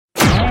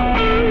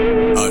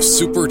a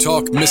Super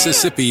Talk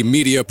Mississippi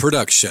media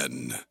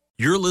production.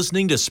 You're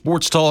listening to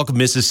Sports Talk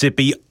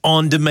Mississippi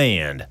On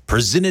Demand,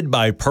 presented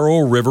by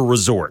Pearl River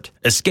Resort.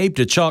 Escape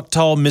to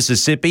Choctaw,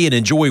 Mississippi and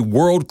enjoy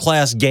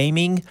world-class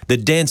gaming, the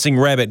Dancing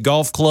Rabbit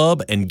Golf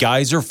Club, and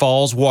Geyser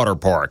Falls Water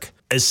Park.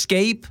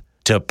 Escape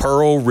to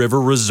Pearl River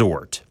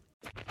Resort.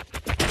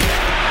 To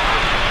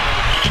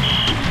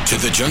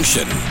the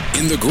junction,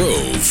 in the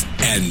Grove,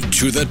 and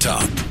to the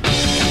top.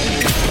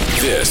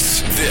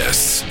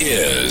 This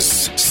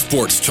is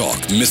Sports Talk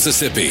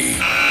Mississippi.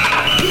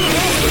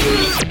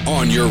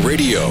 On your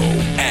radio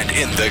and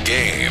in the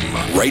game,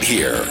 right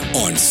here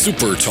on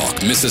Super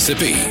Talk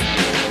Mississippi.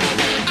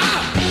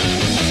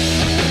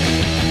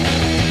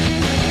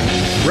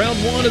 Round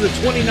one of the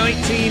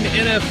 2019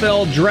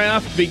 NFL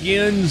Draft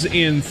begins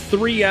in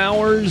 3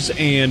 hours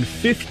and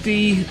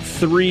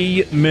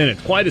 53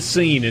 minutes. Quite a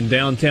scene in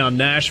downtown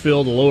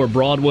Nashville, the Lower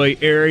Broadway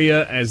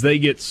area, as they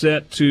get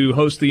set to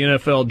host the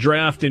NFL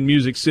Draft in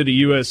Music City,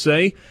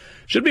 USA.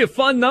 Should be a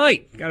fun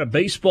night. Got a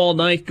baseball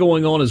night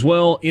going on as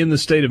well in the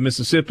state of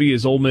Mississippi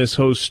as Ole Miss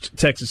hosts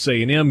Texas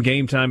A&M.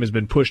 Game time has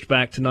been pushed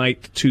back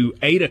tonight to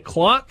 8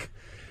 o'clock.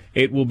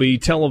 It will be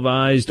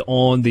televised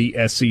on the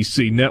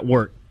SEC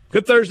network.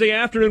 Good Thursday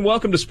afternoon.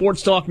 Welcome to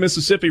Sports Talk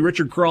Mississippi.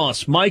 Richard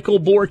Cross, Michael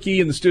Borky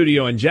in the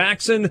studio in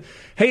Jackson.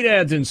 Hey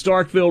Dads in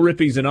Starkville,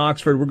 Rippies in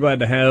Oxford. We're glad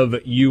to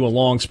have you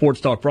along.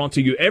 Sports Talk brought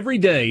to you every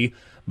day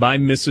by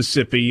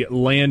Mississippi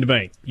Land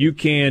Bank. You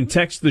can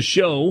text the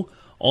show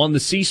on the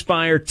C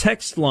Spire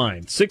text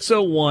line,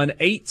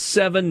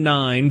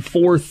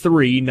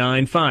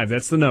 601-879-4395.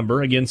 That's the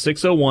number. Again,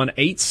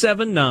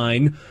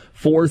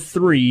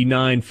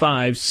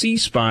 601-879-4395. C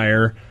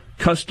Spire,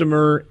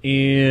 customer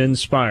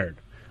inspired.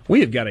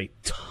 We have got a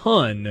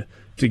ton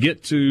to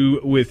get to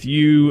with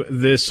you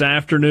this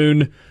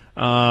afternoon.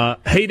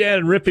 Hey Dad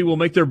and Rippy will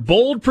make their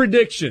bold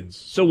predictions.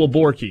 So will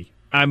Borky.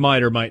 I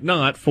might or might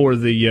not for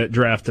the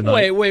draft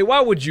tonight. Wait, why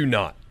would you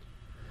not?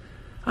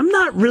 I'm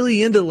not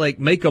really into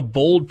make a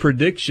bold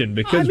prediction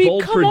because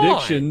bold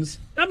predictions.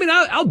 On.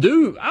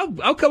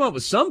 I'll come up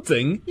with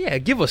something. Yeah,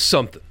 give us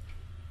something.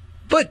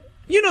 But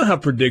you know how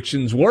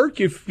predictions work.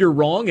 If you're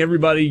wrong,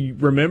 everybody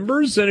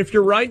remembers, and if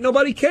you're right,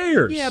 nobody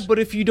cares. Yeah, but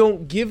if you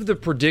don't give the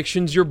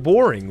predictions, you're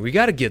boring. We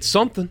got to get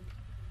something.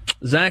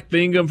 Zach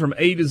Bingham from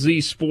A to Z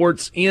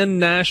Sports in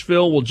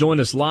Nashville will join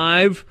us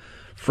live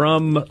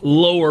from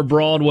Lower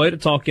Broadway to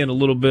talk a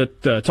little bit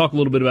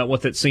about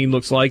what that scene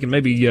looks like, and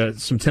maybe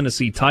some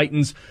Tennessee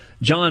Titans.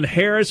 John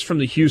Harris from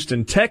the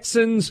Houston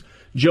Texans.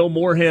 Joe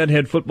Moorhead,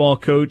 head football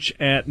coach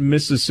at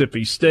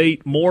Mississippi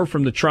State. More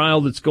from the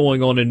trial that's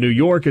going on in New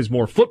York as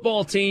more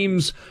football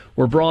teams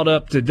were brought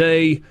up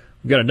today.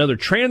 We've got another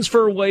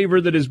transfer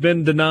waiver that has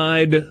been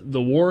denied.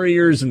 The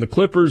Warriors and the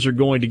Clippers are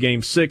going to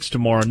Game 6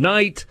 tomorrow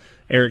night.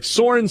 Eric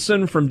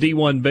Sorensen from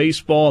D1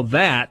 Baseball.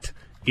 That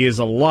is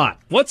a lot.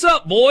 What's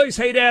up, boys?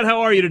 Hey, Dad, how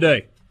are you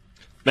today?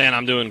 Man,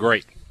 I'm doing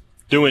great.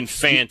 Doing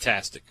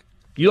fantastic.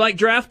 You like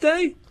draft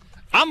day?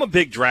 I'm a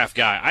big draft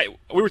guy.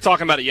 We were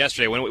talking about it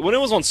yesterday. When it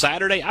was on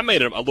Saturday, I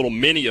made a little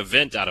mini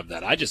event out of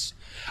that. I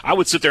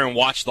would sit there and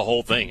watch the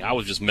whole thing. I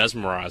was just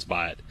mesmerized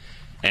by it.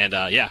 And,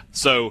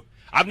 so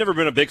I've never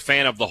been a big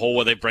fan of the whole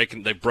way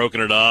they've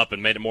broken it up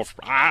and made it more.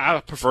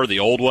 I prefer the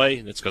old way.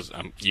 It's because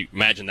you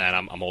imagine that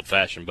I'm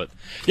old-fashioned. But,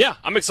 yeah,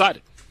 I'm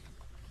excited.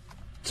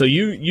 So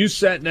you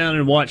sat down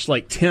and watched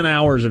 10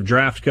 hours of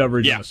draft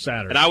coverage on a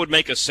Saturday. And I would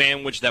make a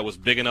sandwich that was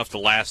big enough to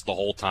last the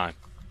whole time.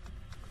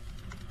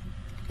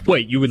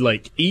 Wait, you would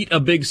eat a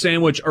big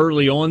sandwich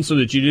early on so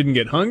that you didn't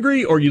get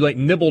hungry, or you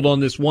nibbled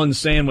on this one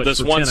sandwich? This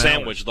for one 10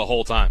 sandwich hours? The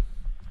whole time.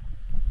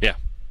 Yeah,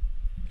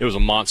 it was a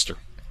monster.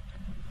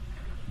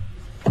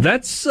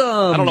 That's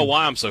I don't know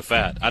why I'm so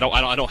fat. I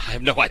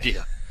have no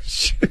idea.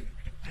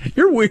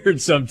 You're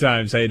weird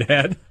sometimes, hey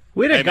Dad.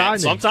 We had a guy.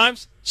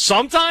 Sometimes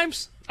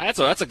that's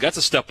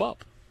a step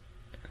up.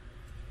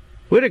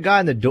 We had a guy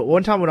in the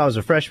one time when I was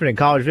a freshman in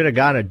college. We had a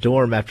guy in a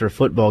dorm after a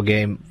football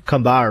game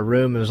come by our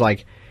room and was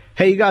like,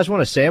 "Hey, you guys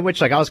want a sandwich?"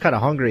 I was kind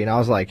of hungry, and I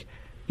was like,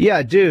 "Yeah,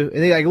 I do."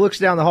 And he looks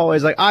down the hallway,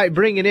 he's like, "All right,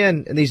 bring it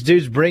in." And these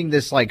dudes bring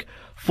this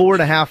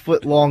 4.5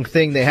 foot long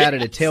thing they had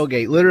at a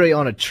tailgate, literally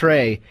on a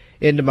tray,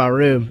 into my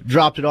room.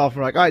 Dropped it off. And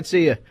we're like, "All right,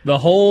 see ya." The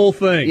whole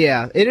thing.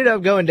 Yeah, ended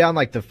up going down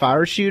the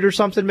fire chute or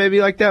something, maybe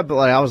like that. But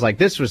I was like,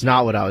 this was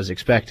not what I was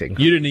expecting.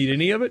 You didn't eat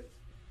any of it?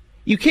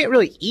 You can't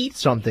really eat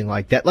something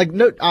like that.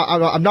 No,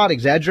 I'm not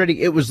exaggerating.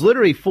 It was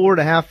literally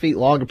 4.5 feet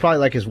long, and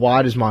probably as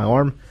wide as my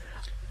arm.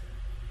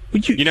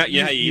 You know how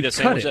you eat a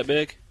sandwich that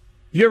big?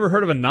 You ever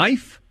heard of a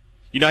knife?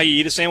 You know how you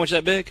eat a sandwich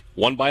that big?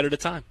 One bite at a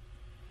time.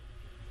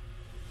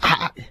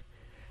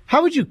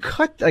 How would you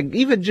cut,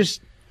 even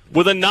just...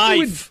 With a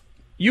knife.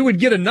 You would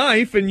get a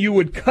knife, and you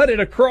would cut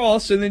it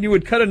across, and then you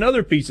would cut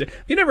another piece.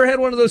 You never had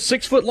one of those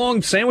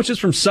 6-foot-long sandwiches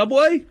from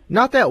Subway?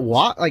 Not that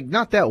wide.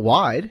 Not that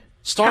wide.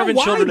 Starving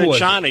children in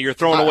China, you're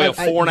throwing away a 4.5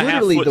 foot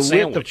literally the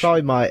sandwich. Width of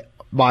probably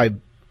my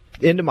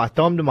end of my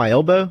thumb to my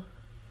elbow.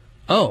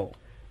 Oh.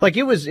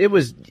 It was...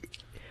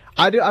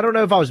 I don't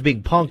know if I was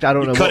being punked. I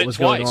don't know what was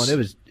going on.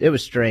 It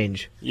was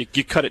strange.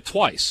 You cut it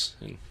twice.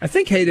 I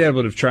think Hey Dad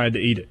would have tried to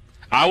eat it.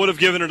 I would have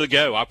given it a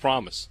go, I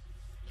promise.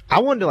 I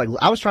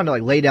was trying to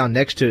lay down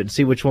next to it and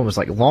see which one was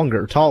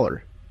longer or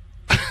taller.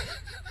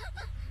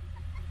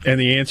 And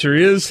the answer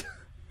is?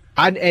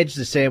 I'd edge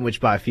the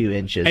sandwich by a few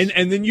inches.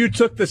 And then you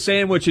took the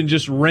sandwich and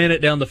just ran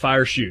it down the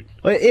fire chute.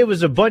 It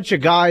was a bunch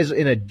of guys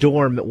in a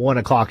dorm at 1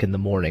 o'clock in the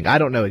morning. I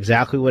don't know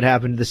exactly what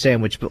happened to the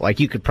sandwich, but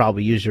you could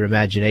probably use your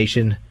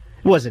imagination.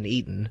 It wasn't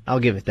eaten. I'll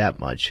give it that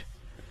much.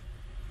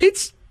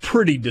 It's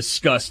pretty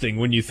disgusting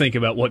when you think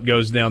about what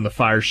goes down the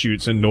fire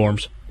chutes in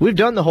dorms. We've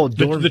done the whole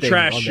dorm the thing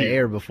trash on chute. the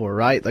air before,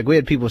 right? We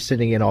had people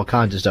sending in all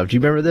kinds of stuff. Do you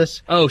remember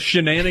this? Oh,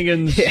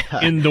 shenanigans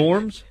in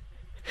dorms?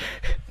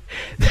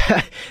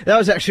 That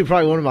was actually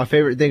probably one of my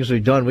favorite things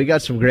we've done. We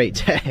got some great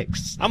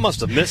texts. I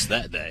must have missed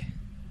that day.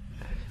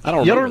 I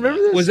don't Y'all remember. don't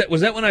remember this?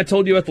 Was that when I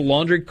told you about the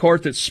laundry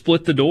cart that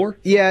split the door?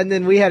 Yeah, and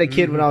then we had a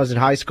kid when I was in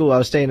high school. I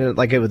was staying in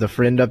with a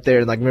friend up there,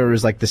 and remember it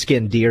was the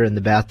skinned deer in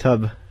the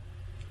bathtub.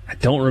 I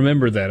don't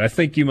remember that. I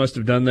think you must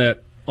have done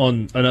that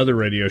on another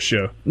radio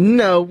show.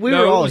 No, we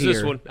were all it was here.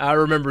 this one. I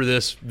remember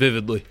this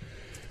vividly.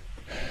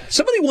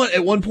 Somebody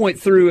at one point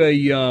threw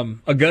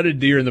a gutted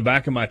deer in the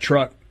back of my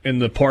truck in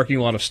the parking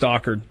lot of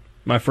Stockard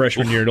my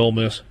freshman year at Ole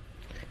Miss.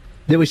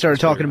 Then we started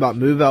talking about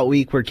move-out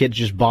week where kids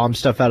just bomb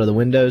stuff out of the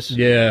windows.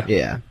 Yeah.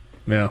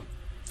 Yeah.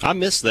 I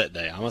missed that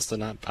day. I must have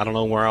not. I don't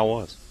know where I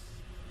was.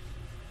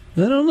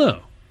 I don't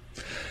know.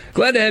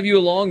 Glad to have you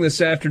along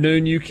this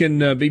afternoon. You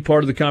can be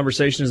part of the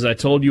conversation, as I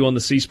told you, on the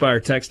C Spire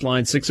text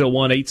line,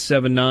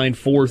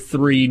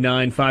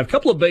 601-879-4395. A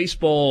couple of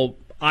baseball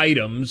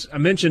items. I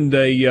mentioned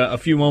a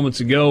few moments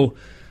ago.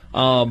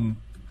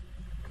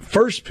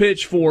 First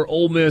pitch for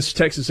Ole Miss,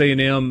 Texas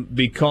A&M,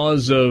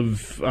 because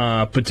of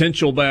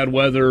potential bad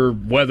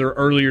weather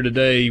earlier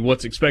today,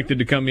 what's expected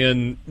to come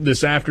in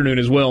this afternoon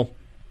as well,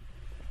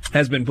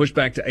 has been pushed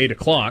back to 8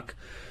 o'clock.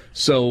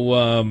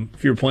 So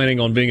if you're planning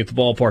on being at the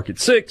ballpark at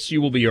 6,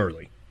 you will be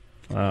early.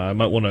 I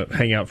might want to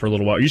hang out for a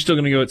little while. Are you still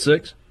going to go at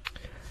 6?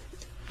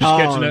 Just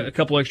catching a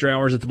couple extra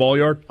hours at the ball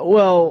yard?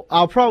 Well,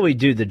 I'll probably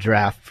do the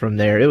draft from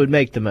there. It would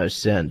make the most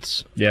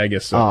sense. Yeah, I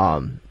guess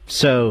so.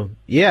 So,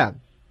 yeah.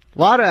 A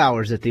lot of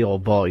hours at the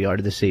old ball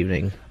yard this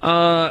evening.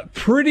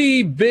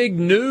 Pretty big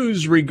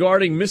news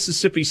regarding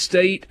Mississippi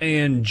State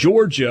and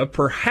Georgia.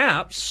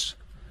 Perhaps,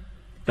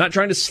 not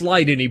trying to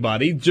slight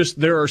anybody,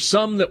 just there are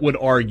some that would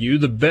argue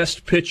the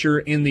best pitcher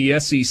in the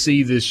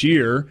SEC this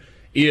year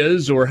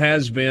is or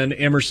has been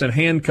Emerson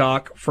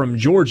Hancock from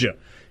Georgia.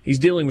 He's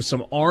dealing with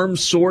some arm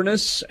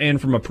soreness,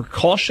 and from a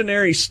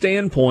precautionary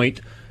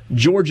standpoint,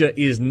 Georgia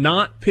is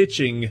not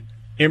pitching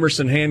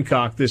Emerson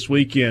Hancock this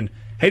weekend.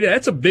 Hey,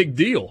 that's a big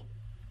deal.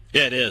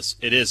 Yeah, it is.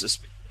 It is.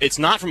 It's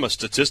not from a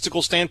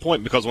statistical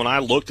standpoint, because when I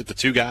looked at the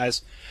two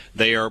guys,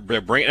 they're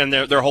bringing, and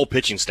their whole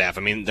pitching staff.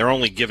 I mean, they're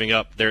only giving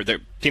up, their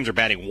teams are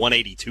batting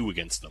 182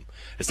 against them.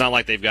 It's not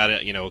like they've got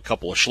a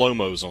couple of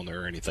Shlomo on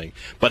there or anything.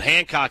 But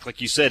Hancock, like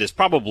you said, is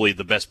probably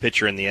the best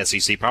pitcher in the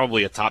SEC,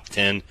 probably a top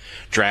 10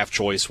 draft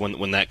choice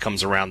when that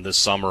comes around this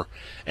summer.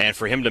 And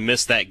for him to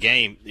miss that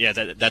game, yeah,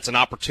 that's an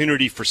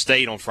opportunity for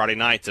State on Friday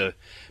night to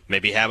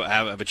maybe have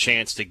a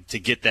chance to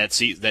get that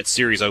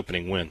series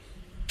opening win.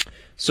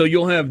 So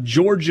you'll have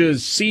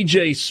Georgia's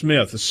C.J.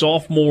 Smith, a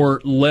sophomore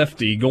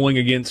lefty, going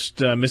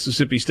against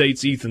Mississippi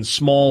State's Ethan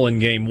Small in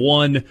Game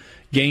 1.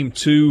 Game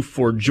 2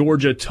 for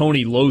Georgia,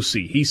 Tony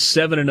Losey. He's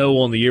 7-0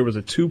 on the year with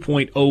a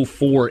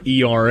 2.04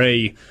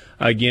 ERA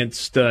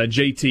against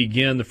J.T.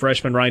 Ginn, the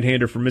freshman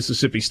right-hander from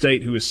Mississippi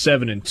State, who is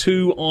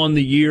 7-2 on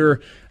the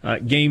year.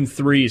 Game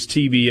 3 is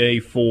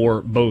TBA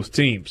for both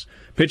teams.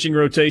 Pitching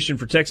rotation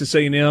for Texas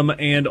A&M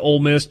and Ole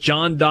Miss,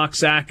 John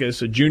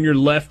Doxakis, a junior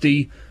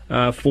lefty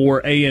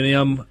for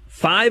A&M,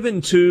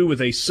 5-2 with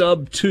a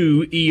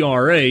sub-2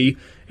 ERA,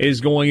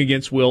 is going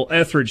against Will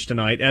Etheridge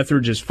tonight.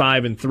 Etheridge is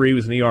 5-3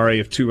 with an ERA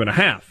of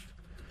 2.5.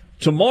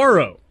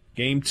 Tomorrow,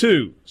 Game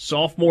 2,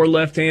 sophomore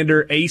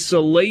left-hander Asa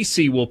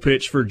Lacy will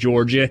pitch for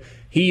Georgia.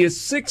 He is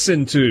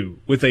 6-2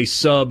 with a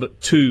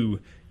sub-2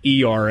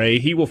 ERA.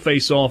 He will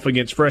face off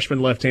against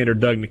freshman left-hander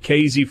Doug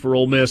Nikhazy for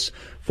Ole Miss,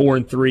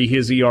 4-3.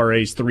 His ERA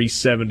is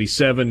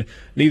 3.77.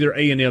 Neither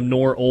A&M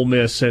nor Ole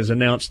Miss has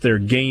announced their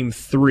Game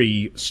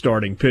 3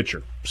 starting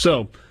pitcher.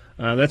 So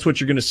that's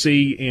what you're going to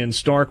see in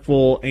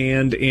Starkville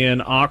and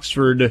in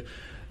Oxford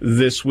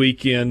this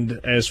weekend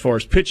as far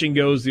as pitching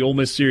goes. The Ole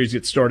Miss series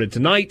gets started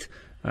tonight,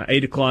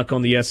 8 o'clock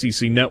on the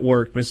SEC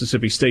Network.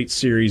 Mississippi State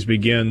series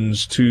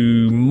begins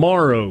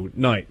tomorrow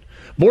night.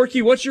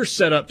 Borky, what's your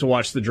setup to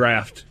watch the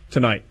draft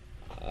tonight?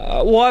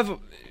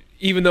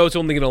 Even though it's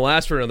only going to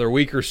last for another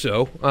week or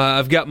so,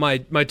 I've got my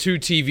two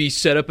TVs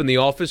set up in the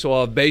office. So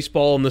I'll have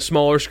baseball on the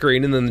smaller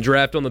screen and then the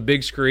draft on the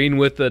big screen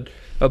with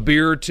a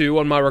beer or two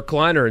on my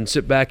recliner and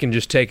sit back and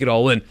just take it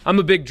all in. I'm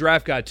a big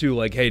draft guy too,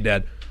 like, hey,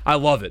 Dad, I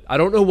love it. I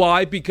don't know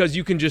why, because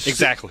you can just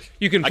exactly.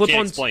 You can flip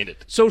on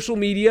social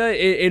media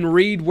and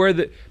read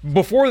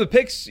before the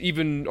picks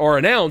even are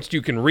announced.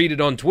 You can read it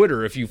on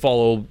Twitter if you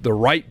follow the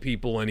right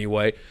people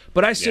anyway.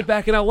 But I sit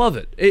back and I love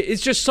it.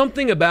 It's just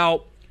something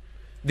about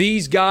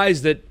these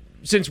guys that,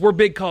 since we're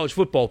big college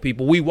football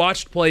people, we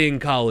watched play in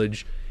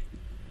college,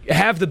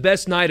 have the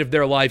best night of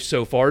their life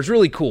so far. It's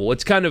really cool.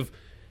 It's kind of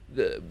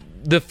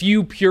the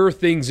few pure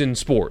things in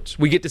sports.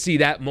 We get to see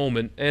that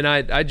moment, and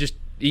I just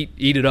eat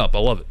it up. I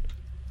love it.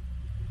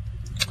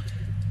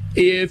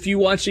 If you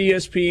watch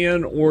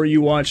ESPN or you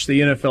watch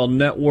the NFL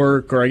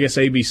Network, or I guess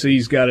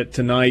ABC's got it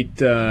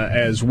tonight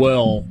as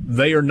well,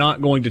 they are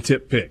not going to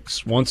tip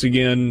picks. Once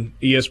again,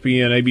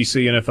 ESPN,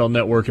 ABC, NFL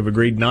Network have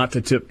agreed not to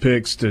tip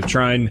picks to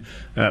try and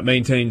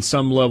maintain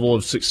some level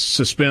of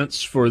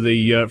suspense for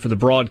the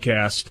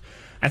broadcast.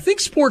 I think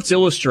Sports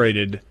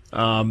Illustrated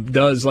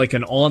does like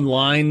an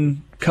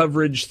online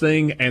coverage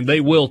thing, and they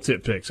will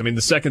tip picks. I mean,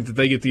 the second that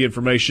they get the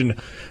information,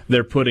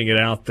 they're putting it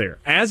out there.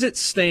 As it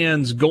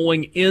stands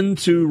going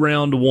into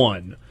round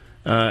one,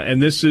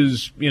 and this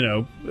is,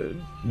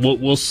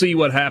 we'll see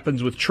what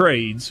happens with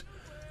trades.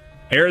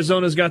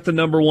 Arizona's got the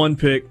number 1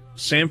 pick,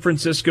 San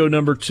Francisco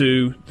number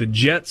 2, the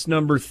Jets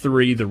number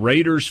 3, the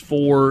Raiders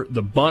 4,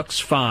 the Bucks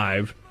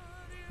 5,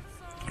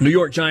 New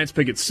York Giants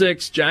pick at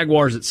 6,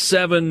 Jaguars at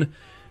 7,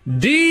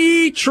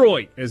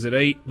 Detroit is at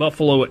 8,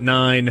 Buffalo at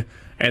 9,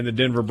 and the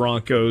Denver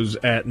Broncos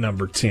at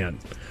number 10.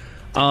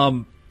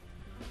 I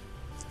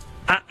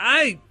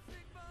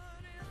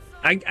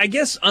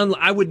guess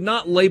I would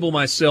not label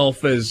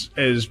myself as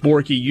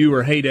Borky, you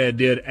or Hey Dad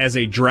did, as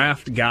a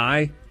draft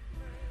guy,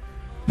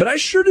 but I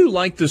sure do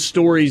like the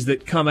stories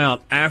that come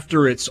out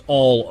after it's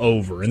all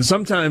over. And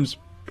sometimes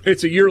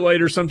it's a year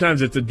later,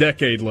 sometimes it's a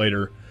decade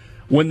later,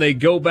 when they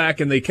go back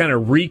and they kind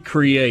of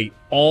recreate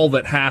all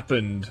that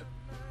happened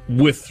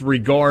with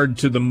regard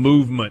to the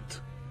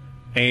movement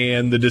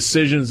and the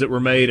decisions that were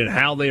made and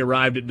how they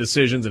arrived at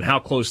decisions and how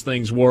close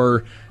things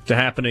were to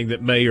happening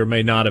that may or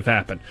may not have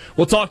happened.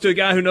 We'll talk to a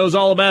guy who knows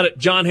all about it,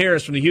 John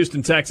Harris from the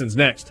Houston Texans,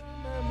 next.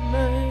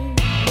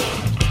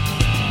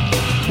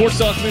 Sports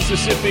Talk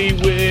Mississippi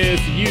with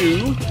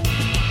you.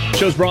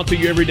 Show's brought to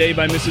you every day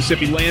by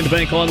Mississippi Land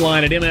Bank,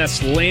 online at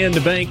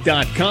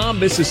mslandbank.com.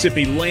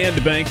 Mississippi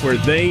Land Bank, where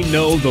they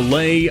know the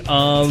lay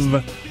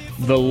of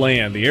the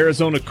land. The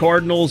Arizona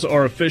Cardinals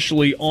are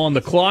officially on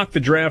the clock.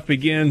 The draft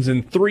begins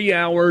in 3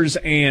 hours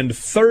and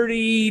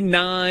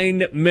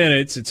 39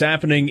 minutes. It's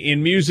happening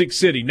in Music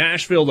City,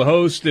 Nashville, the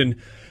host, and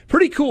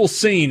pretty cool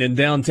scene in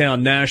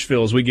downtown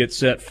Nashville as we get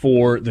set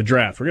for the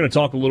draft. We're going to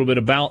talk a little bit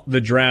about the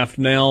draft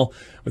now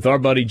with our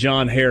buddy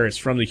John Harris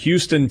from the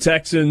Houston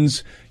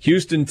Texans.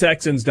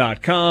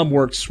 HoustonTexans.com,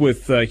 works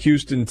with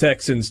Houston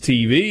Texans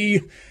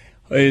TV.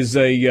 Is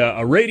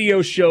a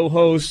radio show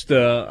host,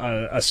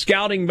 a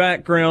scouting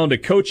background, a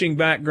coaching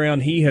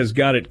background. He has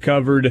got it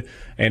covered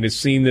and has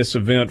seen this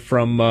event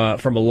from a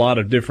lot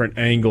of different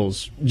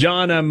angles.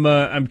 John,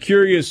 I'm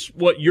curious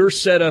what your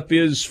setup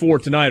is for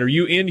tonight. Are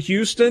you in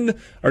Houston,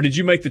 or did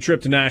you make the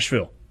trip to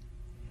Nashville?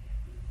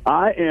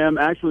 I am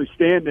actually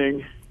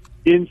standing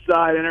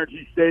inside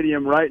NRG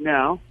Stadium right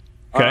now,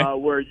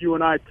 where you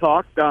and I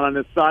talked down on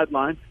this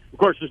sideline. Of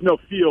course, there's no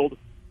field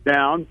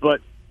down,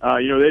 but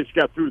they just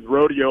got through the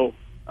rodeo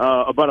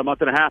about a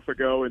month and a half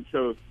ago, and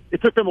so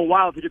it took them a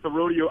while to get the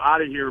rodeo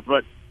out of here,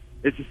 but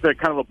it's just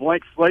kind of a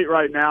blank slate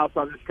right now,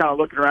 so I'm just kind of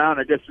looking around.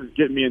 I guess it's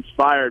getting me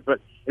inspired,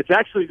 but it's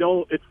actually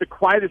it's the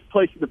quietest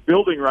place in the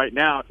building right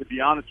now, to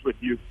be honest with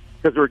you,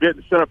 because we're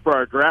getting set up for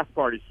our draft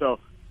party. So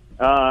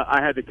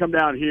I had to come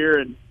down here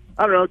and,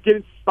 I don't know, get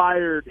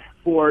inspired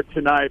for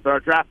tonight, but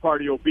our draft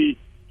party will be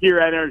here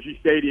at Energy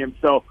Stadium,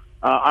 so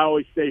I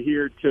always stay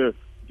here to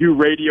do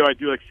radio. I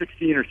do like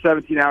 16 or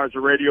 17 hours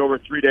of radio over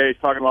 3 days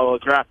talking about all the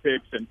draft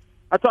picks, and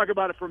I talk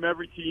about it from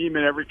every team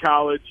and every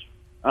college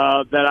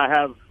that I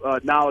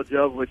have knowledge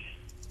of, which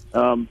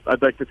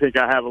I'd like to think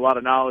I have a lot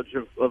of knowledge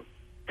of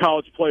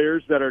college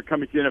players that are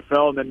coming to the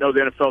NFL and then know the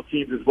NFL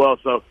teams as well.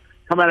 So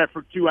come at it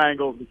from two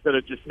angles instead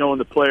of just knowing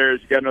the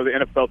players. You got to know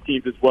the NFL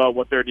teams as well,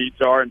 what their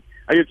needs are, and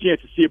I get a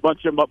chance to see a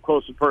bunch of them up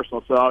close and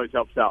personal, so it always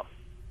helps out.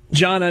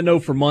 John, I know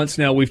for months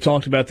now we've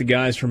talked about the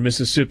guys from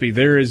Mississippi.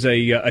 There is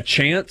a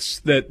chance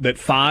that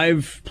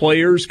 5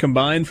 players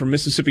combined from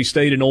Mississippi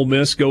State and Ole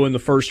Miss go in the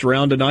first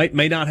round tonight.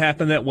 May not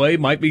happen that way.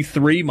 Might be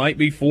 3, might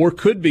be 4,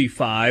 could be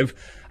 5.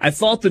 I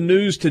thought the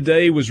news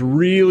today was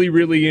really,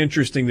 really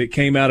interesting that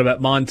came out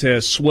about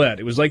Montez Sweat.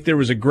 It was like there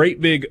was a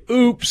great big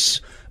oops.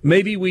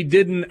 Maybe we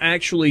didn't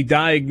actually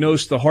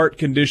diagnose the heart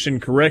condition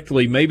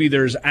correctly. Maybe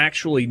there's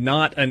actually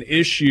not an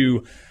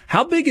issue.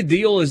 How big a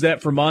deal is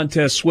that for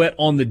Montez Sweat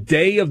on the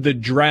day of the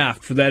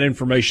draft for that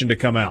information to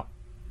come out?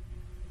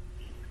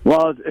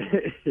 Well,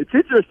 it's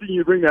interesting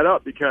you bring that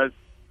up because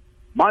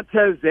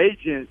Montez's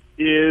agent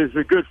is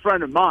a good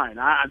friend of mine.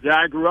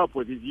 I grew up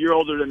with. He's a year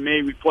older than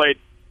me. We played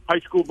high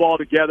school ball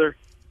together.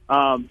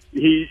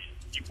 He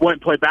went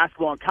and played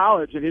basketball in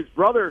college, and his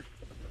brother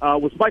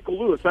was Michael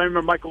Lewis. I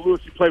remember Michael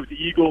Lewis. He played with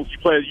the Eagles. He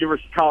played at the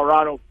University of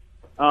Colorado.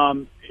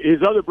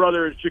 His other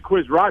brother is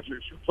Jaquiz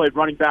Rogers, who played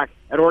running back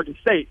at Oregon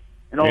State.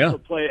 And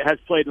also has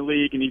played in the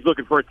league, and he's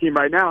looking for a team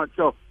right now. And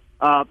so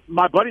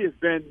my buddy has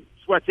been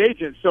Sweat's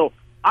agent. So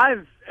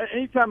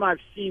anytime I've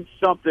seen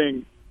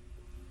something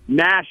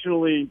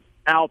nationally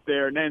out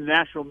there and then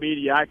national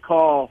media, I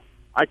call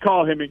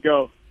him and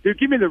go, dude,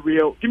 give me the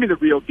real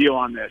deal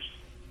on this.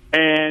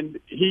 And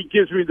he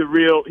gives me the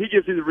real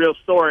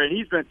story. And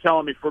he's been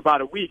telling me for about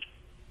a week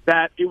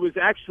that it was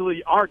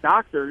actually our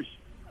doctors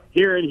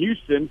here in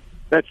Houston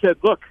that said,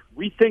 look,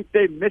 we think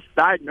they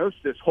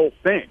misdiagnosed this whole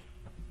thing.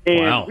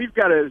 And we've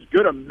got as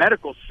good a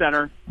medical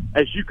center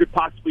as you could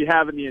possibly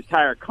have in the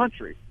entire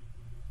country.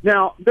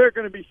 Now, there are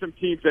going to be some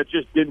teams that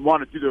just didn't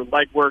want to do their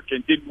legwork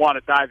and didn't want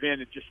to dive in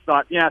and just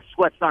thought,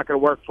 Sweat's not going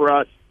to work for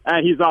us.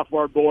 He's off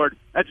our board.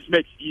 That just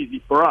makes it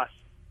easy for us.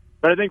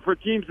 But I think for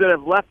teams that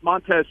have left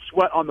Montez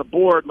Sweat on the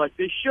board like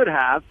they should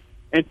have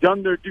and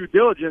done their due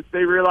diligence,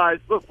 they realize,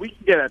 look, we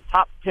can get a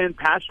top 10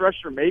 pass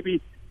rusher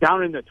maybe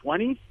down in the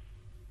 20s.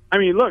 I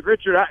mean, look,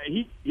 Richard,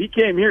 he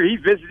came here. He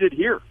visited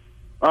here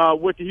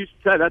with the Houston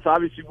Texans. That's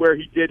obviously where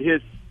he did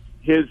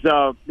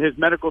his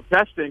medical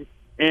testing.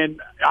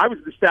 And I was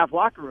in the staff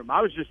locker room.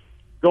 I was just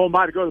going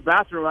by to go to the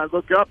bathroom. I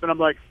look up, and I'm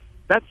like,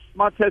 that's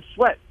Montez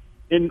Sweat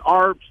in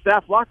our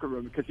staff locker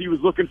room because he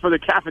was looking for the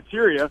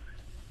cafeteria.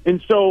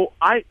 And so,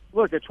 at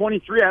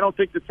 23, I don't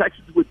think the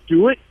Texans would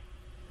do it.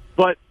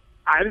 But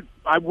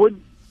I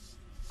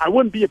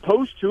wouldn't be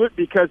opposed to it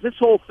because this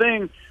whole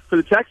thing for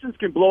the Texans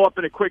can blow up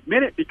in a quick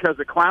minute because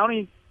of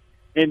Clowney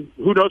and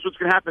who knows what's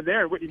going to happen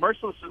there. Whitney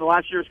Mercilus in the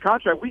last year's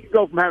contract, we could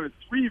go from having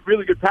 3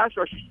 really good pass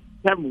rushers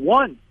to having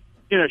 1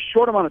 in a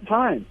short amount of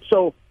time.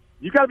 So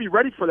you got to be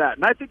ready for that.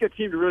 And I think a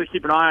team to really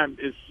keep an eye on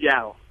is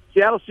Seattle.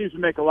 Seattle seems to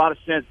make a lot of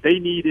sense. They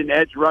need an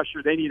edge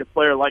rusher. They need a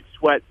player like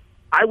Sweat.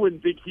 I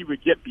wouldn't think he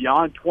would get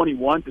beyond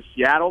 21 to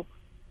Seattle.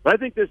 But I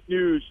think this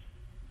news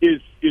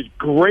is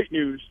great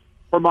news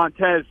for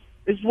Montez.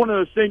 This is one of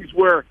those things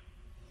where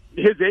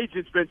his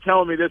agent's been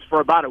telling me this for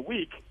about a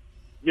week,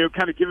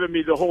 kind of giving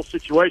me the whole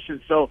situation.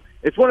 So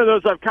it's one of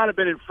those I've kind of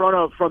been in front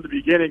of from the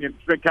beginning, and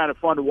it's been kind of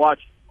fun to watch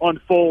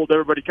unfold.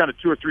 Everybody kind of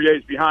 2 or 3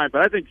 days behind.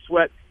 But I think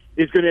Sweat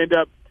is going to end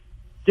up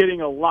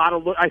getting a lot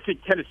of look. I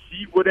think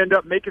Tennessee would end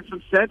up making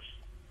some sense.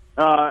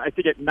 I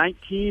think at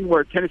 19,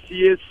 where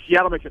Tennessee is,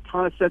 Seattle makes a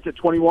ton of sense at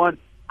 21.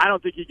 I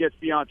don't think he gets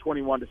beyond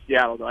 21 to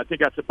Seattle, though. I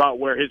think that's about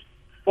where his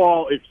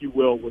fall, if you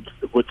will,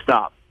 would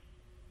stop.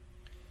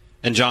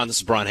 And, John, this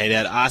is Brian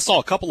Haydad. I saw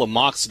a couple of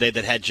mocks today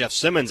that had Jeff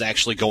Simmons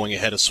actually going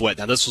ahead of Sweat.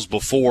 Now, this was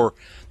before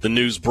the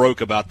news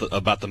broke about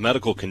the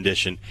medical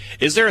condition.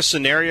 Is there a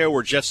scenario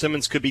where Jeff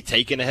Simmons could be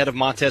taken ahead of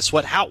Montez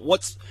Sweat?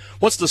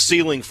 What's the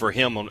ceiling for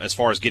him as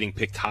far as getting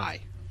picked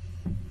high?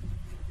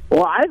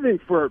 Well, I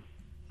think for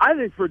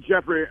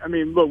Jeffrey, I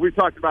mean, look, we've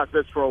talked about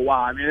this for a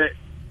while. I mean,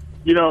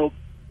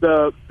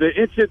 the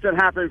incident that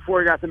happened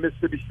before he got to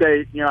Mississippi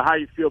State, how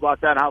you feel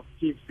about that, how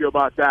teams feel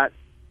about that,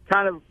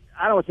 kind of,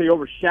 I don't want to say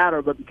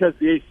overshadowed, but because of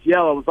the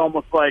ACL, it was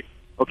almost like,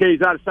 okay,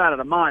 he's out of sight, out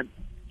of mind,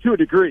 to a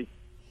degree.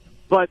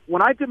 But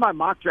when I did my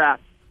mock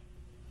draft,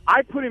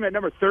 I put him at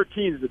number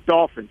 13 as the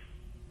Dolphins.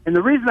 And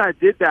the reason I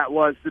did that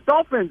was the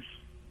Dolphins,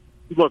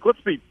 look, let's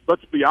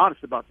be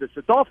honest about this.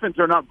 The Dolphins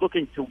are not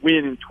looking to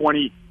win in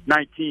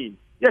 2019.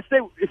 Yes,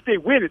 if they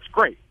win, it's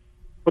great.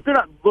 But they're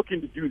not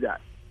looking to do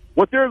that.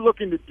 What they're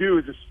looking to do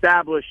is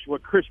establish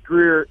what Chris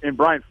Grier and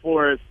Brian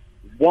Flores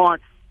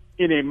want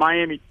in a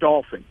Miami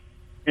Dolphin.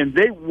 And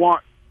they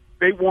want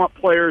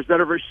players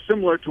that are very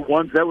similar to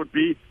ones that would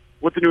be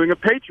with the New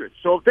England Patriots.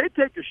 So if they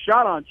take a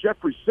shot on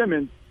Jeffrey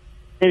Simmons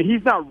and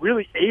he's not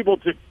really able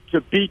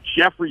to beat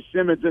Jeffrey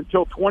Simmons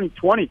until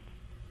 2020,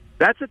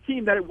 that's a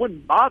team that it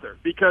wouldn't bother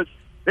because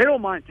they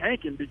don't mind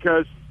tanking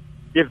because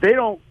if they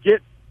don't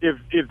get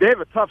if they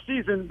have a tough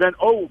season, then,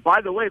 oh,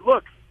 by the way,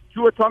 look,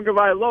 Tua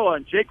Tagovailoa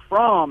and Jake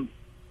Fromm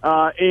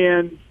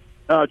and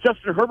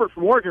Justin Herbert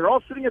from Oregon are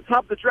all sitting at the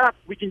top of the draft.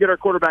 We can get our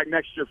quarterback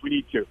next year if we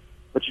need to.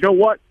 But you know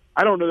what?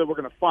 I don't know that we're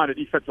going to find a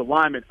defensive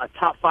lineman, a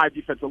top 5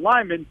 defensive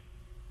lineman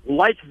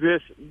like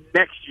this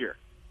next year.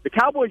 The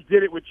Cowboys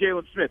did it with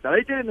Jalen Smith. Now,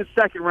 they did it in the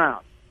second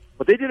round,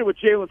 but they did it with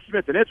Jalen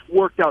Smith, and it's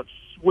worked out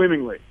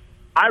swimmingly.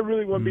 I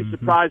really wouldn't be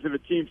surprised if a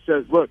team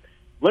says, look,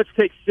 let's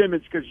take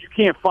Simmons because you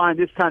can't find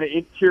this kind of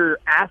interior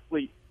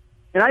athlete.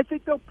 And I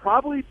think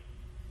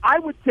I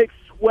would take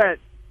Sweat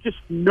just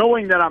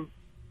knowing that I'm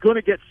going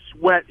to get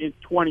Sweat in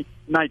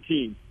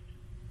 2019.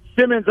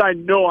 Simmons, I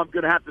know I'm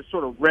going to have to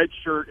sort of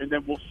redshirt, and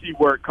then we'll see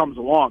where it comes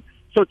along.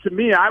 So to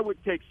me, I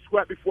would take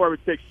Sweat before I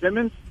would take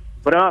Simmons.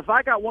 But if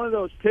I got one of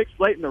those picks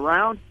late in the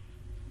round,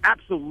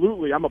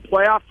 absolutely. I'm a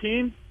playoff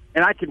team,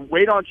 and I can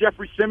wait on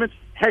Jeffrey Simmons.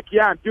 Heck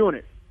yeah, I'm doing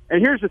it.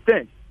 And here's the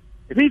thing.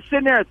 If he's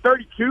sitting there at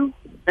 32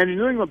 and the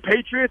New England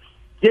Patriots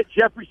get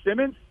Jeffrey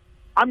Simmons,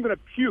 I'm going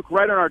to puke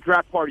right on our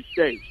draft party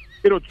stage.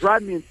 It'll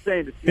drive me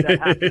insane to see that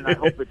happen, and I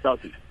hope it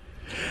doesn't.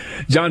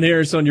 John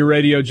Harris on your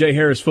radio, Jay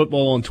Harris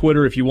Football on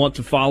Twitter if you want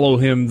to follow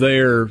him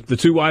there. The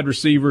 2 wide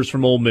receivers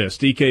from Ole Miss,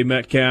 DK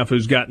Metcalf,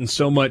 who's gotten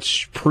so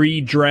much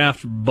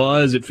pre-draft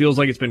buzz, it feels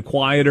like it's been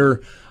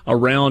quieter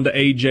around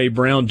A.J.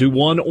 Brown. Do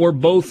one or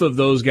both of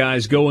those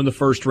guys go in the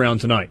first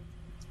round tonight?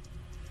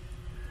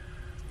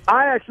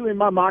 I actually, in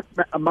my mock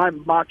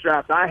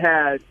draft, I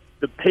had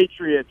the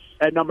Patriots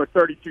at number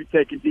 32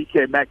 taking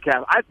DK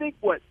Metcalf. I think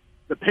what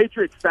the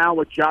Patriots found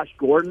with Josh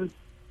Gordon,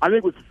 I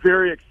think was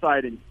very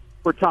exciting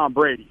for Tom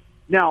Brady.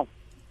 Now,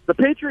 the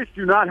Patriots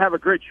do not have a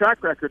great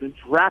track record in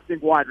drafting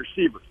wide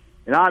receivers.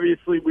 And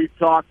obviously we've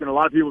talked, and a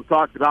lot of people have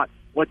talked about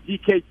what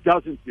DK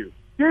doesn't do.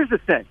 Here's the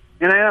thing,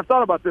 and I've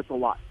thought about this a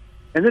lot.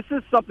 and this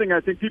is something I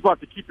think people have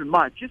to keep in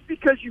mind. Just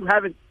because you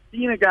haven't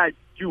seen a guy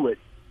do it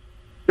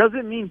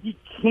doesn't mean he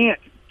can't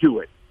do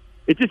it.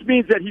 It just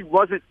means that he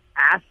wasn't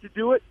asked to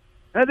do it.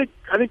 And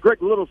I think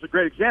Greg Little's a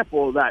great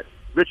example of that,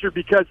 Richard,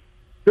 because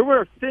there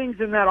were things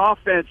in that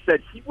offense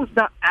that he was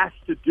not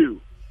asked to do.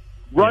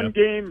 Run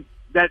game,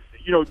 that,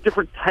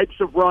 different types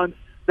of runs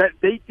that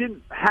they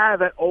didn't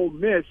have at Ole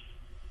Miss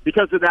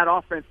because of that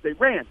offense they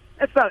ran.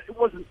 It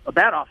wasn't a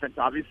bad offense,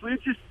 obviously.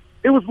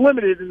 It was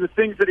limited in the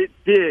things that it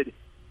did.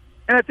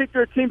 And I think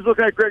there are teams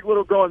looking at Greg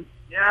Little going,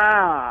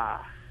 how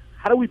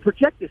do we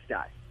protect this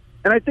guy?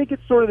 And I think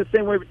it's sort of the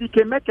same way with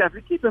DK Metcalf.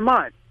 You keep in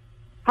mind,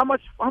 how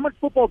much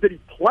football did he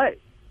play?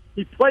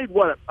 He played,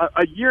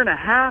 a year and a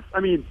half?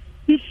 I mean,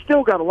 he's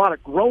still got a lot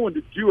of growing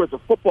to do as a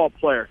football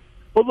player.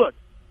 But look,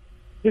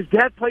 his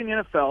dad played in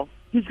the NFL.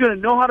 He's going to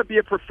know how to be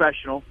a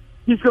professional.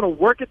 He's going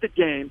to work at the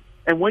game.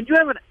 And when you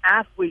have an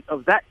athlete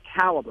of that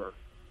caliber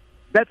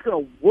that's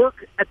going to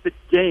work at the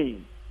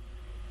game,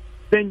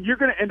 then you're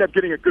going to end up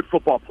getting a good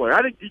football player.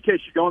 I think DK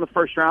should go in the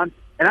first round,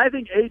 and I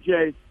think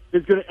AJ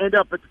is going to end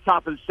up at the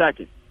top of the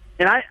second.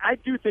 And I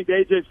do think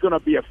AJ is going to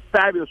be a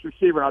fabulous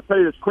receiver. And I'll tell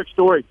you this quick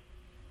story.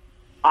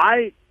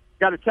 I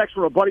got a text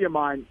from a buddy of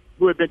mine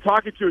who had been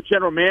talking to a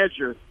general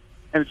manager,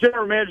 and the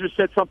general manager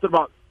said something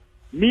about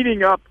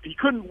meeting up. He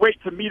couldn't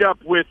wait to meet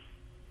up with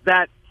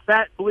that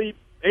fat bleep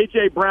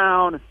A.J.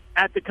 Brown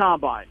at the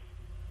Combine.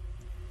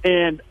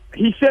 And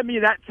he sent me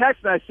that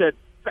text, and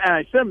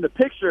I sent him the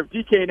picture of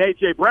DK and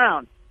A.J.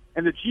 Brown,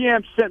 and the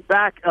GM sent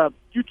back a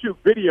YouTube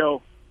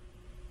video,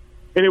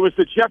 and it was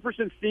the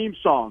Jefferson theme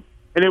song,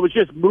 and it was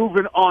just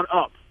moving on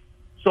up.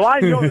 So I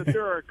know that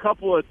there are a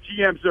couple of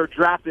GMs that are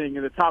drafting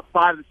in the top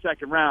 5 of the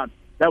second round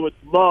that would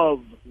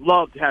love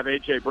to have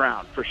A.J.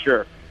 Brown, for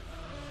sure.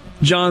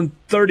 John,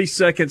 30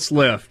 seconds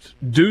left.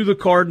 Do the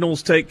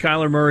Cardinals take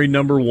Kyler Murray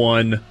number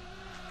 1?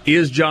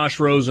 Is Josh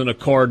Rosen a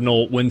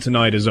Cardinal when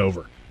tonight is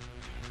over?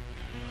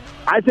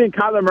 I think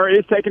Kyler Murray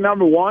is taking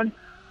number 1,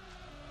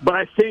 but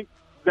I think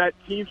that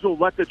teams will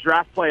let the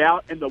draft play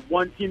out, and the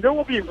one team, there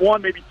will be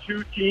one, maybe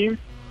two teams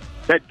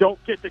that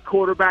don't get the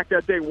quarterback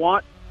that they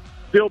want.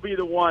 They'll be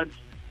the ones,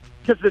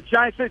 because the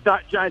Giants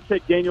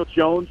take Daniel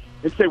Jones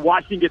and say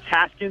Washington gets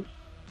Haskins.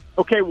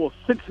 Okay, well,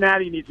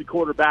 Cincinnati needs a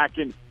quarterback,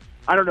 and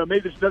I don't know,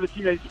 maybe there's another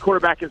team that needs a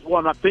quarterback as well.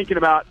 I'm not thinking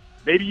about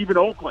maybe even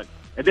Oakland,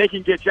 and they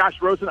can get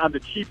Josh Rosen on the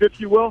cheap, if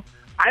you will.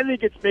 I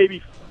think it's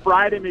maybe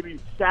Friday, maybe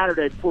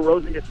Saturday before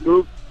Rosen gets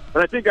moved,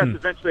 but I think that's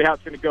eventually how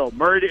it's going to go.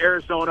 Murray to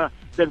Arizona,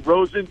 then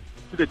Rosen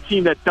to the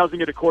team that doesn't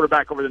get a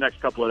quarterback over the next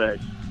couple of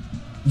days.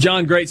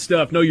 John, great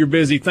stuff. Know you're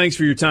busy. Thanks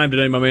for your time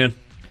today, my man.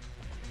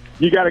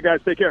 You got it, guys.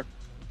 Take care.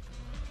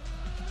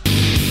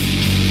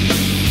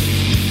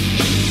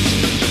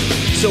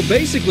 So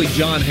basically,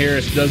 John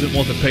Harris doesn't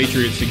want the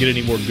Patriots to get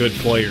any more good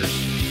players.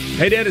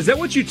 Hey, Dad, is that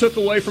what you took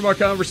away from our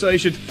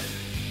conversation?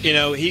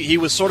 He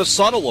was sort of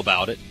subtle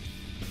about it,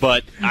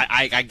 but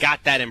I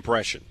got that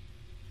impression.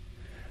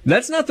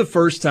 That's not the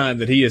first time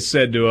that he has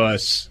said to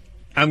us,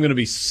 I'm going to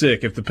be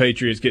sick if the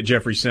Patriots get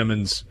Jeffrey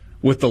Simmons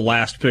with the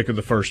last pick of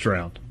the first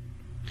round.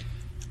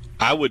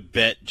 I would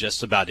bet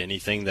just about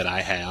anything that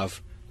I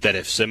have that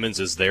if Simmons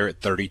is there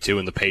at 32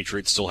 and the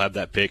Patriots still have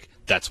that pick,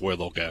 that's where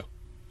they'll go.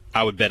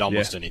 I would bet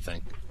almost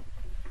anything.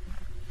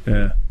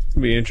 Yeah,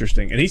 it'll be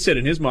interesting. And he said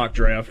in his mock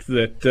draft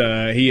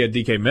that he had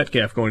DK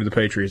Metcalf going to the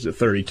Patriots at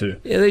 32.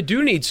 Yeah, they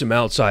do need some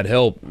outside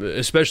help,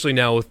 especially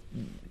now with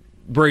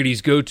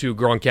Brady's go-to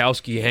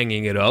Gronkowski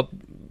hanging it up.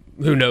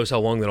 Who knows how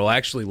long that'll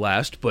actually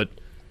last, but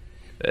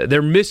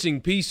they're missing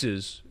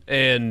pieces,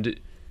 and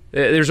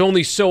there's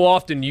only so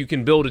often you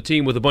can build a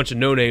team with a bunch of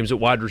no-names at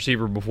wide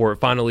receiver before it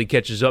finally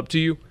catches up to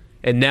you.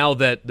 And now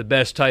that the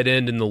best tight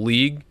end in the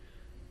league,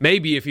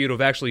 maybe if he'd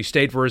have actually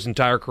stayed for his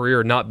entire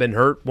career and not been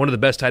hurt, one of the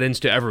best tight ends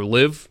to ever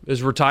live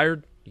is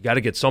retired, you got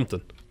to get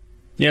something.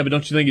 Yeah, but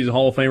don't you think he's a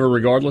Hall of Famer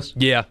regardless?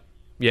 Yeah,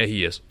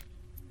 he is.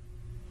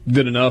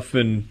 Good enough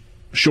in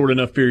a short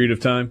enough period of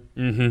time?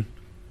 Mm-hmm.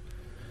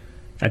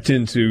 I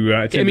tend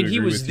to he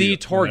was the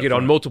target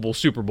on multiple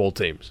Super Bowl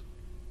teams.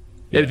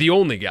 Yeah. The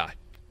only guy.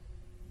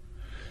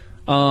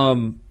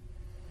 Yeah,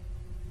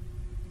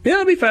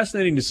 it'll be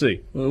fascinating to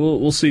see.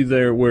 We'll see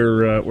there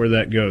where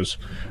that goes.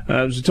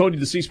 As I told you,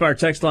 the C Spire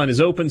text line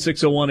is open,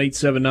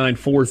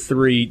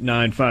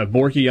 601-879-4395.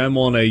 Borky, I'm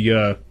on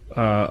a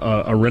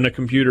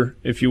rent-a-computer,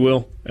 if you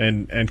will,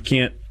 and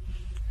can't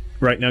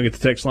right now get the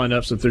text line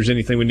up, so if there's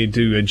anything we need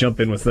to jump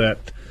in with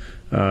that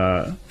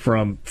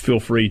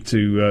feel free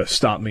to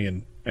stop me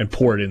and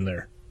pour it in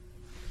there.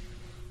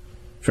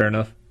 Fair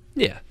enough?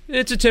 Yeah.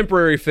 It's a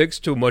temporary fix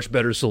to a much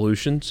better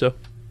solution, so...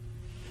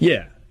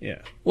 Yeah.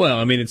 Well,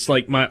 I mean, it's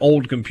like my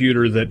old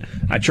computer that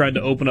I tried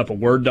to open up a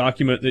Word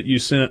document that you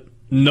sent.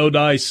 No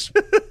dice.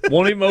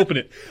 Won't even open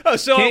it. Oh,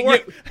 so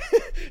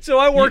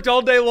I worked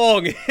all day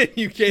long, and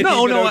you can't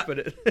even open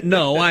it.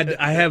 No,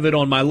 I have it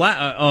on my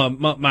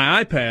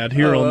my iPad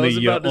here on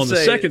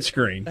the second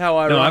screen. How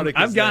ironic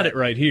I've got it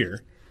right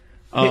here.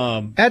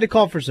 I had to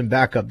call for some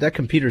backup. That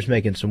computer's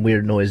making some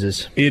weird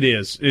noises. It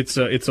is. It's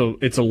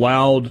a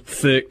loud,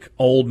 thick,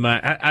 old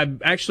Mac. I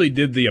actually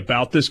did the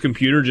About This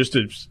computer just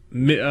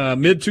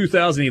mid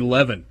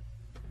 2011.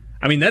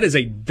 I mean, that is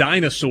a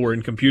dinosaur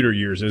in computer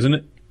years, isn't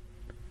it?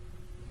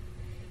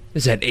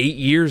 Is that 8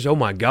 years? Oh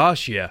my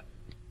gosh, yeah.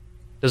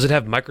 Does it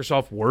have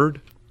Microsoft Word?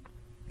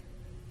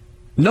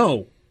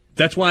 No.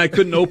 That's why I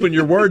couldn't open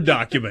your Word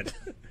document.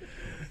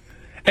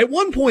 At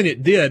one point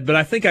it did, but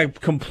I think I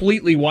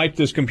completely wiped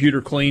this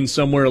computer clean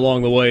somewhere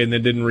along the way and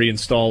then didn't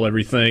reinstall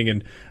everything.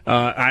 And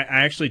I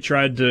actually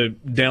tried to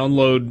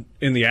download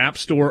in the App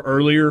Store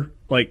earlier,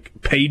 like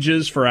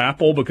Pages for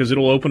Apple, because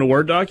it'll open a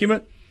Word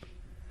document.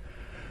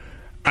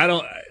 I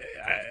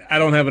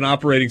don't have an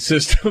operating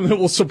system that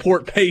will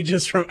support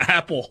Pages from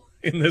Apple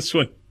in this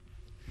one.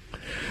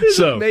 It's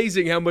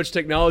amazing how much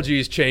technology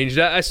has changed.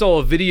 I saw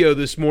a video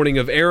this morning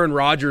of Aaron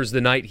Rodgers the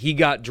night he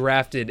got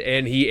drafted,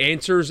 and he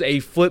answers a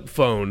flip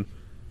phone.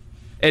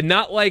 And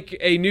not like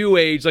a new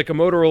age, like a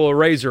Motorola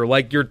Razr,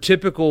 like your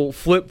typical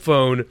flip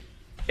phone.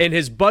 And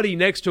his buddy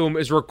next to him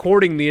is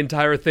recording the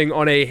entire thing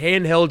on a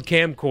handheld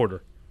camcorder.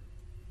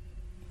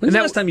 When's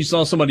the last time you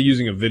saw somebody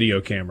using a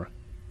video camera?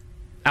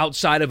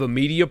 Outside of a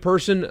media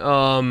person?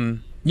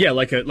 Yeah,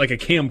 like a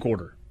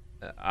camcorder.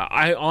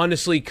 I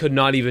honestly could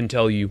not even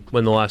tell you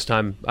when the last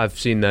time I've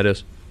seen that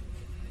is. I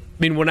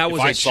mean, when I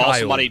was a child. If I saw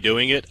somebody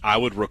doing it, I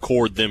would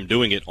record them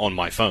doing it on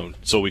my phone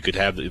so we could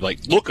have,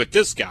 look at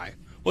this guy.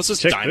 What's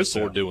this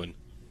dinosaur doing?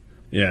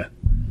 Yeah.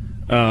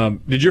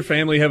 Did your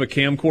family have a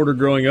camcorder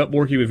growing up,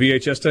 Borky, with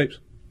VHS tapes?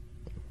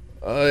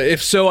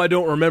 If so, I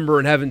don't remember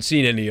and haven't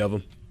seen any of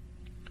them.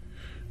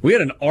 We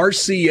had an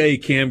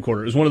RCA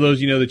camcorder. It was one of those,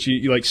 that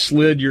you like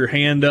slid your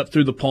hand up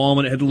through the palm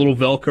and it had the little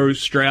Velcro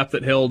strap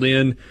that held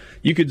in.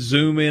 You could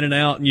zoom in and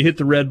out and you hit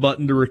the red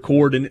button to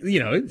record and,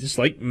 it just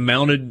like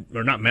mounted,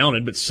 or not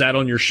mounted, but sat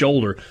on your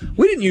shoulder.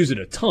 We didn't use it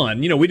a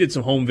ton. We did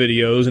some home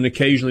videos and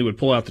occasionally would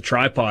pull out the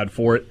tripod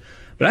for it.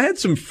 But I had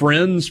some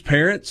friends'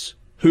 parents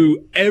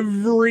who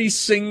every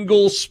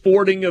single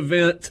sporting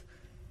event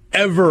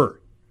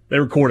ever, they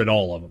recorded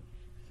all of them.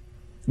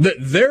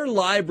 Their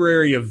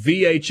library of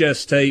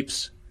VHS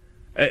tapes,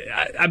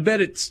 I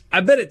bet it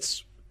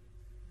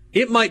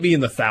might be in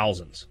the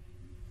thousands.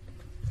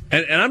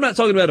 And I'm not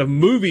talking about of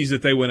movies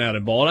that they went out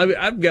and bought.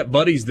 I've got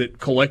buddies that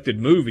collected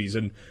movies,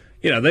 and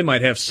they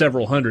might have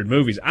several hundred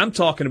movies. I'm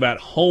talking about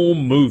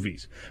home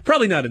movies.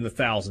 Probably not in the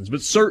thousands,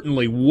 but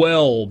certainly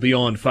well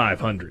beyond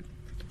 500.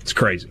 It's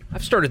crazy.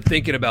 I've started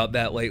thinking about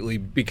that lately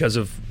because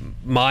of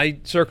my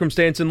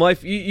circumstance in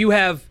life. You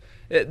have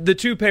the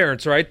two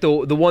parents, right? The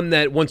one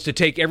that wants to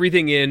take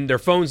everything in, their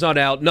phone's not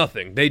out,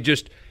 nothing. They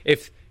just,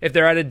 if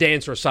they're at a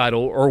dance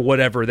recital or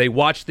whatever, they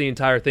watch the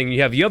entire thing.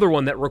 You have the other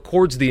one that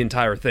records the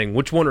entire thing.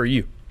 Which one are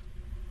you?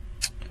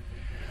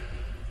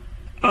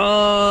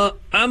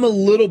 I'm a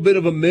little bit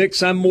of a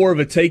mix. I'm more of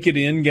a take it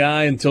in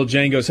guy until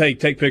Jane goes, hey,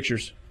 take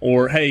pictures,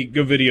 or hey,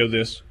 go video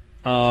this.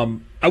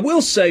 I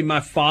will say my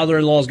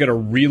father-in-law's got a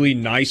really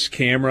nice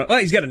camera. Well,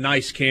 he's got a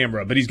nice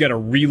camera, but he's got a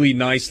really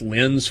nice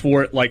lens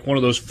for it, like one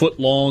of those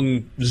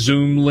foot-long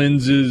zoom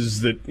lenses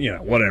that,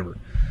 whatever.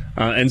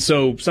 And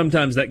so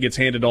sometimes that gets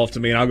handed off to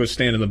me, and I'll go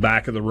stand in the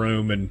back of the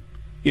room and,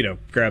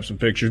 grab some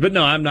pictures. But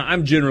no, I'm not.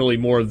 I'm generally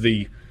more of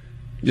the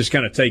just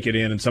kind of take it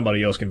in and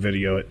somebody else can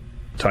video it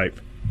type.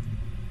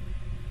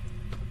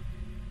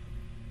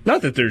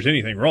 Not that there's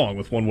anything wrong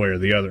with one way or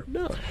the other.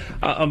 No.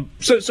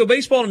 So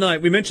baseball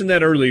tonight, we mentioned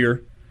that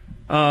earlier.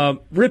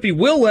 Rippy,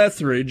 Will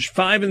Etheridge,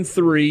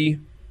 5-3,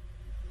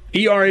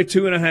 ERA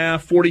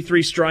 2.5,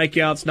 43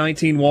 strikeouts,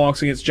 19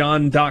 walks against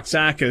John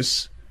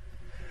Doxakis.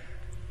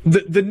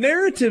 The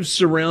narrative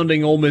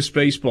surrounding Ole Miss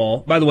baseball,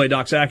 by the way,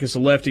 Doxakis, a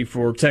lefty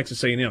for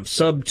Texas A&M,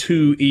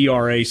 sub-2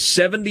 ERA,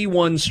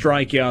 71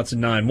 strikeouts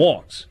and 9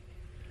 walks.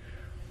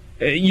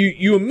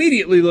 You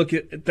immediately look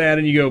at that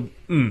and you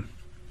go,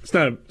 it's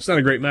not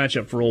a great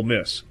matchup for Ole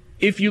Miss.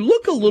 If you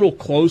look a little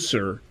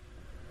closer,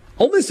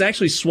 Ole Miss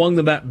actually swung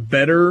the bat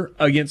better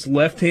against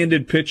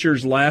left-handed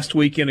pitchers last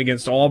weekend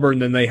against Auburn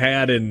than they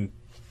had in,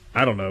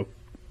 I don't know,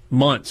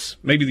 months,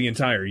 maybe the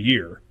entire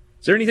year.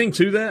 Is there anything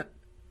to that?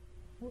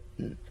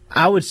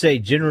 I would say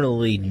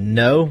generally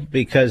no,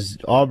 because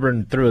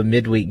Auburn threw a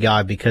midweek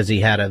guy because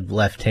he had a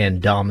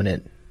left-hand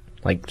dominant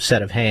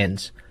set of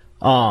hands.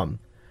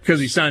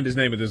 Because he signed his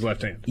name with his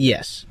left hand.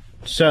 Yes.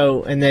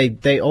 So, and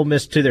they Ole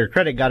Miss, to their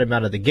credit, got him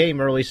out of the game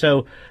early.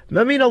 So,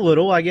 I mean, a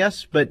little, I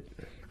guess, but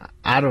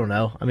I don't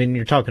know. I mean,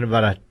 you're talking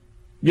about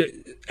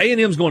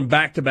A&M's going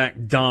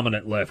back-to-back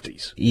dominant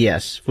lefties.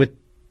 Yes, with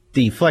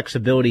the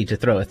flexibility to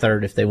throw a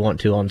third if they want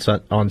to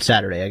on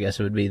Saturday, I guess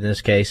it would be in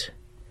this case.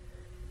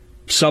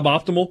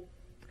 Suboptimal?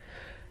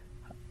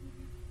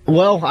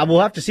 Well, I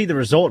will have to see the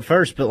result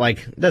first, but,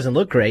 it doesn't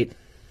look great.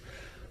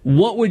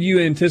 What would you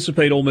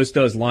anticipate Ole Miss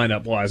does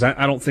lineup-wise?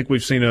 I don't think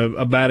we've seen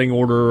a batting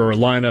order or a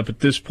lineup at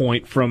this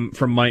point from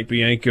Mike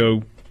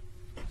Bianco.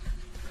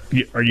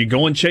 Are you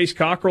going Chase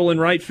Cockrell in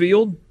right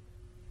field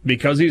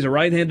because he's a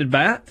right-handed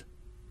bat?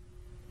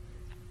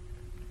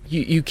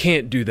 You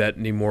can't do that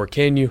anymore,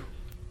 can you?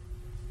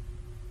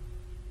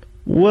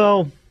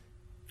 Well,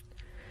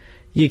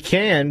 You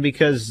can,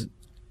 because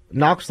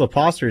Knox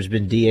LaPoster has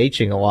been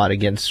DHing a lot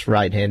against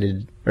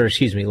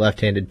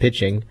left-handed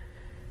pitching.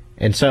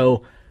 And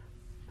so,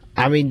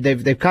 I mean,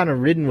 they've kind of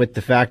ridden with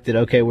the fact that,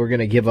 okay, we're going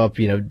to give up,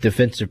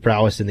 defensive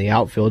prowess in the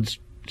outfield.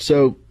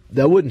 So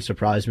that wouldn't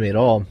surprise me at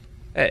all.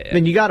 I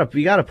mean, you got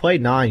to play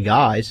 9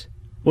 guys.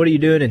 What are you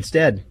doing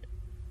instead?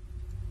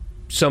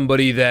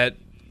 Somebody that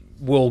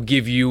will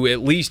give you at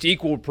least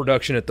equal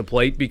production at the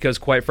plate, because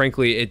quite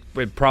frankly,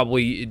 it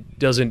probably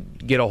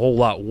doesn't get a whole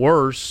lot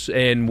worse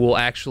and will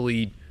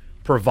actually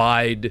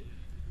provide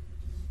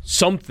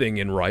something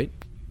in right.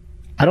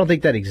 I don't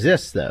think that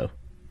exists, though.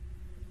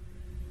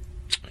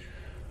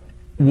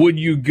 Would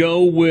you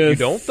go with...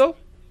 You don't, though?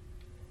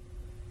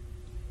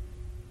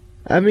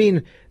 I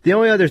mean, the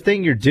only other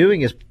thing you're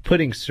doing is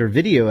putting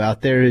Servideo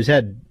out there, who's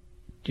had,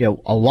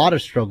 a lot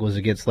of struggles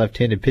against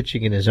left-handed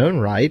pitching in his own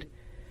right.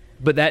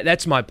 But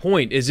that's my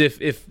point, is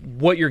if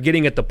what you're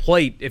getting at the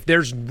plate, if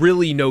there's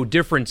really no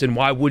difference, then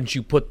why wouldn't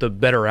you put the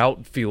better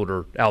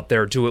outfielder out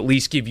there to at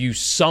least give you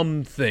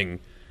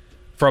something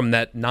from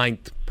that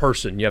 9th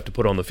person you have to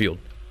put on the field?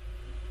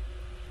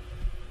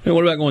 Hey,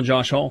 what about going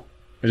Josh Hall?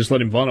 Or just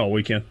let him bunt all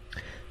weekend?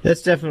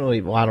 That's definitely,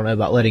 I don't know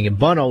about letting him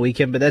bunt all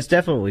weekend, but that's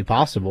definitely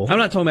possible. I'm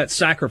not talking about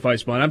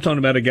sacrifice bunt. I'm talking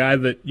about a guy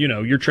that,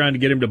 you're trying to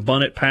get him to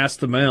bunt it past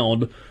the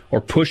mound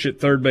or push it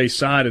third base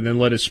side and then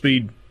let his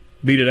speed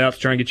beat it out to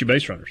try and get you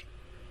base runners.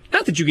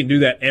 Not that you can do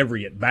that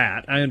every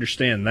at-bat. I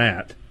understand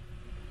that.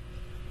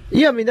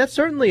 Yeah, I mean, that's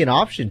certainly an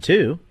option,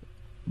 too.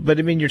 But,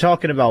 I mean, you're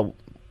talking about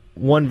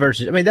one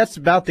versus... I mean, that's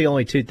about the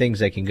only 2 things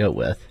they can go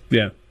with.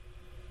 Yeah.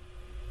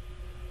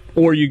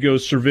 Or you go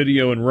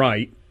Servideo and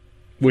right,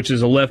 which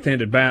is a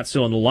left-handed bat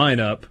still in the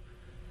lineup,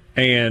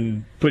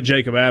 and put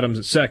Jacob Adams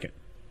at second.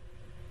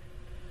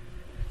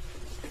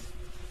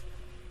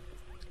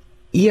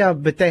 Yeah,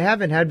 but they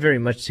haven't had very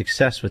much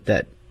success with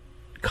that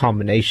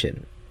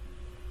combination.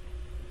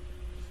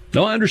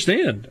 No, I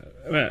understand.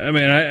 I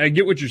mean, I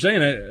get what you're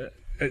saying.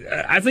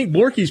 I think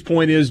Borky's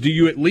point is, do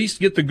you at least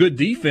get the good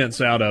defense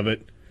out of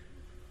it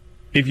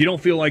if you don't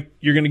feel like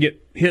you're going to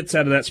get hits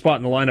out of that spot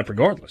in the lineup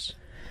regardless?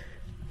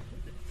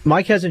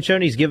 Mike hasn't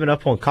shown he's given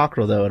up on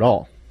Cockrell, though, at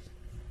all.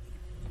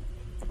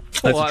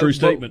 That's a true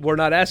statement. We're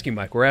not asking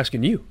Mike. We're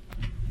asking you.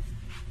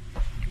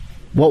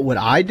 What would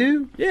I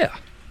do? Yeah.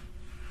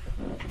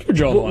 We're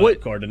drawing the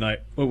lineup card tonight.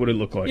 What would it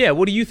look like? Yeah,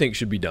 what do you think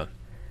should be done?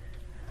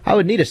 I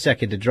would need a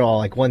second to draw,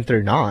 like 1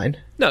 through 9.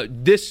 No,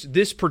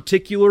 this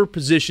particular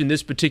position,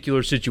 this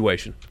particular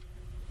situation.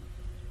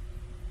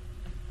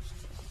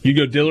 You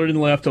go Dillard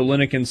in left,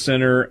 Olenek in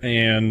center,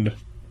 and...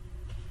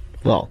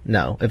 Well,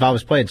 no. If I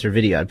was playing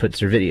Servideo, I'd put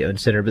Servideo in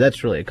center, but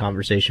that's really a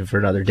conversation for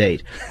another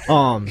date.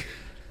 So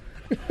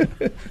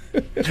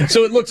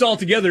it looks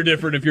altogether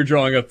different if you're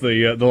drawing up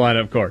the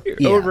lineup card.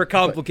 You're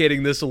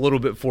overcomplicating this a little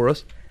bit for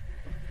us.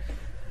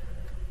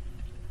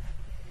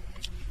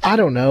 I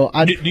don't know.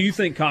 Do you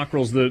think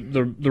Cockrell's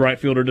the right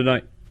fielder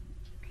tonight?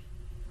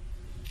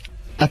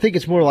 I think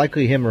it's more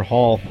likely him or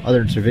Hall,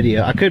 other than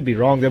Servideo. I could be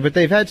wrong there, but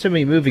they've had so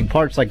many moving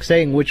parts. Like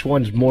saying which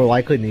one's more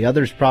likely than the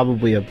other is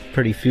probably a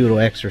pretty futile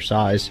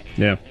exercise.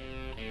 Yeah.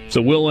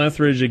 So Will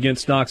Etheridge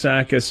against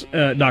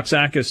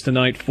Noxakis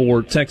tonight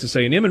for Texas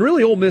A&M, and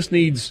really Ole Miss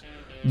needs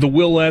the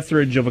Will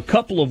Etheridge of a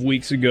couple of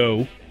weeks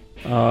ago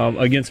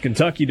against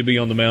Kentucky to be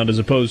on the mound, as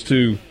opposed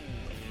to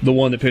the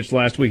one that pitched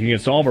last week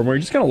against Auburn, where he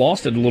just kind of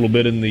lost it a little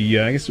bit in the,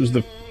 I guess it was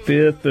the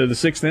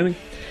 6th inning.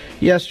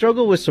 Yeah,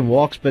 struggled with some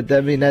walks, but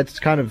I mean, that's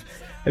kind of,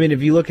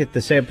 if you look at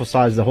the sample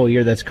size the whole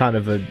year, that's kind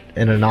of an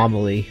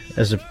anomaly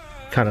as a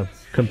kind of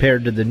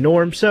compared to the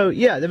norm. So,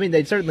 yeah, I mean,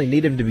 they certainly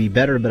need him to be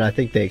better, but I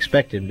think they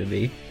expect him to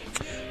be.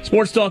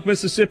 Sports Talk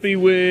Mississippi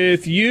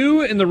with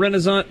you in the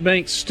Renaissance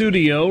Bank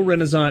studio.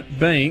 Renaissance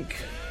Bank,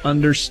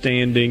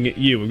 understanding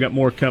you. We've got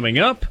more coming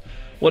up.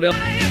 What else?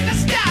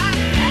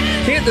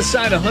 Can't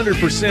decide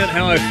 100%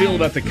 how I feel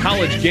about the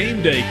College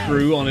Game Day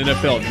crew on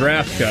NFL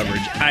draft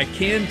coverage. I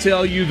can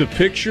tell you the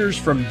pictures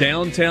from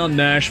downtown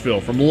Nashville,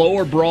 from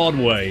Lower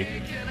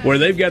Broadway, where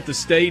they've got the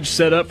stage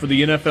set up for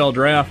the NFL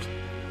draft.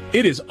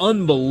 It is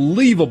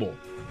unbelievable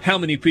how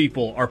many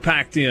people are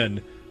packed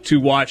in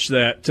to watch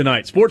that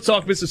tonight. Sports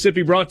Talk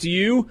Mississippi brought to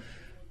you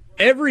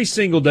every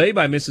single day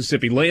by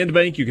Mississippi Land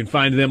Bank. You can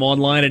find them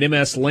online at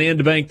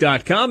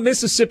mslandbank.com.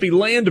 Mississippi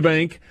Land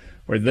Bank,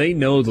 where they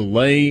know the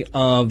lay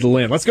of the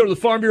land. Let's go to the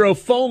Farm Bureau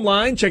phone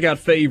line, check out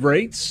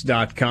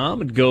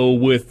favorites.com, and go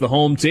with the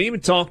home team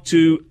and talk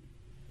to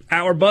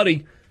our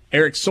buddy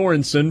Eric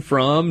Sorensen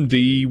from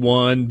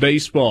D1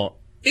 Baseball.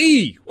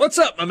 E, what's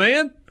up, my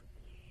man?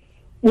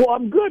 Well,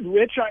 I'm good,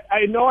 Rich.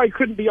 I know I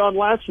couldn't be on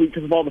last week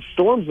because of all the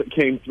storms that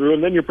came through,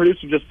 and then your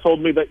producer just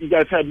told me that you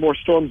guys had more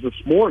storms this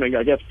morning.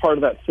 I guess part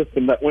of that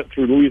system that went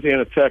through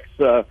Louisiana Tech's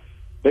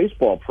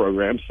baseball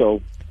program.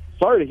 So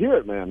sorry to hear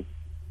it, man.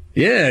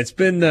 Yeah, it's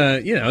been,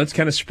 it's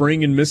kind of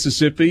spring in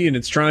Mississippi, and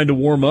it's trying to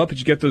warm up, but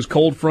you get those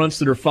cold fronts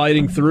that are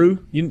fighting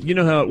through. You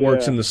know how it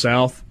works in the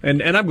South.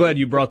 And I'm glad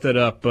you brought that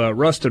up.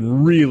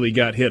 Ruston really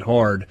got hit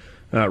hard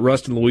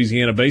Ruston,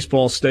 Louisiana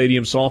baseball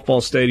stadium,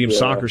 softball stadium,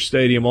 soccer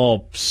stadium,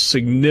 all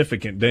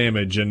significant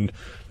damage. And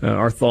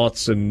our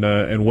thoughts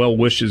and well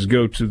wishes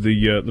go to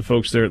the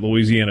folks there at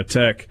Louisiana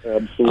Tech.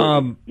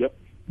 Absolutely. Yep.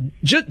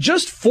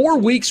 Just 4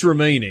 weeks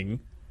remaining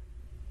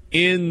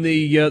in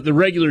the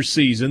regular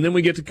season. Then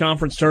we get to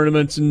conference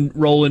tournaments and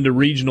roll into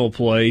regional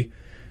play.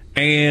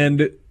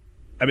 And,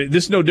 I mean,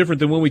 this is no different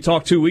than when we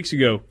talked 2 weeks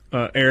ago,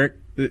 Eric.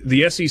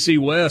 The SEC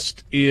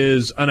West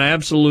is an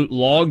absolute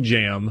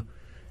logjam.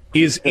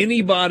 Is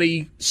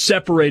anybody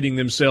separating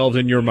themselves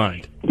in your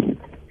mind?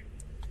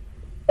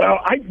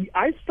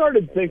 I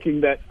started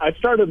thinking that I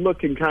started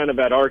looking kind of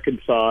at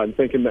Arkansas and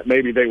thinking that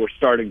maybe they were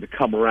starting to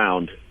come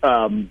around.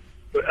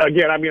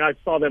 Again, I mean, I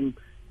saw them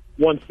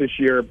once this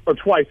year, or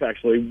twice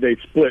actually. They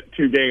split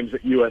 2 games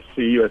at USC.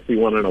 USC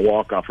won in a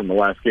walk-off from the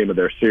last game of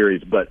their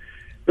series. But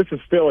this is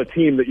still a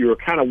team that you were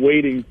kind of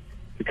waiting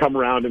to come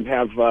around and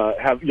have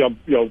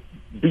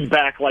be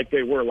back like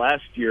they were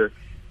last year,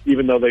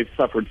 even though they've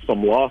suffered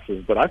some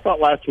losses. But I thought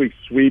last week's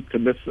sweep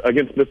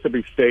against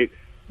Mississippi State,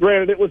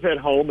 granted it was at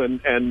home,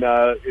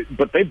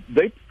 but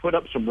they put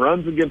up some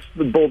runs against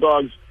the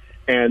Bulldogs,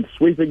 and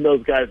sweeping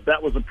those guys,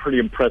 that was a pretty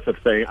impressive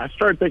thing. I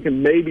started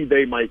thinking maybe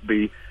they might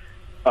be.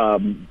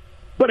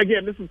 But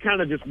again, this is kind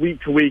of just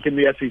week to week in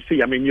the SEC.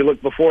 I mean, you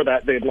look before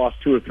that, they had lost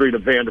 2 or 3 to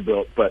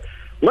Vanderbilt. But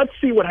let's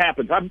see what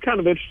happens. I'm kind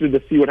of interested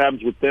to see what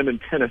happens with them in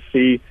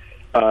Tennessee.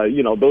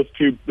 Those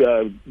 2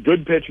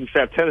 good pitching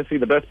staff. Tennessee,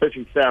 the best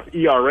pitching staff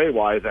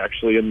ERA-wise,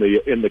 actually, in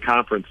the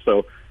conference.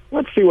 So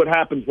let's see what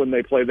happens when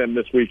they play them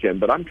this weekend.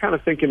 But I'm kind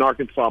of thinking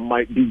Arkansas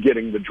might be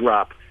getting the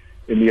drop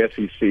in the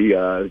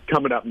SEC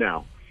coming up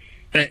now.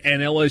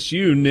 And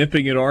LSU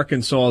nipping at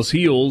Arkansas's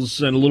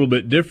heels and a little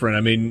bit different.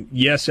 I mean,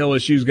 yes,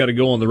 LSU's got to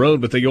go on the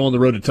road, but they go on the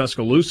road to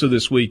Tuscaloosa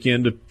this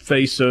weekend to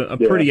face a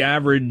pretty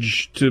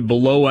average to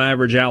below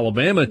average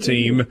Alabama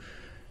team.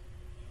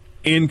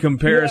 In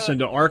comparison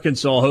to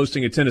Arkansas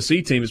hosting a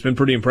Tennessee team, it's been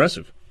pretty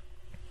impressive.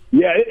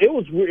 Yeah, it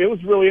was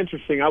really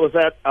interesting. I was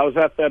at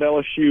that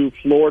LSU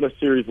Florida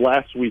series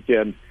last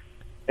weekend,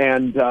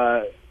 and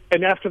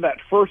after that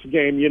first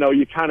game,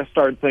 you kind of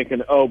started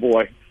thinking, oh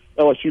boy,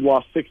 LSU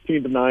lost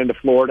 16-9 to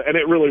Florida, and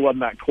it really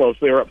wasn't that close.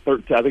 They were up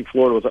 13. I think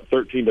Florida was up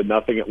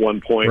 13-0 at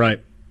one point. Right,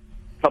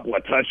 a couple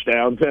of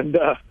touchdowns,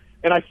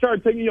 and I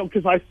started thinking,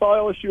 because I saw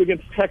LSU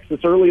against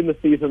Texas early in the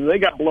season, and they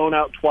got blown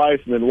out twice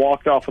and then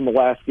walked off in the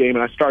last game,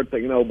 and I started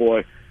thinking, oh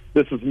boy,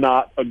 this is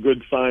not a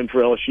good sign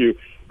for LSU.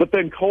 But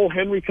then Cole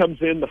Henry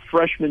comes in, the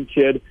freshman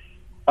kid,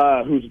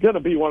 who's going to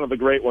be one of the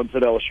great ones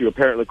at LSU,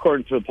 apparently,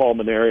 according to Paul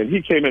Maneri, and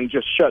he came in and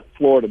just shut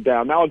Florida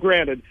down. Now,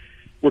 granted,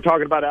 we're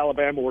talking about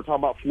Alabama, we're talking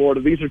about Florida.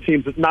 These are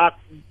teams that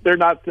they're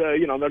not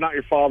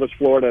your father's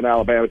Florida and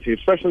Alabama team,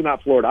 especially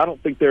not Florida. I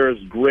don't think they're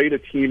as great a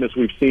team as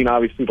we've seen,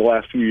 obviously, the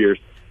last few years.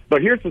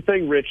 But here's the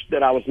thing, Rich,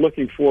 that I was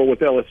looking for with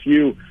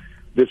LSU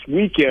this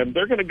weekend.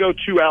 They're going to go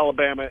to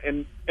Alabama,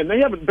 and they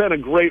haven't been a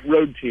great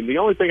road team. The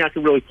only thing I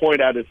can really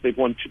point at is they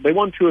won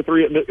 2 or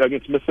 3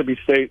 against Mississippi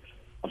State.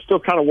 I'm still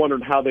kind of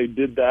wondering how they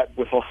did that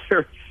with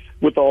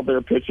all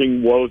their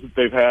pitching woes that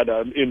they've had,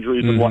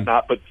 injuries and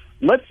whatnot. But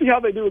let's see how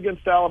they do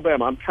against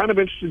Alabama. I'm kind of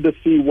interested to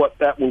see what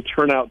that will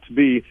turn out to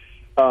be.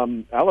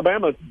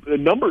 Alabama,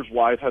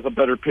 numbers-wise, has a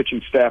better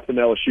pitching staff than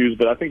LSU's,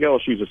 but I think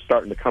LSU's is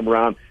starting to come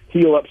around,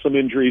 heal up some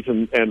injuries,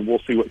 and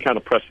we'll see what kind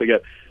of press they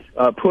get,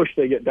 push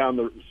they get down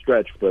the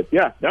stretch. But,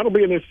 yeah, that'll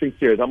be an interesting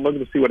series. I'm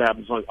looking to see what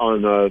happens for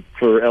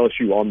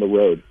LSU on the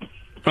road.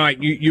 All right,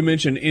 you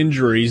mentioned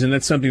injuries, and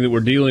that's something that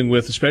we're dealing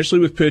with, especially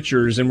with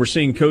pitchers, and we're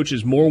seeing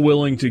coaches more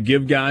willing to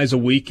give guys a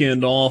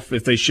weekend off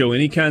if they show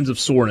any kinds of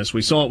soreness.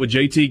 We saw it with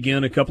J.T.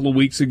 Ginn a couple of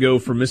weeks ago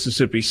for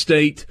Mississippi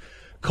State.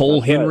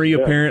 Cole Henry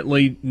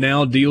apparently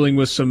now dealing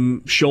with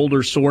some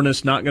shoulder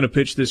soreness, not going to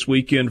pitch this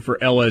weekend for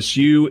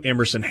LSU.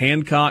 Emerson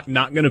Hancock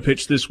not going to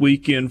pitch this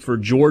weekend for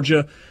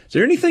Georgia. Is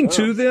there anything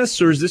to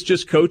this, or is this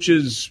just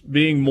coaches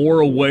being more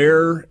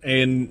aware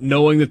and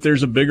knowing that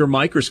there's a bigger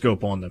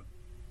microscope on them?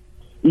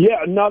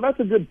 Yeah, no, that's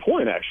a good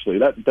point, actually.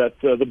 That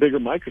the bigger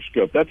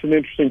microscope. That's an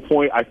interesting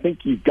point. I think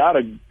you've got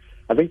to.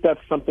 I think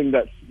that's something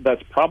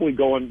that's probably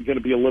going to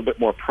be a little bit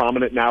more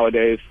prominent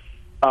nowadays.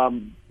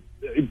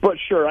 But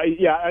sure,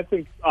 I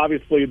think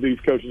obviously these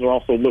coaches are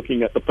also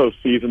looking at the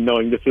postseason,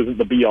 knowing this isn't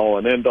the be-all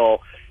and end-all.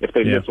 If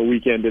they miss a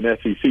weekend in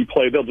SEC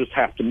play, they'll just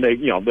have to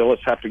they'll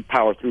just have to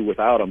power through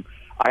without them.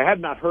 I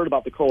had not heard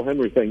about the Cole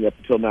Henry thing up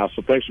until now,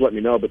 so thanks for letting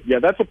me know. But yeah,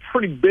 that's a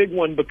pretty big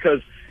one because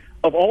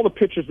of all the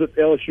pitchers that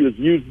LSU has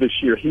used this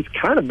year, he's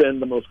kind of been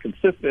the most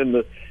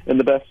consistent and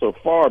the best so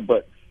far.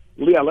 But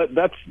yeah,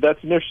 that's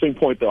an interesting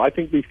point, though. I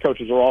think these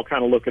coaches are all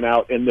kind of looking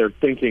out and they're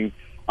thinking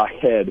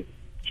ahead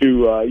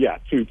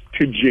to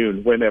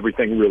June when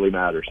everything really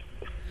matters.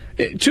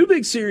 2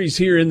 big series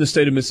here in the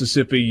state of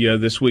Mississippi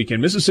this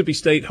weekend. Mississippi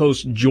State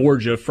hosts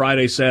Georgia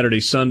Friday, Saturday,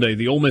 Sunday.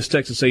 The Ole Miss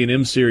Texas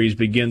A&M series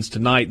begins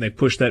tonight, and they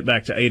pushed that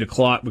back to 8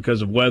 o'clock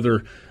because of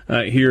weather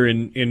here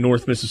in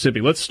North Mississippi.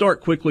 Let's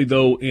start quickly,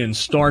 though, in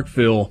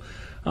Starkville.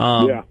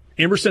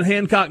 Emerson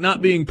Hancock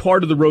not being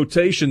part of the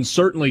rotation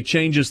certainly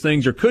changes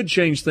things or could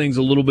change things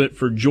a little bit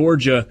for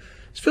Georgia.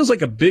 This feels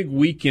like a big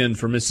weekend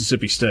for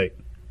Mississippi State.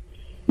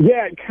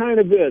 Yeah, it kind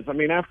of is. I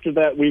mean, after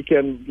that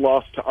weekend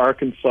loss to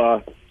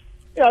Arkansas,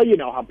 yeah, you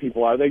know how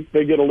people are. They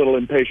get a little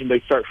impatient.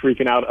 They start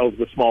freaking out over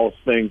the smallest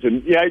things.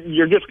 And, yeah,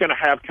 you're just going to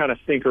have kind of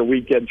stinker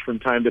weekends from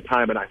time to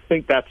time. And I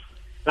think and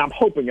I'm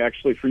hoping,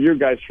 actually, for your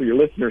guys, for your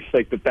listeners'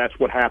 sake, that's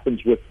what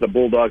happens with the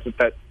Bulldogs,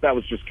 that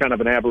was just kind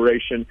of an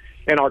aberration.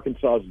 And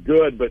Arkansas is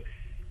good. But,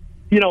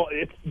 you know,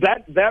 it's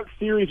that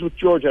series with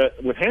Georgia,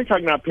 with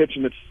Hancock not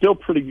pitching, it's still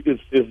pretty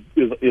is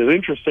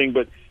interesting.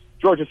 But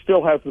Georgia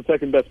still has the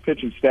second-best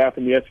pitching staff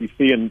in the SEC,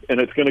 and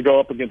it's going to go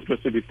up against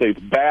Mississippi State's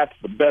bats,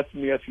 the best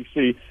in the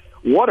SEC.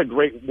 What a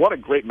great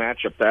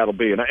matchup that'll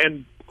be.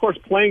 And of course,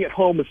 playing at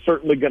home is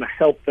certainly going to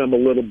help them a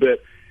little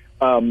bit.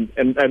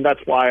 And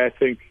that's why I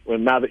think,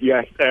 now that you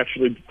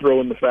actually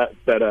throw in the fact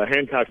that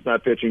Hancock's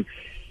not pitching,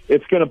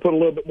 it's going to put a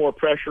little bit more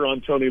pressure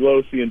on Tony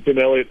Losey and Tim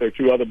Elliott, their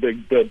two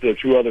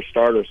other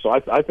starters. So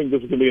I think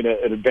this is going to be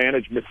an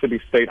advantage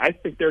Mississippi State. I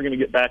think they're going to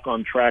get back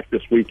on track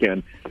this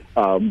weekend,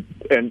 and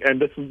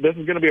this is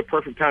going to be a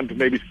perfect time to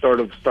maybe start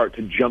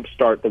to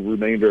jumpstart the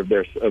remainder of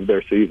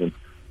their season.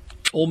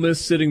 Ole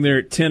Miss sitting there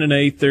at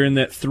 10-8. They're in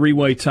that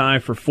three-way tie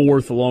for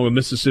fourth, along with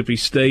Mississippi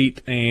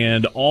State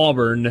and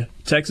Auburn.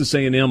 Texas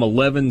A&M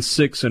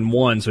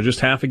 11-6-1, so just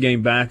half a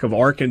game back of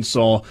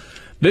Arkansas.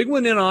 Big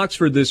one in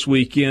Oxford this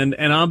weekend,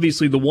 and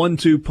obviously the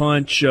 1-2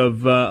 punch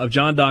of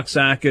John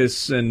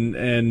Doxakis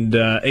and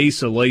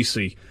Asa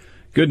Lacy.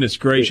 Goodness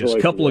gracious,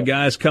 a couple of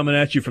guys coming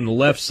at you from the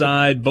left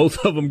side,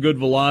 both of them good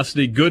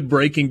velocity, good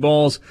breaking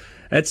balls.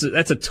 That's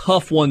a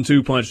tough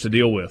 1-2 punch to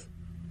deal with.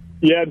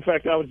 Yeah, in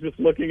fact, I was just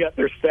looking at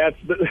their stats.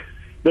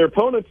 Their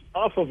opponents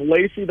off of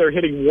Lacy, they're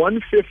hitting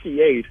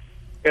 158,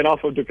 and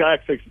off of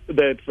Doxakis,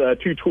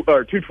 that's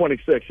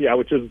 226. Yeah,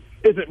 which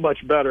isn't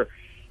much better.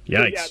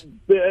 Yikes!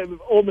 Yeah,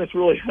 Ole Miss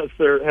really has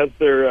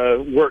their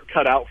work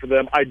cut out for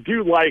them. I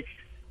do like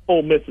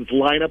Ole Miss's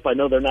lineup. I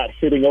know they're not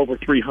hitting over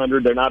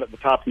 300. They're not at the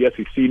top of the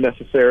SEC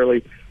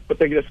necessarily, but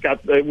they just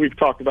got. We've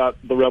talked about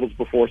the Rebels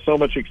before. So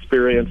much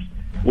experience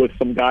with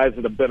some guys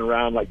that have been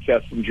around, like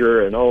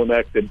Kessinger and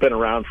Olenek. They've been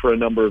around for a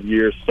number of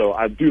years, so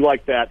I do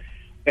like that.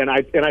 And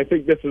I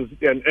think this is,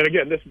 and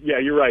again,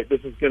 you're right.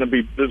 This is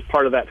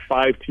part of that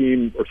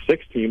 5-team or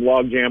 6-team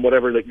logjam,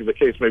 whatever the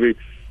case may be,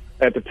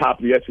 at the top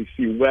of the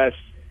SEC West.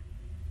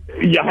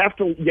 You have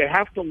to.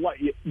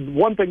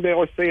 One thing they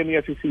always say in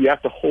the SEC, you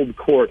have to hold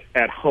court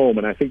at home,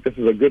 and I think this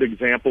is a good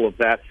example of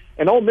that.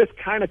 And Ole Miss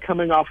kind of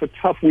coming off a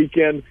tough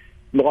weekend,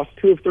 lost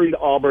 2 of 3 to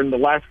Auburn. The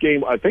last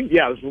game, I think,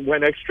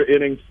 went extra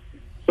innings.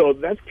 So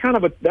that's kind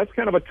of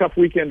a tough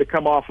weekend to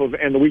come off of,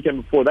 and the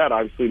weekend before that,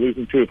 obviously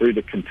losing 2 or 3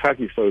 to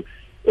Kentucky. So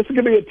this is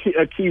going to be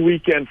a key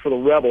weekend for the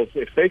Rebels.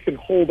 If they can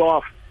hold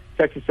off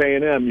Texas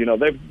A&M,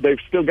 they've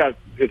still got.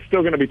 It's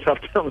still going to be tough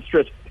down the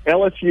stretch.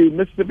 LSU,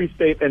 Mississippi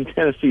State, and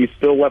Tennessee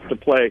still left to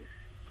play.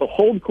 So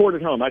hold court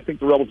at home. I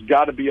think the Rebels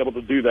got to be able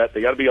to do that.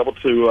 They got to be able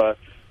to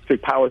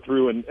power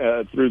through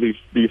and through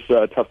these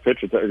tough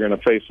pitches that they're going to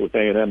face with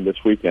A&M this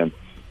weekend.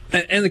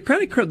 And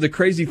the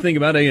crazy thing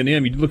about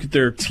A&M, you look at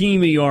their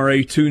team ERA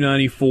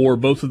 2.94,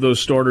 both of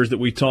those starters that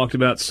we talked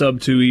about,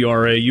 sub-2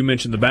 ERA. You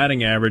mentioned the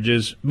batting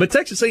averages, but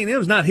Texas A&M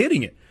is not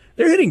hitting it.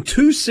 They're hitting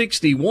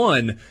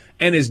 261,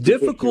 and as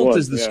difficult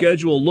as the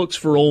schedule looks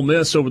for Ole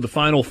Miss over the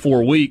final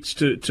 4 weeks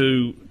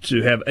to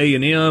have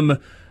A&M,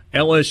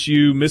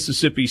 LSU,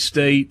 Mississippi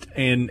State,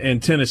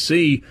 and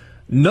Tennessee,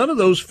 none of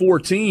those 4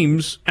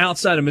 teams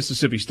outside of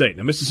Mississippi State.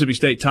 Now, Mississippi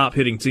State top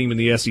hitting team in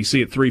the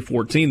SEC at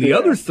 314. The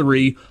other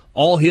 3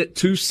 all hit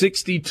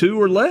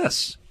 262 or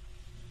less.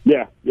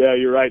 Yeah,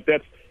 you're right.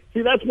 That's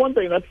one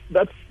thing.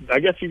 That's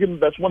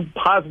one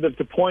positive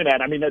to point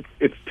at. I mean,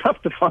 it's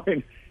tough to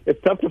find. It's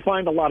tough to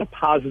find a lot of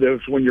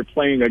positives when you're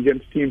playing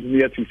against teams in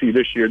the SEC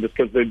this year, just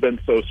because they've been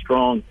so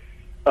strong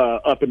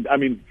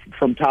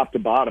from top to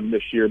bottom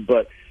this year.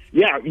 But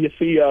yeah, you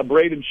see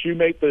Braden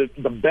Shoemate,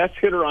 the best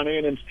hitter on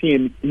A&M's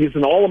team. He's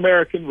an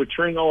All-American,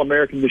 returning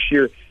All-American this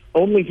year,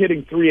 only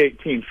hitting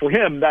 318. For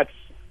him,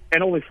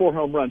 and only 4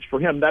 home runs. For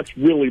him, that's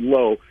really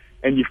low,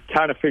 and you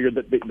kind of figured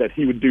that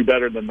he would do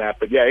better than that.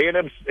 But yeah,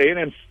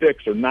 A&M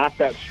sticks are not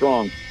that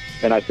strong,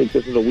 and I think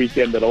this is a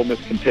weekend that Ole Miss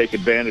can take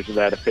advantage of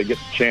that if they get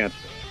the chance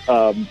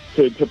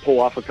to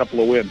pull off a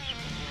couple of wins.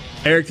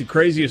 Eric, the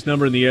craziest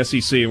number in the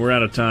SEC, and we're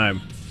out of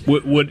time.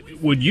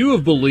 Would you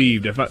have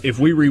believed if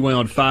we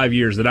rewound 5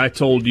 years that I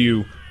told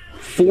you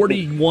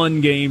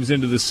 41 games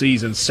into the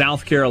season,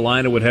 South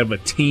Carolina would have a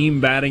team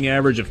batting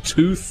average of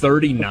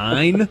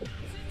 239?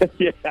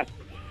 Yeah.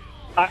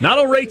 Not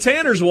on Ray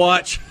Tanner's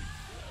watch.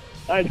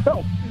 I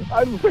know.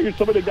 I figured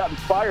somebody had gotten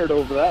fired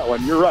over that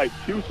one. You're right.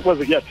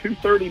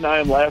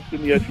 239 last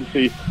in the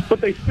SEC, but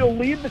they still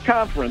lead the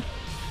conference.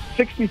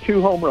 62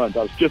 home runs.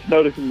 I was just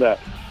noticing that.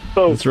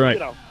 So that's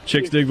right.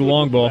 Chicks dig the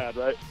long ball. Bad,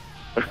 right?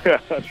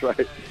 That's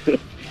right.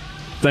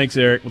 Thanks,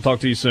 Eric. We'll talk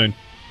to you soon.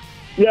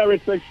 Yeah,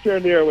 Rich. Thanks for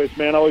sharing the airways,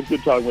 man. Always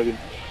good talking with you.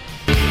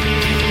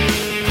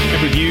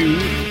 With you,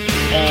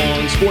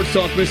 on Sports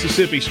Talk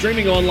Mississippi,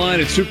 streaming online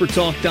at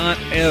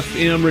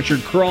supertalk.fm.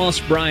 Richard Cross,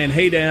 Brian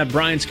Haydad,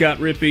 Brian Scott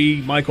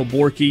Rippey, Michael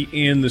Borky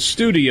in the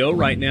studio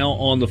right now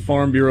on the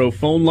Farm Bureau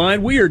phone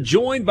line. We are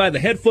joined by the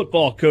head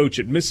football coach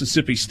at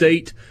Mississippi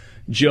State,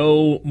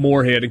 Joe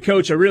Moorhead. And,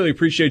 Coach, I really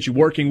appreciate you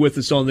working with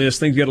us on this.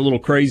 Things got a little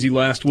crazy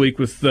last week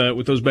with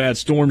those bad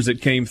storms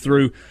that came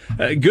through.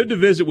 Good to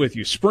visit with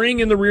you. Spring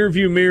in the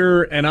rearview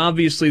mirror, and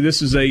obviously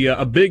this is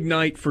a big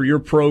night for your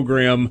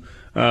program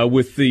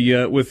with the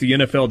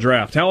NFL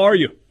draft. How are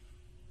you?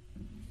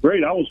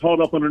 Great. I was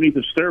hauled up underneath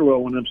the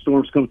stairwell when them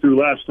storms come through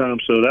last time,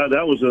 so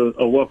that was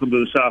a welcome to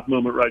the South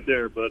moment right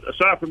there. But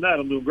aside from that,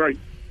 I'm doing great.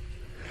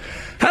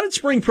 How did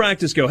spring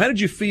practice go? How did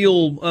you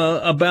feel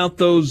about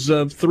those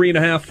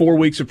 3.5, 4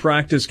 weeks of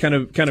practice kind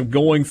of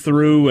going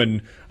through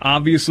and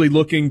obviously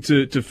looking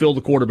to fill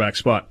the quarterback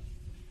spot?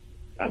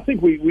 I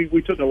think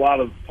we took a lot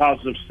of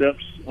positive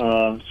steps.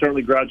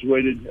 Certainly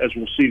graduated, as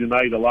we'll see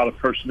tonight, a lot of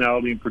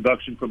personality and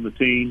production from the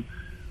team,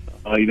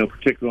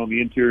 particularly on the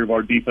interior of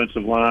our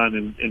defensive line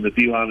and the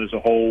D-line as a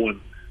whole,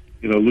 and,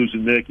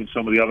 losing Nick and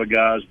some of the other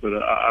guys. But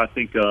I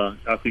think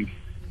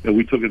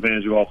we took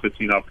advantage of all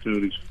 15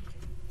 opportunities.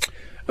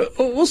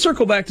 We'll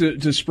circle back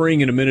to spring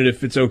in a minute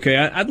if it's okay.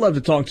 I'd love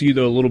to talk to you,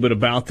 though, a little bit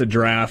about the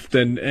draft.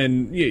 And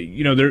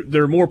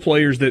there are more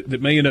players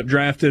that may end up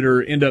drafted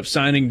or end up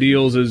signing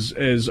deals as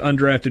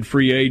undrafted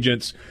free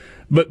agents.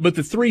 But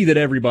the three that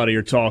everybody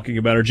are talking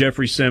about are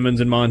Jeffrey Simmons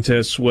and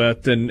Montez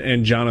Sweat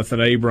and Jonathan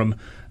Abram.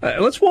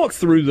 Let's walk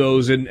through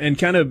those and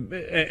kind of,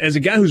 as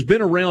a guy who's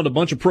been around a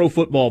bunch of pro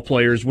football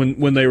players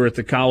when they were at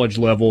the college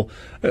level,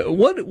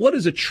 what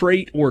is a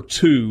trait or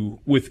two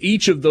with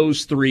each of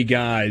those three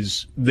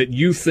guys that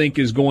you think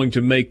is going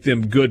to make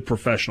them good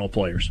professional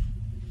players?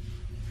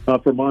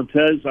 For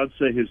Montez, I'd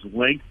say his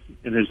length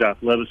and his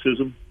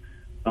athleticism.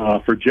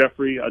 For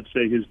Jeffrey, I'd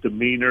say his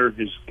demeanor,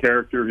 his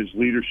character, his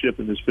leadership,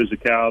 and his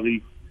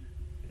physicality.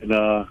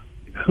 And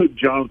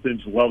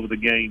Jonathan's love of the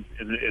game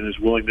and his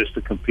willingness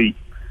to compete.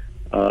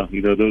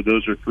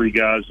 Those are three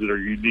guys that are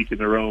unique in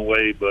their own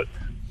way, but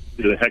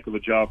did a heck of a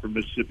job for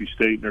Mississippi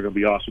State, and they're going to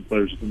be awesome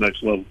players at the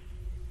next level.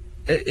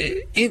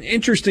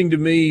 Interesting to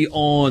me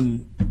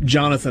on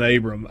Jonathan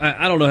Abram.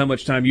 I don't know how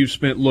much time you've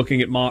spent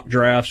looking at mock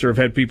drafts or have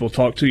had people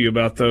talk to you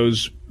about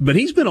those, but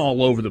he's been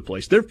all over the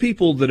place. There are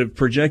people that have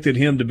projected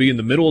him to be in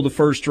the middle of the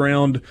first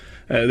round.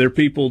 There are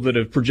people that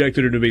have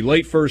projected him to be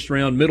late first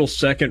round, middle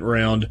second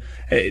round.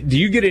 Do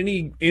you get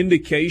any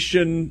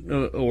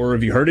indication or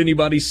have you heard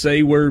anybody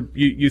say where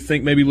you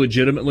think maybe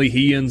legitimately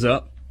he ends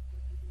up?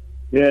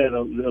 Yeah,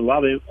 a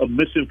lot of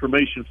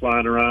misinformation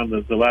flying around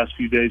the last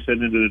few days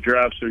heading into the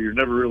draft, so you're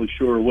never really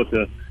sure what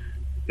the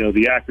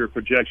accurate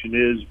projection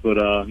is. But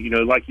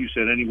like you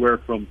said, anywhere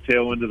from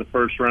tail end of the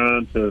first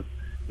round to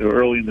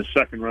early in the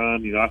second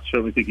round, I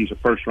certainly think he's a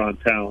first round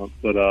talent.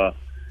 But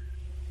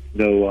it's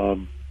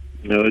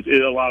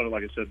a lot of,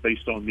 like I said,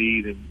 based on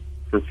need and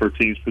for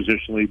teams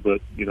positionally.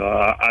 But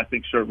I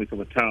think certainly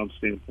from a talent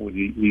standpoint,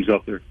 he's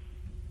up there.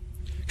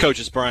 Coach,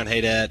 it's Brian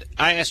Haydad.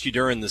 I asked you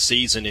during the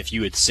season if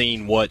you had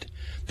seen what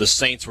the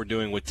Saints were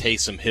doing with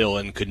Taysom Hill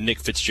and could Nick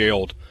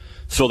Fitzgerald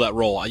fill that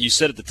role. You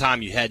said at the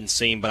time you hadn't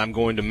seen, but I'm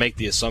going to make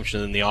the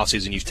assumption in the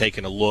offseason you've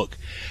taken a look.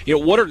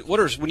 What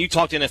are when you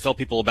talk to NFL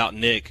people about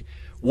Nick,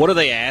 what are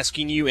they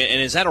asking you,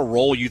 and is that a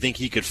role you think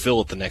he could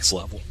fill at the next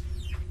level?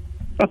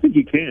 I think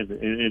he can,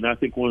 and I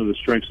think one of the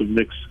strengths of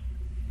Nick's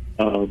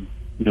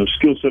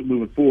skill set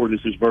moving forward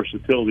is his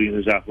versatility and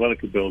his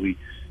athletic ability.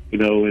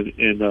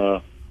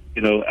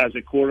 As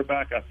a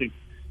quarterback, I think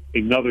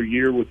another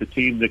year with a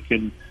team that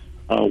can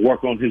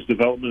work on his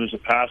development as a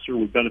passer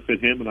would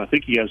benefit him, and I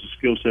think he has a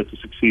skill set to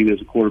succeed as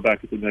a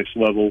quarterback at the next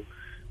level.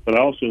 But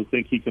I also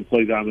think he can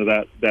play down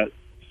to that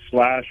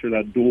slash or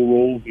that dual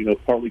role,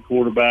 partly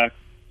quarterback,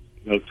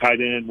 tight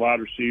end,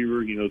 wide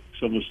receiver,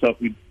 some of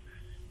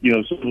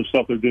the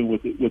stuff they're doing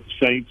with the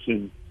Saints,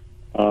 and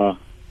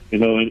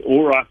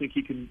or I think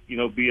he can,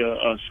 be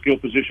a skill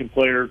position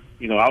player,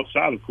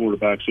 outside of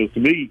quarterback. So to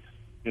me,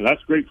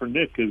 that's great for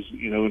Nick because,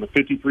 in a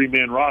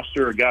 53-man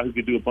roster, a guy who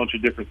could do a bunch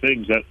of different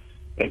things,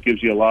 that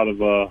gives you a lot of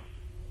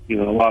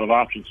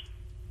options.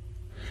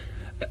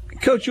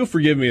 Coach, you'll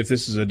forgive me if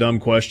this is a dumb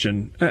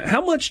question.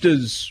 How much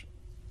does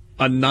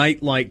a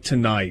night like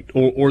tonight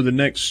or the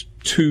next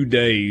 2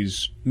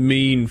 days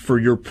mean for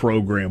your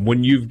program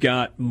when you've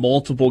got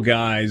multiple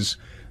guys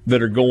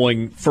that are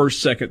going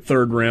first, second,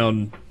 third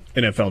round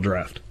NFL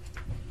draft?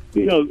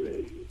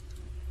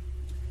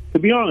 To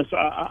be honest,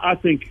 I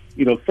think,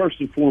 first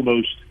and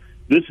foremost,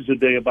 this is a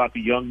day about the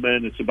young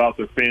men. It's about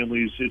their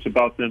families. It's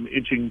about them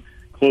inching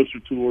closer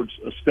towards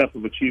a step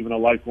of achieving a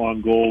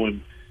lifelong goal.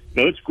 And,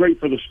 it's great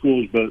for the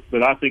schools, but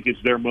I think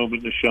it's their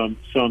moment in the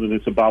sun, and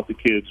it's about the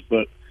kids.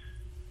 But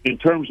in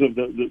terms of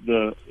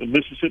the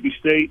Mississippi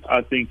State,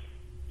 I think,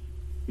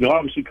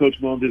 obviously Coach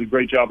Mullen did a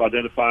great job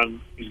identifying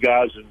these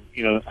guys and,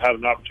 had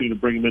an opportunity to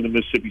bring them into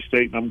Mississippi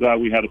State. And I'm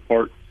glad we had a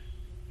part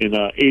in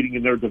aiding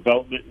in their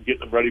development and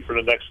getting them ready for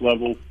the next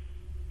level.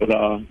 But,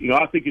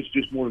 I think it's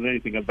just more than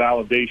anything a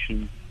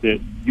validation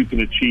that you can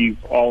achieve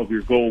all of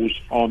your goals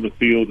on the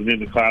field and in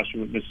the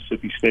classroom at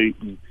Mississippi State.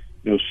 And,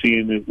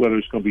 seeing whether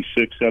it's going to be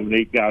 6, 7,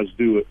 8 guys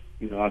do it.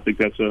 I think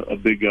that's a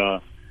big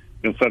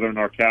feather in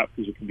our cap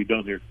because it can be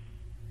done here.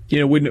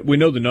 We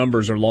know the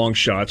numbers are long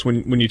shots.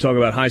 When you talk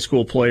about high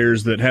school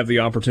players that have the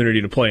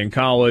opportunity to play in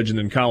college and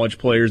then college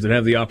players that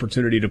have the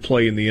opportunity to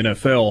play in the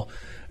NFL,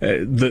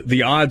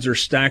 the odds are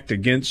stacked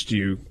against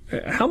you.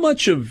 How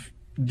much of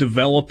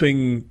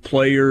developing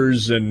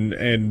players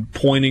and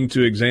pointing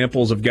to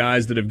examples of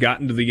guys that have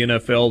gotten to the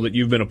NFL that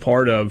you've been a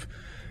part of,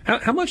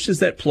 how much does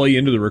that play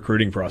into the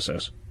recruiting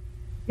process?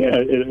 Yeah,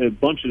 a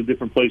bunch of the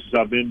different places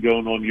I've been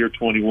going on year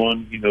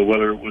 21,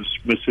 whether it was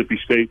Mississippi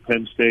State,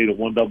 Penn State, a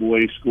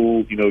 1AA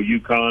school,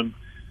 UConn,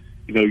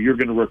 you're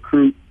going to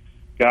recruit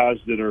guys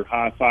that are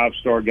high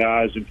 5-star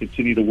guys and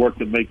continue to work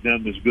to make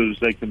them as good as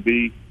they can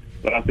be.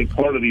 But I think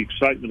part of the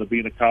excitement of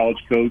being a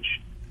college coach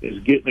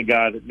is getting a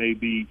guy that may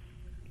be,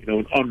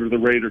 an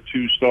under-the-radar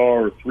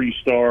 2-star or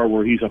 3-star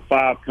where he's a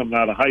 5 coming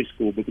out of high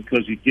school, but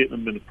because you get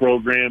him in the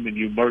program and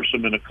you immerse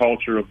him in a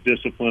culture of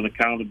discipline,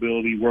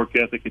 accountability, work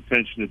ethic,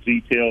 attention to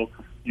detail,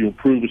 you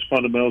improve his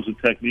fundamentals and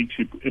techniques,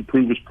 you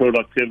improve his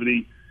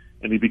productivity,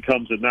 and he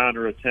becomes a 9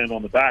 or a 10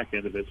 on the back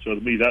end of it. So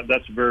to me,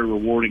 that's very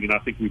rewarding, and I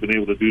think we've been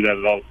able to do that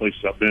at all the places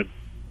I've been.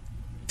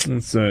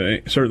 That's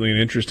certainly an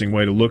interesting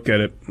way to look at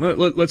it.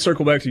 Let's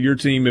circle back to your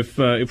team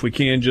if we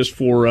can, just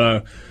for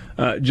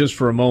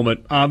a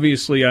moment.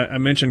 Obviously, I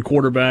mentioned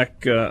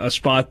quarterback, a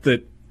spot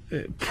that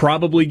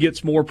probably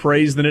gets more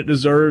praise than it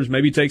deserves,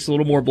 maybe takes a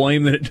little more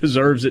blame than it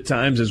deserves at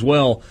times as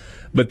well.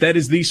 But that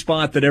is the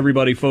spot that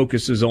everybody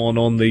focuses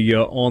on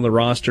the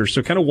roster.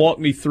 So kind of walk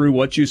me through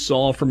what you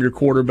saw from your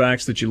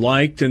quarterbacks that you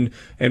liked and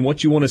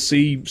what you want to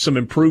see some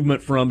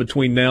improvement from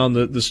between now and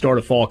the start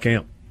of fall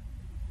camp.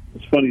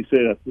 It's funny you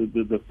say that.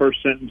 The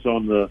first sentence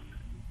on the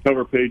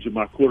cover page of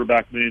my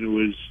quarterback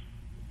manual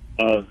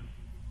is,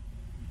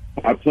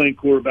 by playing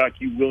quarterback,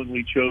 you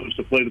willingly chose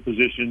to play the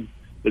position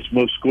that's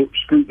most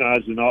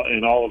scrutinized in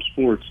all of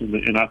sports,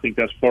 and I think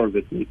that's part of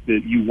it,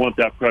 that you want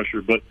that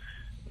pressure. But,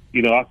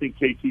 I think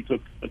KT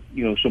took,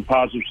 some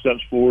positive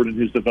steps forward in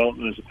his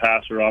development as a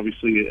passer.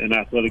 Obviously, an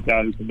athletic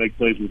guy who can make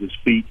plays with his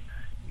feet,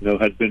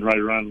 had been right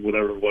around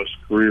whatever it was,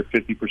 career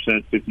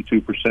 50%,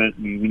 52%,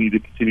 and we need to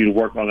continue to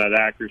work on that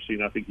accuracy,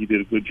 and I think he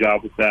did a good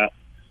job with that.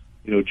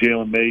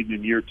 Jalen Maiden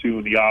in year 2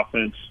 in the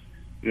offense,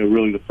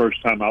 really the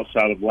first time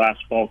outside of last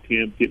fall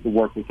camp getting to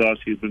work with us.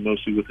 He's been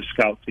mostly with the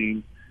scout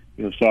team.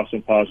 Saw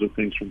some positive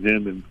things from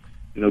him,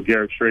 and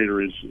Garrett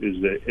Schrader is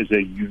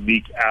a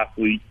unique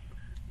athlete.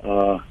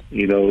 A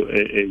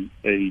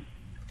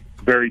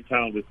very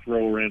talented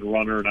thrower and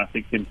runner, and I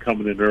think him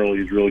coming in early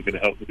is really going to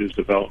help with his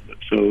development.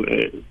 So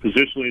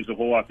positionally as a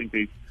whole, I think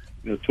they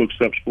took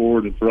steps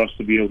forward, and for us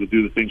to be able to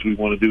do the things we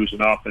want to do as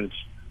an offense,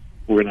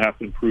 we're going to have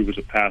to improve as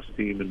a pass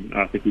team, and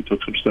I think we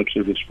took some steps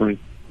there this spring.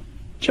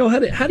 Joe,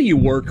 how do you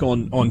work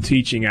on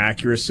teaching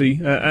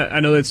accuracy? I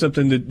know that's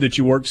something that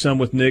you worked some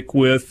with Nick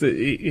with.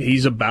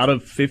 He's about a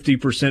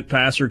 50%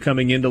 passer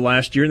coming into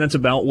last year, and that's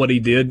about what he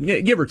did,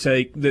 give or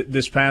take,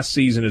 this past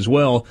season as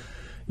well.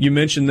 You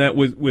mentioned that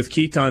with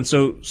Keaton.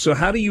 So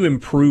how do you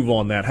improve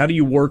on that? How do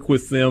you work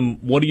with them?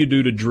 What do you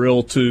do to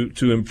drill to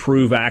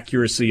improve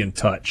accuracy and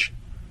touch?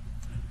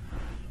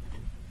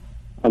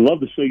 I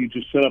love to say you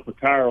just set up a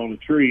tire on a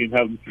tree and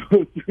have them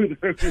throw it through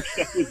there.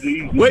 That was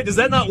easy. Wait, does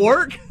that not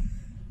work?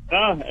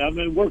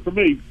 It worked for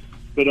me.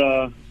 But,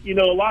 a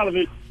lot of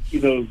it,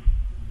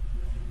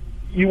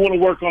 you want to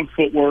work on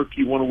footwork.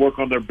 You want to work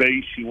on their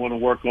base. You want to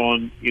work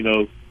on,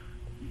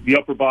 the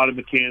upper body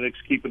mechanics,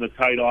 keeping a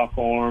tight off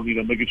arm,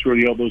 making sure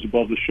the elbow's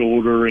above the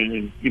shoulder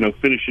and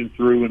finishing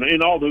through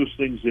and all those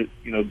things that,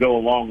 go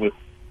along with,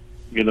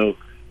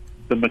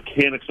 the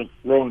mechanics of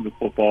throwing the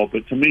football.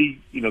 But to me,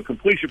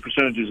 completion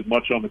percentage is as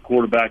much on the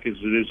quarterback as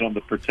it is on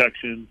the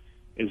protection,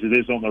 as it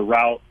is on the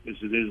route, as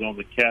it is on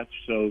the catch.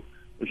 So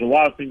there's a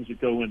lot of things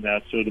that go in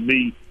that. So to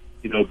me,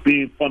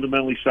 being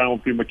fundamentally sound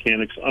with your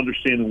mechanics,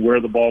 understanding where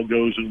the ball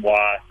goes and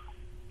why,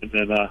 and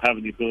then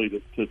having the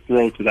ability to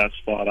throw to that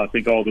spot. I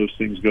think all those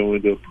things go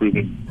into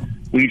improving,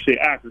 when you say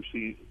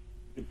accuracy,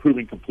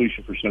 improving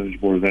completion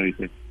percentage more than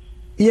anything.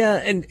 Yeah,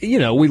 and,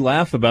 we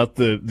laugh about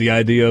the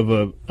idea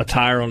of a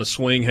tire on a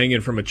swing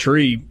hanging from a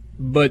tree,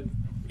 but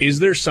is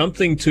there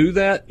something to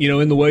that,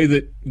 in the way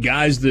that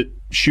guys that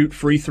shoot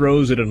free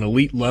throws at an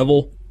elite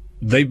level,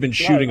 they've been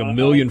shooting a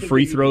million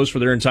free throws for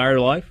their entire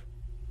life?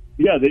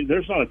 Yeah,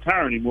 there's not a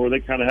tire anymore. They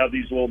kind of have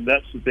these little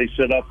nets that they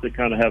set up that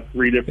kind of have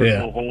 3 different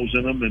little holes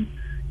in them, and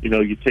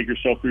you take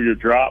yourself through your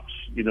drops,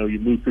 you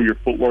move through your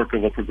footwork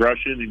of a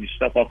progression, and you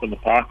step up in the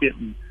pocket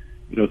and,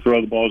 throw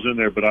the balls in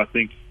there. But I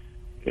think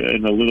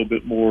in a little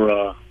bit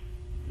more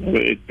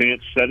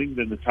advanced setting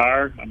than the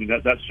tire, I mean,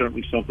 that's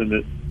certainly something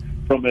that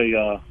from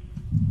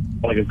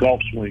like a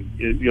golf swing,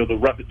 the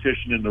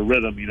repetition and the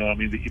rhythm,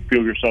 that you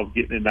feel yourself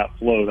getting in that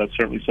flow. That's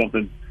certainly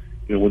something,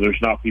 when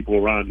there's not people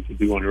around, you can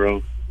do on your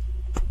own.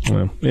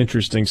 Well,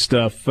 interesting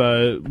stuff.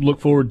 Look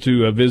forward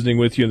to visiting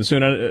with you in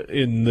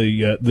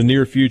the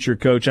near future,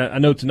 Coach. I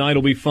know tonight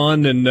will be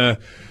fun, and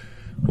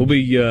we'll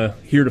be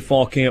here to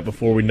fall camp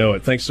before we know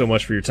it. Thanks so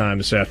much for your time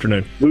this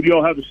afternoon. Who do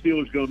y'all have the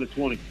Steelers going to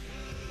 20?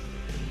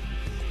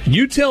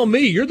 You tell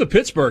me. You're the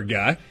Pittsburgh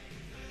guy.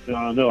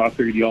 No, I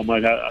figured y'all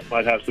might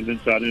have some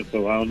inside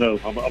info. I don't know.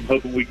 I'm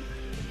hoping we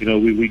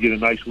get a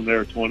nice one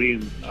there at 20,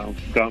 and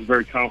I'm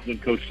very confident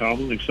in Coach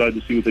Tomlin. Excited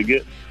to see what they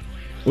get.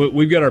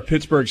 We've got our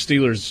Pittsburgh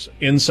Steelers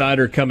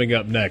insider coming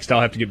up next.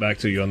 I'll have to get back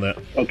to you on that.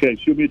 Okay,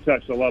 shoot me a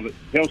text. I love it.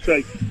 Hail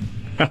safe.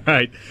 All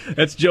right.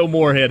 That's Joe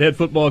Moorhead, head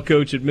football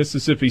coach at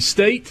Mississippi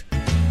State.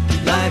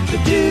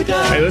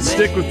 Hey, let's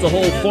stick with the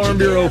whole Farm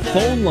Bureau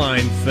phone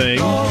line thing.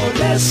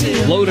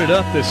 Loaded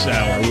up this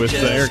hour with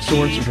Eric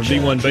Sorensen from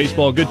D1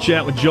 Baseball. Good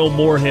chat with Joe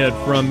Moorhead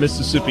from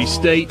Mississippi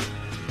State.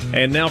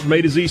 And now from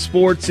A to Z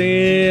Sports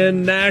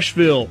in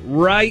Nashville,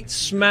 right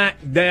smack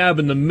dab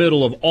in the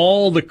middle of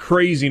all the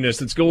craziness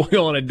that's going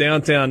on in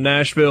downtown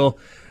Nashville,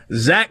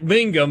 Zach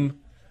Bingham.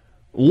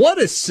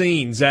 What a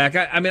scene, Zach.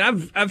 I mean,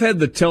 I've had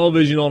the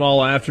television on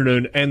all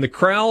afternoon, and the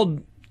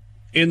crowd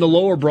in the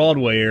lower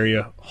Broadway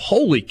area,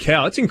 holy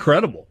cow, it's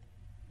incredible.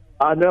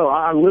 I know.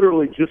 I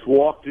literally just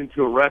walked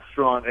into a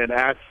restaurant and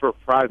asked for a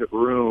private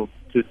room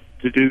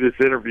to do this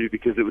interview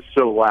because it was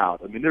so loud.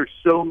 I mean, there's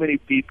so many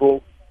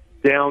people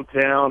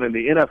downtown, and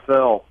the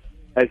NFL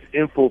has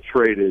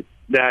infiltrated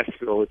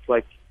Nashville. It's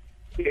like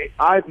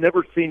I've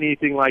never seen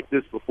anything like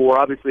this before.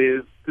 Obviously,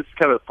 this is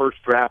kind of the first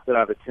draft that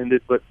I've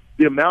attended, but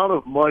the amount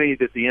of money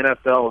that the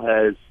NFL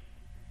has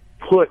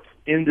put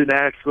into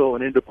Nashville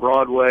and into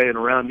Broadway and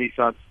around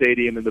Nissan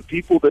Stadium and the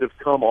people that have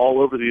come all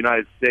over the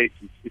United States,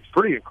 it's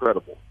pretty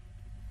incredible.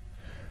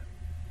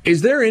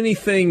 Is there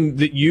anything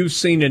that you've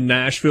seen in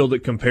Nashville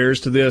that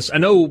compares to this? I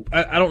don't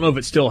know if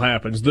it still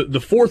happens. The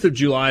 4th of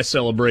July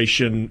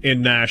celebration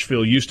in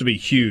Nashville used to be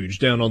huge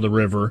down on the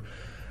river.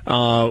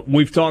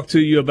 We've talked to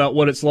you about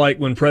what it's like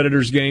when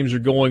Predators games are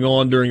going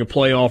on during a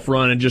playoff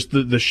run and just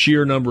the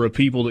sheer number of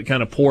people that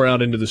kind of pour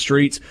out into the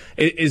streets.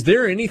 Is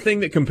there anything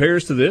that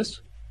compares to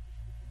this?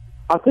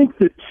 I think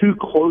the two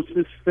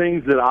closest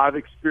things that I've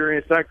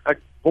experienced, I'm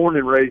born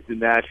and raised in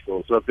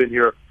Nashville, so I've been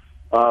here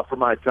for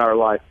my entire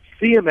life.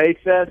 CMA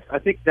Fest, I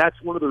think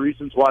that's one of the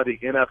reasons why the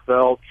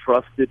NFL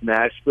trusted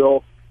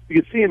Nashville,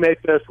 because CMA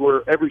Fest,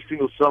 where every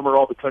single summer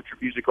all the country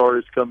music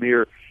artists come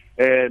here,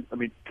 and, I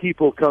mean,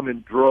 people come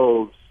in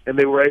droves, and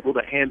they were able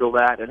to handle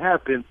that and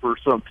have been for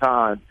some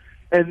time.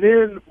 And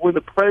then when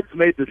the Preds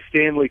made the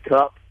Stanley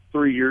Cup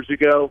 3 years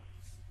ago,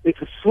 it's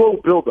a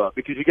slow build-up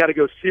because you got to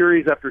go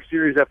series after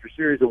series after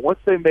series. And once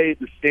they made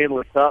the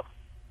Stanley Cup,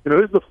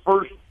 this is the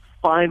first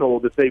final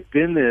that they've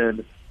been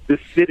in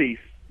this city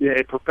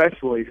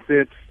professionally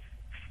since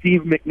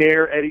Steve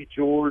McNair, Eddie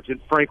George, and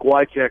Frank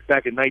Wycheck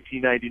back in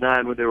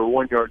 1999 when they were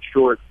 1 yard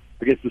short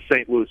against the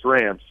St. Louis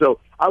Rams. So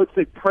I would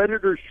say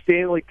Predators,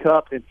 Stanley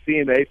Cup, and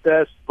CMA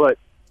Fest. But,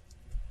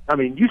 I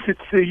mean,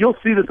 you'll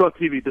see this on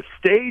TV. The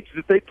stage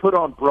that they put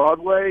on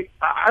Broadway,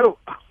 I don't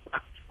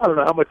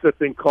know how much that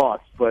thing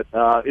costs, but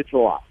it's a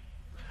lot.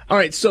 All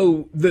right,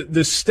 so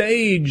the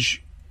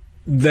stage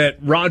that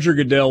Roger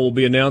Goodell will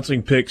be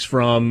announcing picks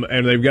from,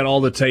 and they've got all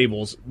the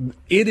tables,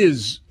 it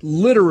is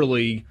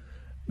literally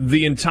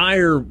the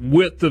entire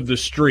width of the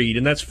street,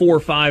 and that's 4 or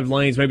 5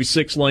 lanes, maybe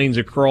 6 lanes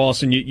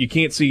across, and you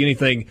can't see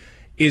anything.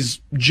 Is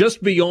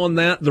just beyond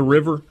that the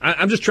river?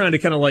 I'm just trying to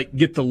kind of like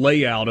get the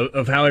layout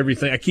of how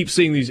everything. I keep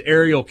seeing these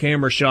aerial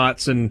camera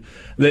shots, and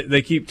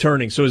they keep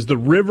turning. So is the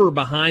river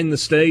behind the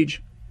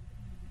stage?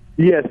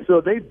 Yes,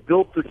 so they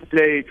built the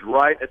stage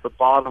right at the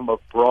bottom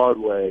of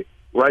Broadway,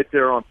 right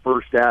there on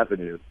First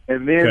Avenue.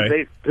 And then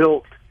they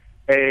built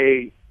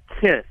a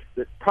tent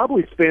that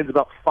probably spans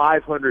about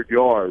 500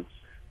 yards,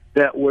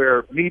 that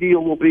where media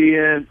will be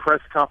in, press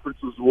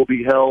conferences will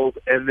be held,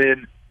 and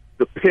then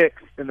the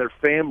picks and their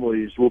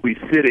families will be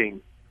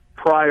sitting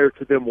prior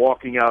to them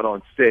walking out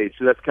on stage.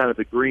 So that's kind of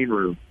the green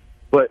room.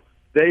 But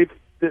they've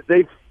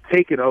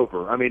taken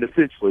over, I mean,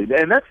 essentially.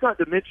 And that's not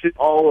to mention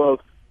all of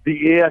the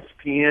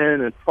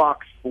ESPN and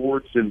Fox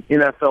Sports and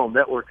NFL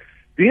Network.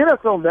 The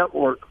NFL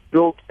Network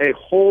built a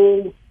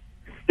whole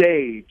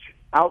stage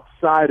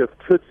outside of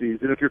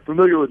Tootsie's. And if you're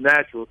familiar with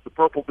Nashville, it's the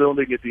purple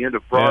building at the end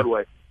of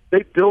Broadway. Yeah.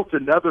 They built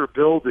another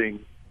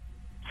building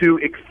to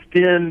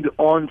extend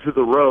onto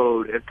the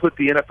road and put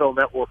the NFL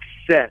Network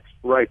set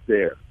right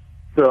there.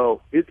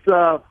 So it's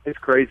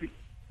crazy.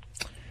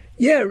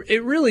 Yeah,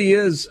 it really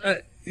is.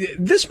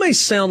 This may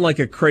sound like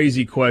a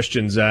crazy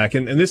question, Zach,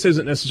 and this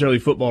isn't necessarily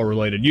football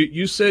related.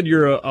 You said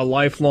you're a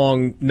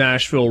lifelong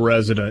Nashville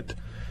resident,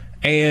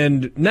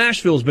 and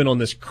Nashville's been on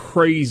this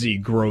crazy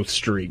growth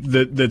streak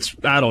that's,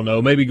 I don't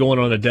know, maybe going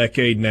on a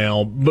decade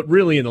now, but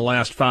really in the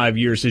last 5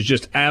 years has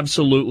just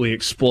absolutely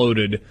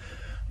exploded.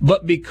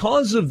 But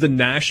because of the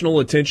national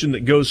attention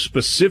that goes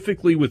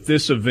specifically with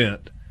this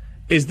event,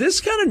 is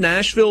this kind of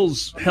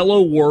Nashville's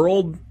hello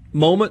world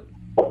moment?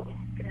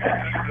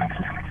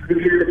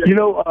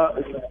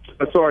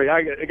 Sorry,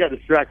 I got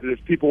distracted.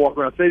 There's people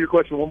walking around. Say your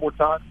question one more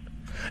time.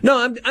 No,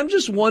 I'm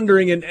just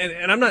wondering, and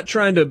I'm not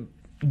trying to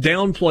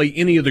downplay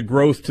any of the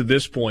growth to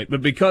this point,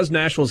 but because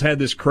Nashville's had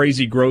this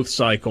crazy growth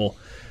cycle,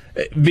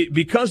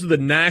 because of the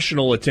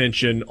national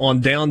attention on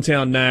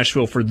downtown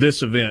Nashville for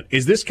this event,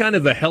 is this kind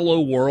of the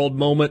hello world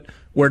moment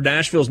where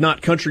Nashville's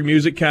not country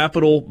music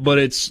capital, but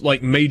it's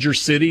like major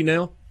city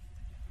now?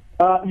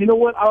 You know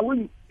what?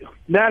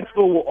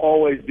 Nashville will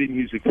always be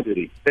Music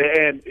City,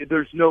 and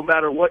there's no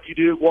matter what you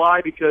do.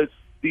 Why? Because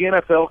the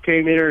NFL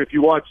came in here. If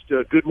you watched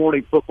Good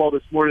Morning Football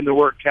this morning, there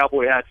were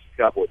cowboy hats and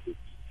cowboy boots.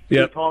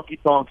 Yep. There's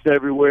honky-tonks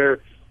everywhere.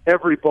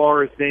 Every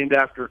bar is named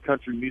after a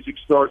country music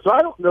star. So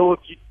I don't know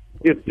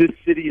if this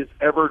city is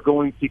ever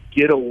going to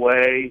get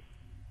away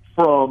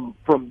from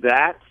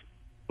that.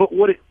 But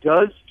what it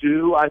does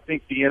do, I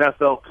think the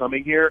NFL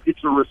coming here,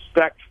 it's a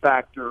respect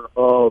factor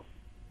of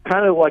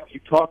kind of like you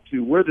talked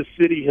to, where the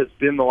city has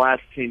been the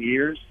last 10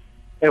 years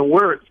and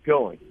where it's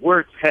going, where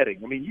it's heading.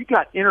 I mean, you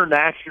got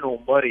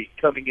international money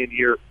coming in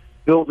here,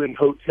 building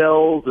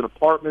hotels and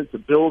apartments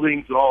and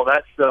buildings and all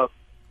that stuff.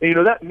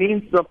 And, that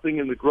means something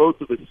in the growth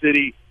of the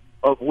city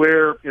of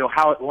where,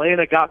 how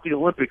Atlanta got the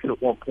Olympics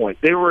at one point.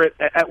 They were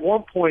at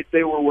one point,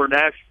 they were where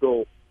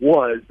Nashville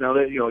was. Now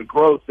that, in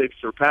growth, they've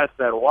surpassed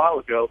that a while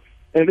ago.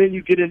 And then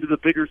you get into the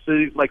bigger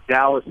cities like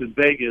Dallas and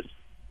Vegas,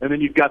 and then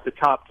you've got the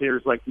top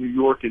tiers like New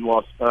York and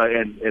Los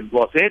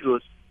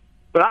Angeles.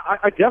 But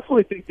I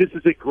definitely think this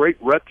is a great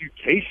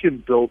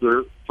reputation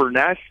builder for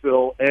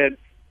Nashville. And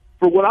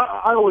for what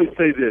I always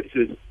say this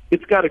is,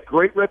 it's got a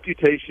great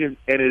reputation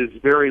and it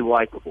is very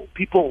likable.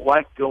 People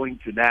like going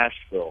to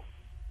Nashville.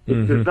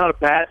 Mm-hmm. There's not a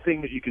bad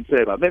thing that you can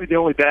say about it. Maybe the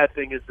only bad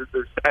thing is that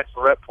there's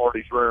bachelorette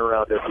parties running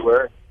around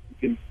everywhere. You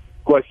can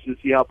question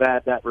to see how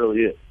bad that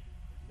really is.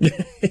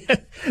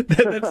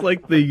 That's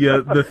like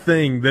the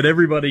thing that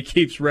everybody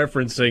keeps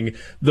referencing,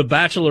 the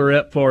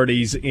bachelorette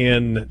parties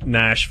in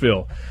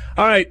Nashville.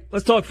 All right,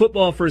 let's talk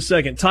football for a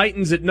second.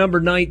 Titans at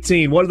number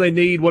 19. What do they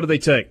need? What do they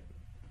take?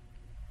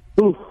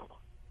 Ooh,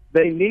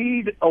 they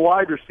need a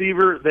wide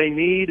receiver. They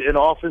need an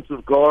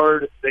offensive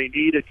guard. They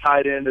need a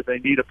tight end, and they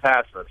need a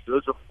pass rush.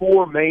 Those are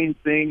four main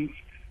things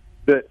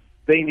that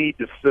they need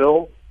to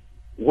fill.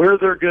 Where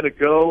they're going to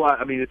go,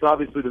 I mean, it's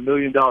obviously the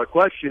million-dollar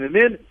question. And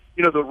then,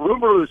 the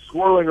rumor is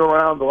swirling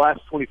around the last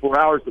 24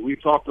 hours that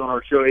we've talked on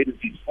our show, A to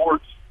Z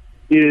Sports,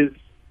 is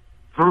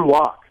Drew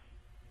Lock.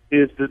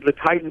 Is that the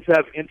Titans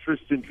have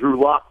interest in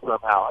Drew Lock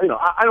somehow.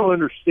 I don't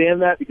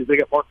understand that because they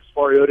got Marcus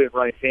Mariota and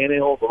Ryan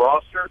Tannehill on the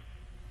roster.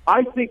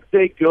 I think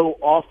they go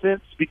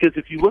offense because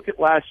if you look at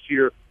last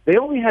year, they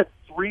only had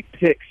 3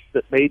 picks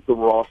that made the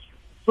roster.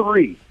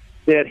 3.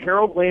 They had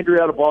Harold Landry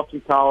out of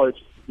Boston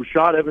College,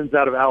 Rashad Evans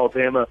out of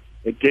Alabama,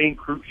 and Dane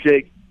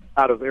Cruikshank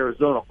out of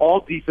Arizona, all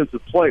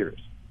defensive players.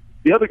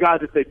 The other guy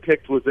that they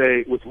picked was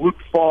Luke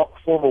Falk,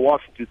 former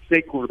Washington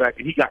State quarterback,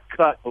 and he got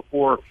cut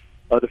before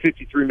the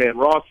 53-man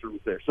roster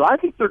was there. So I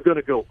think they're going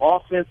to go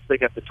offense. They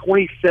got the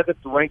 27th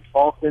ranked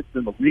offense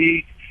in the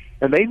league,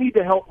 and they need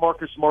to help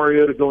Marcus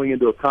Mariota going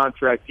into a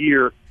contract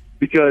year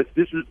because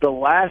this is the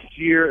last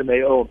year, and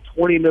they owe him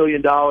 $20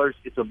 million.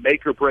 It's a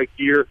make-or-break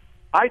year.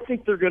 I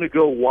think they're going to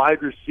go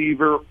wide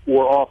receiver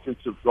or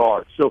offensive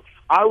guard. So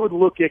I would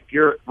look at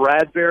Garrett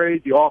Bradbury,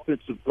 the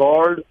offensive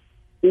guard,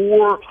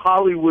 or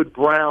Hollywood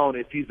Brown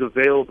if he's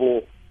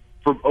available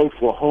from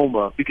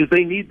Oklahoma, because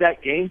they need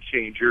that game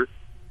changer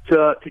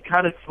to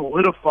kind of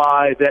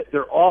solidify that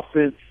their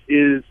offense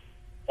is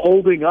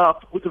holding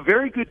up with a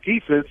very good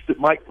defense that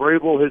Mike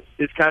Vrabel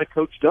has kind of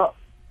coached up.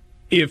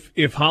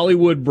 If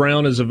Hollywood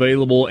Brown is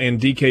available and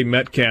DK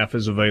Metcalf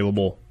is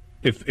available,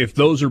 if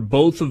those are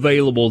both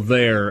available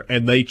there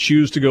and they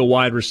choose to go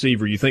wide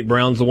receiver, you think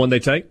Brown's the one they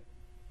take?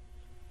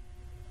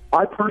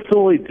 I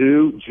personally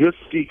do, just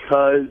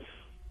because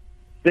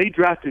they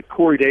drafted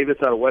Corey Davis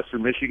out of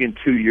Western Michigan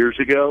 2 years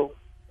ago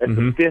as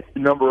the 5th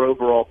number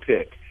overall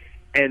pick.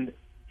 And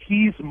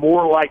he's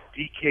more like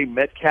DK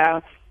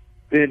Metcalf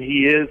than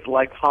he is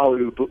like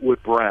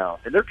Hollywood Brown.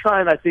 And they're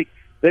trying, I think,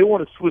 they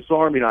want a Swiss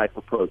Army knife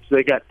approach.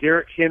 They got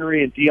Derrick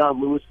Henry and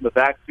Deion Lewis in the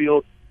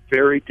backfield,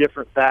 very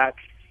different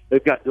backs.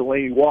 They've got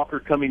Delaney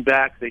Walker coming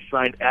back. They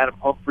signed Adam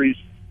Humphries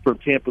from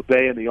Tampa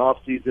Bay in the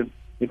offseason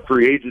in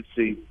free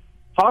agency.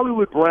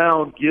 Hollywood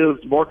Brown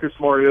gives Marcus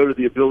Mariota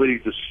the ability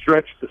to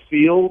stretch the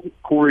field.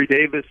 Corey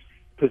Davis,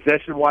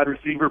 possession wide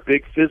receiver,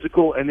 big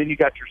physical, and then you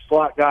got your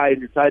slot guy and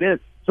your tight end.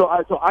 So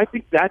I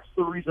think that's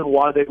the reason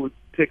why they would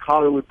pick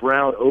Hollywood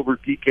Brown over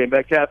DK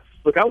Metcalf.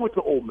 Look, I went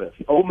to Ole Miss.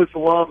 Ole Miss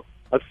alum.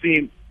 I've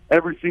seen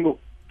every single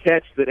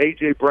catch that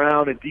A.J.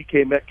 Brown and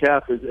DK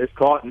Metcalf has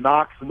caught, and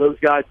Knox and those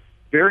guys.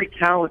 Very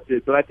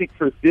talented, but I think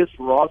for this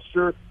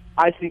roster,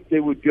 I think they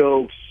would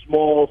go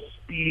small,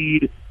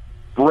 speed,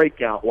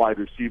 breakout wide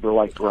receiver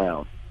like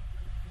Brown.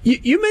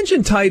 You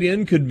mentioned tight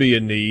end could be a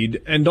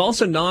need, and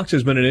Dawson Knox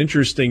has been an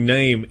interesting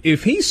name.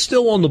 If he's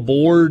still on the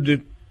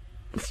board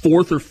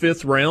 4th or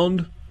 5th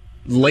round,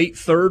 late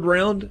 3rd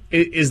round,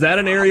 is that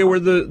an area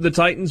where the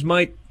Titans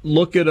might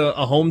look at a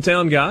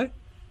hometown guy?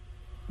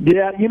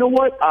 Yeah, you know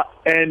what?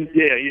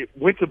 He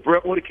went to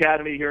Brentwood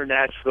Academy here in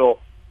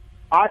Nashville.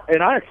 I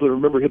actually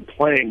remember him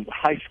playing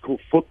high school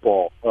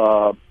football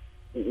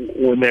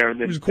when they're in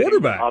this. He was a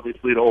quarterback,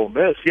 obviously, at Ole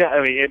Miss. Yeah,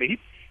 I mean,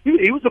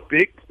 he was a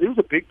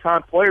big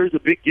time player. He was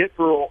a big get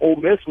for Ole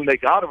Miss when they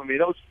got him. I mean,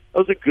 that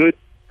was a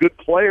good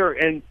player,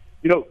 and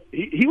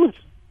he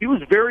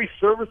was very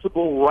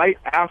serviceable right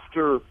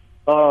after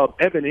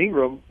Evan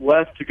Ingram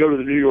left to go to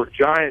the New York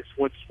Giants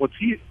once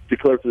he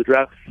declared for the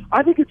draft.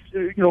 I think it's,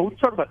 we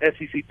talk about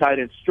SEC tight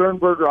ends.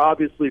 Sternberger,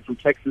 obviously, from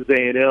Texas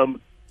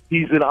A&M.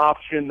 He's an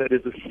option that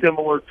is a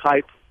similar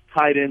type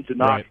tight end to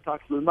Knox.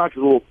 Right. Knox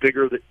is a little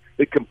bigger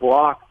that can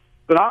block.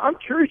 But I'm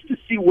curious to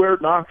see where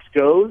Knox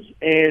goes.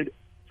 And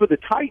for the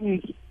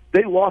Titans,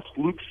 they lost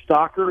Luke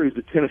Stocker, who's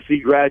a Tennessee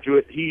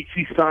graduate. He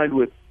signed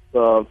with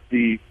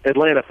the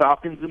Atlanta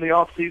Falcons in the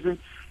offseason.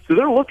 So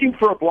they're looking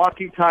for a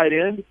blocking tight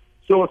end.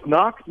 So if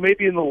Knox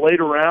maybe in the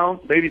later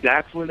rounds, maybe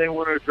that's when they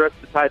want to address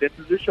the tight end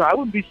position. I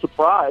wouldn't be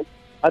surprised.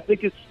 I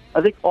think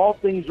all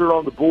things are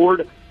on the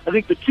board. I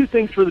think the two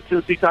things for the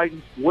Tennessee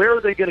Titans: where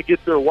are they going to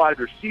get their wide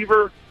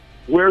receiver?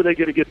 Where are they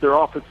going to get their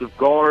offensive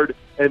guard?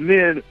 And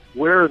then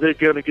where are they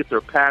going to get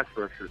their pass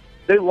rushers?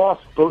 They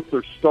lost both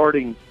their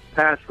starting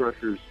pass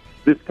rushers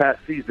this past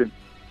season.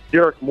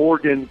 Derek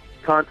Morgan,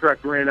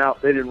 contract ran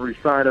out. They didn't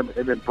re-sign him.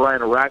 And then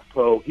Brian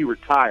Arakpo, he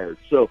retired.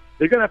 So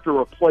they're going to have to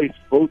replace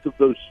both of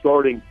those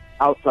starting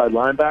outside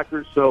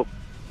linebackers. So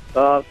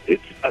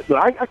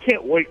I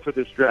can't wait for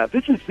this draft.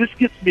 This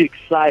gets me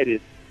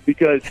excited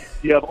because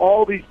you have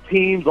all these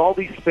teams, all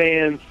these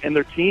fans, and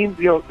their teams,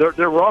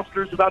 their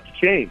roster is about to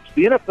change.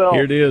 The NFL,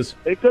 here it is.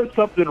 They've done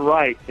something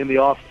right in the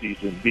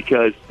offseason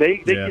because they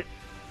get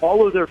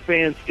all of their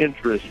fans'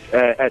 interest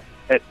at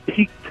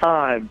peak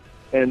time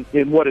and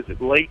in,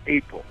 late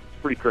April.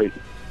 It's pretty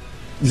crazy.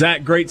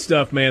 Zach, great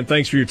stuff, man.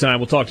 Thanks for your time.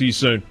 We'll talk to you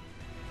soon.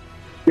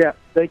 Yeah,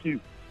 thank you.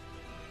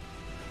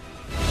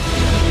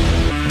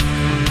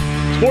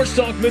 Sports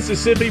Talk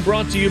Mississippi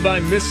brought to you by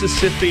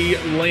Mississippi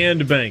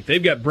Land Bank.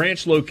 They've got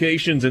branch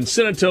locations in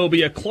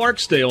Senatobia,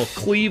 Clarksdale,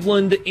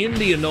 Cleveland,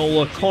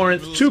 Indianola,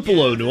 Corinth,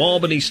 Tupelo, New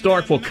Albany,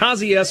 Starkville,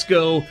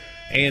 Kosciuszko,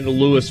 and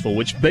Louisville,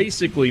 which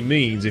basically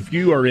means if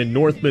you are in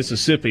North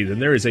Mississippi, then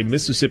there is a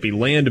Mississippi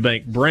Land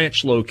Bank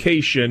branch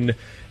location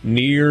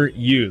near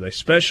you. They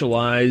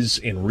specialize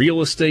in real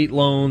estate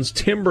loans,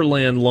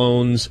 timberland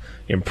loans,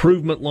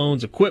 improvement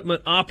loans,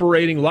 equipment,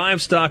 operating,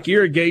 livestock,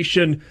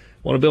 irrigation.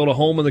 Want to build a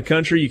home in the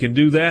country? You can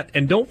do that.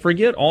 And don't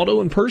forget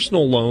auto and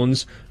personal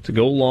loans to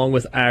go along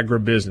with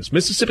agribusiness.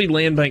 Mississippi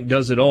Land Bank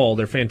does it all.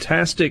 They're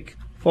fantastic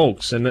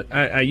folks. And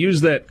I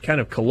use that kind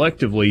of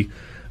collectively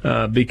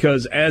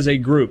because as a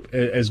group,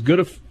 as good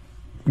a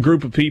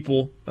group of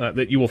people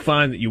that you will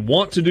find that you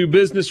want to do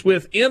business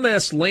with,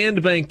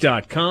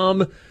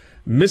 mslandbank.com,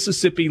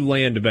 Mississippi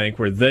Land Bank,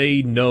 where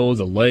they know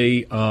the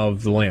lay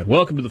of the land.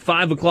 Welcome to the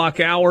 5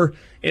 o'clock hour.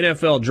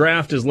 NFL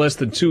Draft is less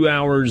than 2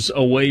 hours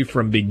away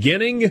from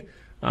beginning.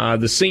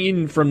 The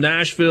scene from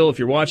Nashville, if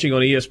you're watching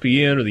on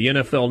ESPN or the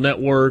NFL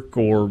Network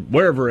or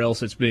wherever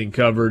else it's being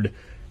covered,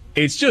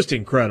 it's just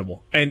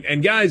incredible.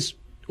 And guys,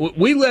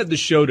 we led the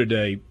show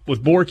today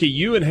with Borky,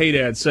 you and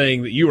Haydad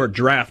saying that you are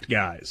draft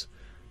guys,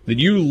 that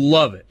you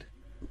love it.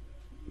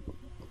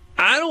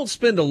 I don't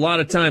spend a lot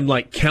of time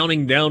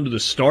counting down to the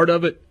start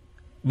of it,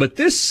 but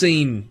this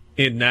scene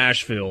in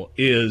Nashville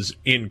is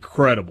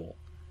incredible.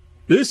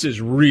 This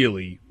is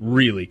really,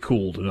 really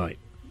cool tonight.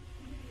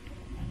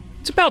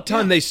 It's about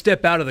time they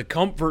step out of the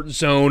comfort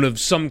zone of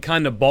some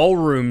kind of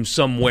ballroom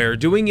somewhere.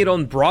 Doing it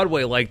on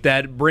Broadway like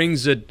that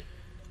brings a different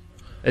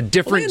spin to it.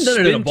 They haven't done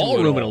it in a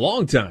ballroom in a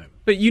long time.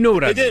 But you know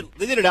what I mean.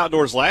 They did it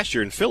outdoors last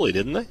year in Philly,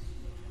 didn't they?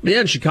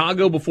 Yeah, in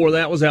Chicago before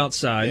that was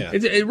outside.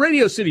 Yeah.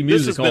 Radio City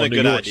Music Hall in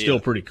New York is still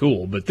pretty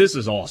cool, but this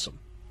is awesome.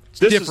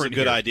 This is a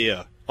good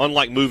idea.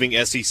 Unlike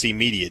moving SEC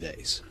Media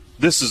Days,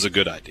 this is a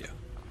good idea.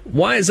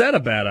 Why is that a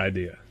bad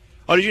idea?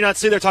 Oh, did you not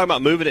see they're talking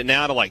about moving it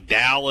now to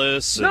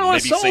Dallas? And maybe I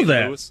saw St.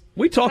 that. Louis?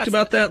 We talked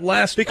about that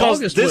last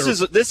August.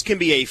 This can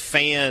be a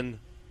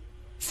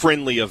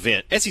fan-friendly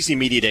event. SEC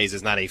Media Days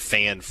is not a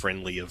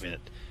fan-friendly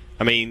event.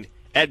 I mean,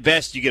 at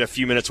best, you get a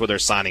few minutes where they're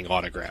signing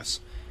autographs.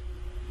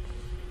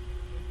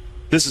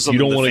 This is something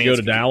you don't want to go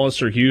to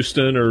Dallas or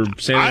Houston or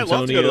San Antonio. I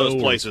love to go to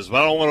those places,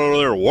 but I don't want to go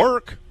there to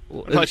work.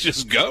 Let's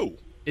just go.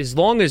 As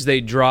long as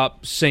they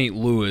drop St.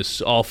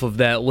 Louis off of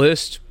that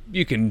list,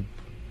 you can.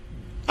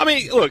 I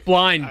mean, look,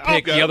 blind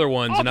pick the other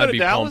ones, and I'd be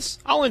Dallas.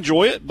 pumped. I'll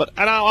enjoy it, but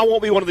I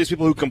won't be one of these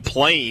people who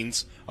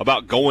complains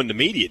about going to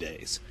media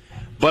days.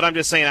 But I'm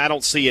just saying I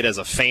don't see it as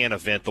a fan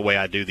event the way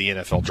I do the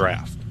NFL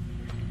draft.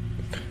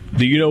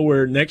 Do you know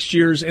where next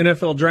year's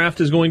NFL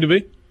draft is going to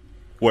be?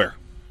 Where?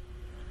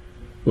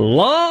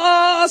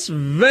 Las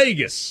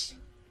Vegas.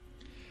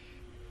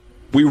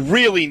 We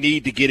really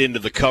need to get into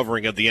the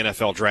covering of the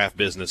NFL draft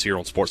business here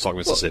on Sports Talk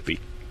Mississippi.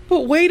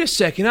 But wait a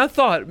second. I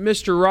thought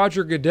Mr.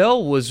 Roger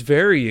Goodell was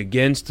very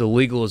against the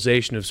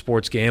legalization of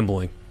sports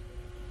gambling.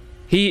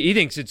 He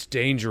thinks it's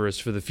dangerous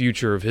for the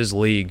future of his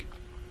league.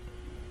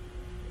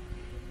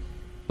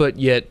 But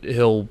yet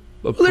he'll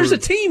approve. Well, there's a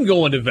team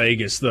going to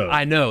Vegas, though.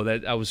 I know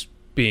that I was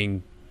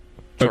being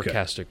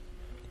sarcastic.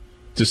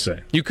 Okay. Just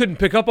saying. You couldn't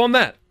pick up on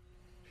that.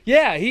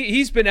 Yeah,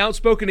 he's been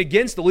outspoken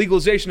against the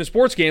legalization of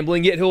sports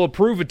gambling, yet he'll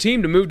approve a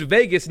team to move to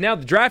Vegas. Now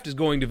the draft is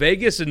going to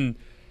Vegas, and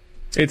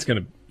it's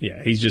going to,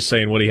 yeah, he's just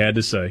saying what he had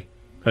to say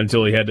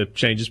until he had to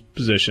change his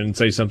position and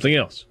say something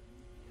else.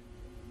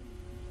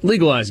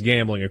 Legalized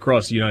gambling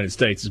across the United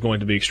States is going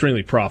to be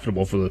extremely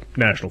profitable for the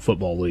National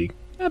Football League.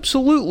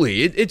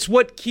 Absolutely. It's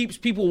what keeps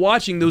people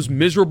watching those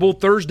miserable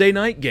Thursday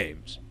night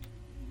games.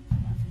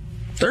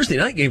 Thursday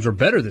night games were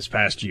better this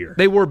past year.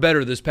 They were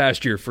better this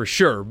past year for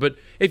sure. But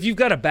if you've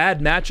got a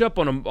bad matchup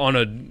on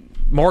a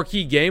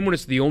marquee game when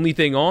it's the only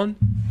thing on,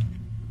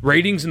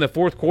 ratings in the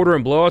fourth quarter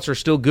and blowouts are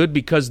still good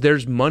because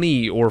there's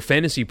money or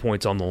fantasy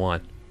points on the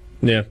line.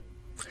 Yeah.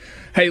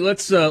 Hey,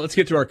 let's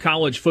get to our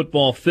college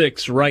football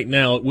fix right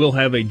now. It will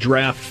have a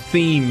draft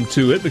theme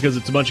to it because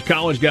it's a bunch of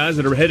college guys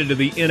that are headed to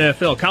the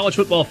NFL. College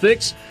football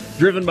fix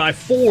driven by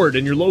Ford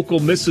and your local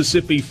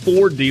Mississippi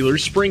Ford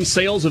dealers. Spring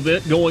sales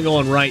event going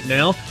on right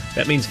now.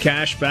 That means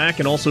cash back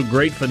and also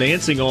great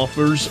financing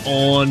offers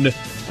on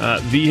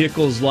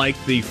vehicles like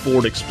the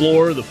Ford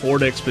Explorer, the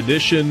Ford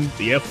Expedition,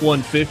 the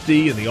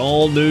F-150, and the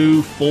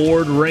all-new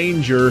Ford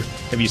Ranger.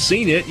 Have you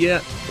seen it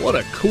yet? What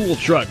a cool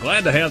truck.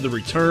 Glad to have the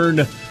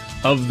return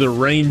of the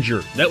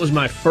Ranger. That was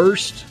my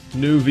first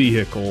new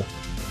vehicle.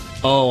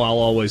 Oh, I'll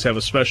always have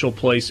a special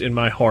place in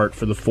my heart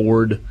for the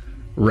Ford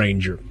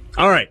Ranger.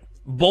 All right,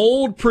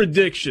 bold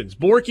predictions.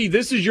 Borky,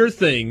 this is your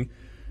thing.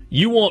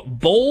 You want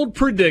bold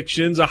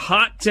predictions, a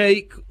hot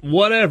take,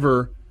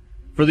 whatever,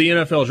 for the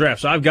NFL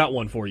draft. So I've got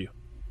one for you.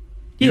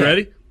 You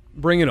ready?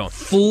 Bring it on.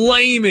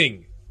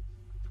 Flaming.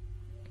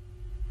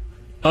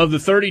 Of the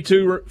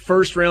 32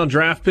 first-round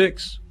draft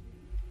picks,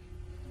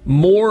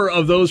 more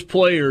of those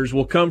players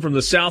will come from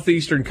the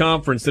Southeastern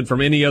Conference than from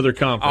any other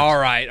conference. All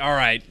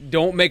right.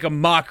 Don't make a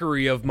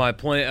mockery of my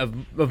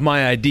plan of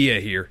my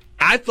idea here.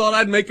 I thought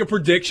I'd make a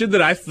prediction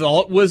that I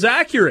thought was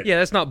accurate. Yeah,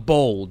 that's not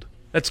bold.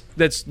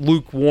 That's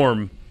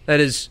lukewarm.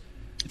 It's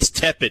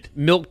tepid.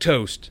 Milk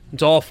toast.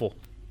 It's awful.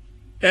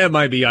 That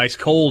might be ice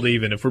cold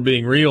even if we're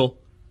being real.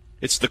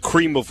 It's the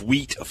cream of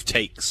wheat of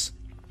takes.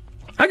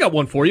 I got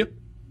one for you.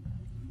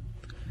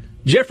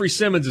 Jeffrey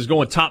Simmons is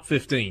going top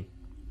 15.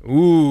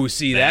 Ooh,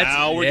 see,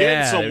 now we're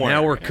getting somewhere.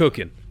 Now we're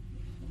cooking.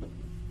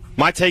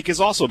 My take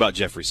is also about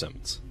Jeffrey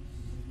Simmons.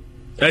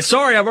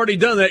 Sorry, I've already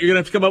done that. You're going to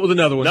have to come up with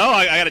another one. No,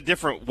 I got a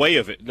different way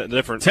of it.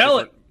 Tell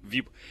it.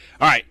 View.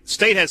 All right,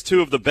 State has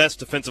two of the best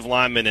defensive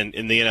linemen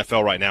in the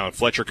NFL right now, in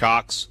Fletcher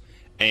Cox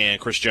and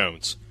Chris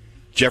Jones.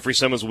 Jeffrey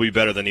Simmons will be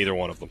better than either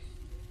one of them.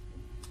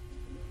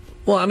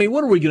 Well, I mean,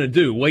 what are we going to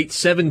do? Wait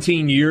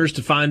 17 years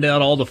to find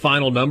out all the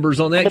final numbers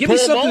on that? Give me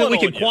something that we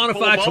can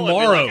quantify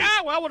tomorrow.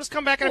 We'll just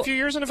come back in a few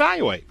years and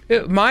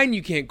evaluate. Mine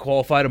you can't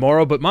qualify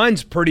tomorrow, but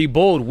mine's pretty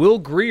bold. Will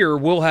Grier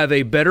will have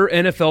a better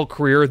NFL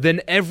career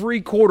than every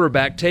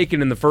quarterback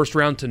taken in the first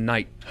round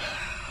tonight.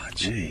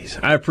 Jeez.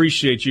 I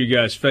appreciate you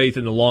guys' faith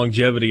in the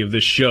longevity of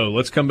this show.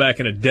 Let's come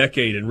back in a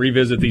decade and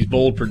revisit these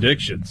bold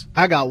predictions.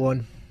 I got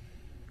one.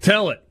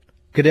 Tell it.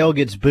 Goodell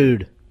gets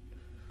booed.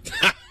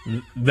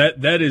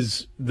 That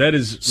is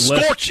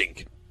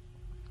scorching.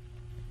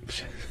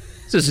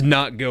 This is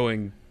not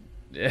going.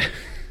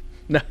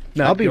 not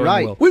I'll be going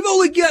right. Well. We've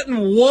only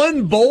gotten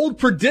one bold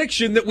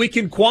prediction that we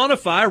can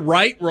quantify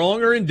right,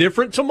 wrong, or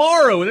indifferent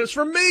tomorrow, and it's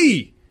from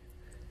me.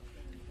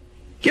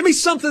 Give me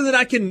something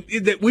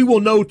that we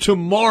will know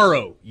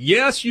tomorrow.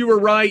 Yes, you were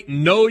right.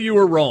 No, you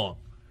were wrong.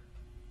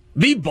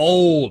 Be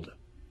bold.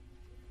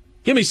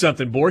 Give me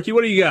something, Borky.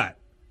 What do you got?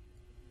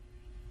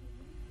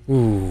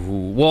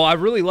 Ooh, well, I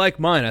really like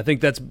mine. I think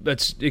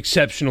that's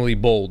exceptionally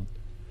bold.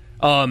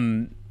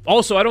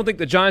 Also, I don't think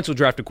the Giants will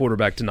draft a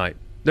quarterback tonight.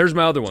 There's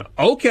my other one.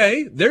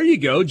 Okay, there you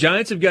go.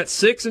 Giants have got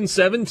 6 and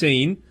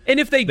 17. And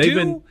if they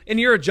do, and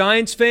you're a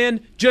Giants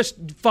fan,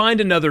 just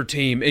find another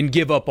team and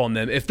give up on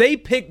them. If they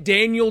pick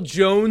Daniel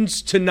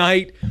Jones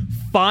tonight,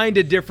 find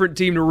a different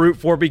team to root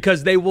for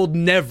because they will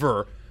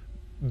never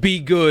be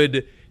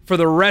good for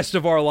the rest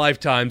of our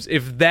lifetimes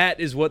if that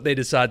is what they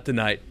decide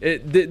tonight.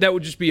 That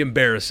would just be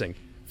embarrassing.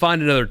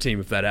 Find another team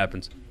if that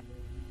happens.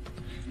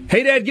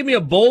 Hey, Dad, give me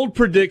a bold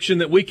prediction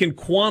that we can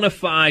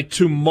quantify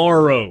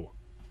tomorrow.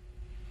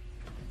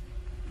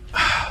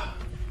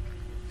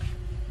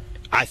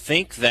 I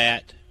think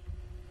that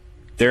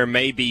there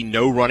may be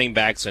no running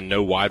backs and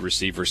no wide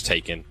receivers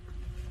taken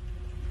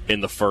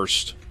in the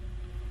first,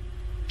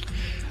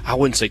 I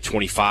wouldn't say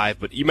 25,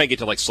 but you may get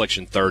to like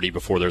selection 30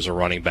 before there's a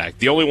running back.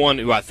 The only one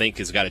who I think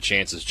has got a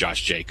chance is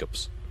Josh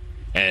Jacobs.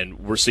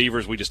 And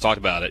receivers, we just talked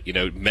about it. You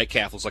know,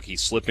 Metcalf looks like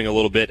he's slipping a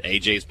little bit.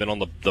 AJ's been on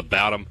the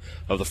bottom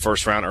of the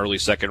first round, early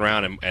second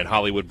round, and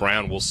Hollywood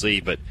Brown, we'll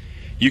see. But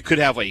you could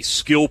have a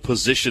skill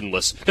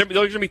positionless. There's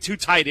going to be 2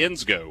 tight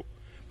ends go,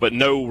 but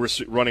no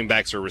running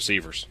backs or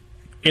receivers.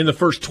 In the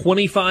first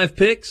 25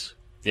 picks?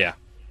 Yeah.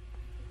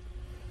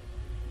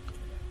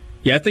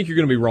 Yeah, I think you're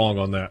going to be wrong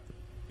on that.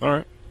 All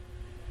right.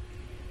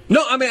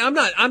 No, I mean, I'm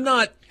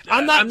not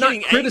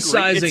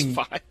criticizing. It's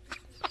fine.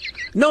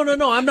 No,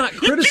 I'm not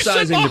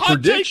criticizing the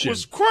prediction.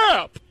 Was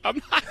crap.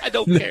 I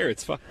don't care.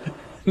 It's fine.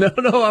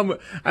 No,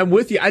 I'm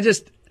with you. I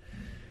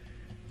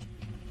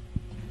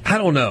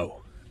don't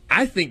know.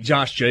 I think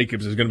Josh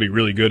Jacobs is going to be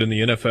really good in the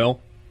NFL.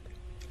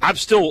 I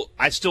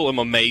still am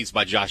amazed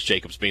by Josh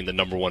Jacobs being the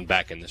number 1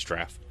 back in this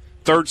draft.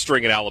 3rd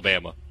string at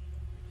Alabama.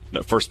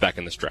 No, first back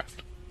in this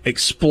draft.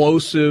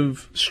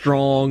 Explosive,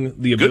 strong,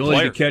 the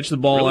ability to catch the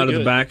ball really out of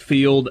the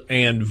backfield,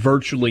 and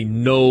virtually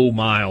no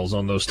miles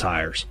on those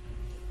tires.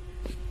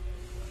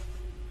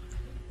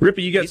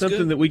 Rippy, you got something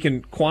good that we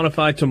can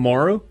quantify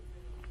tomorrow?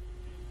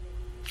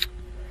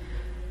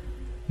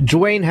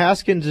 Dwayne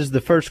Haskins is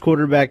the first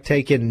quarterback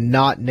taken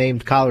not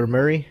named Kyler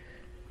Murray.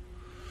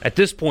 At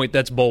this point,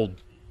 that's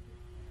bold.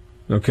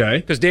 Okay.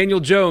 Because Daniel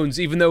Jones,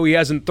 even though he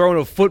hasn't thrown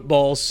a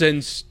football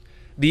since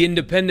the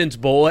Independence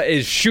Bowl,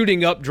 is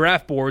shooting up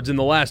draft boards in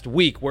the last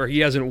week where he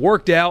hasn't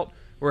worked out,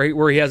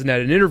 where he hasn't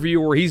had an interview,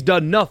 where he's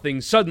done nothing.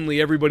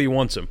 Suddenly, everybody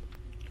wants him.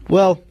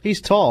 Well,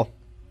 he's tall.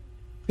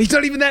 He's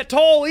not even that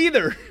tall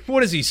either.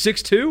 What is he,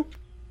 6'2"?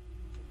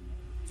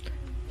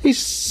 He's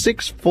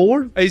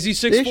 6'4". Is he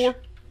 6'4"?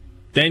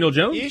 Daniel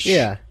Jones? Ish.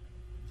 Yeah.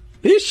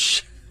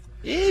 Ish.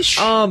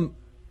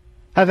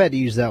 I've had to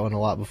use that one a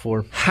lot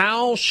before.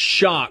 How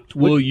shocked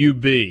will you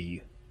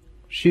be?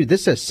 Shoot,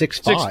 this says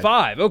 6'5".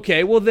 6'5".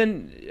 Okay, well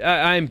then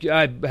I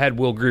had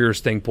Will Greer's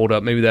thing pulled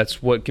up. Maybe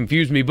that's what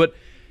confused me. But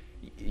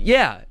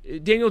yeah,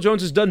 Daniel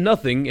Jones has done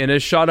nothing and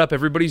has shot up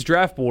everybody's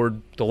draft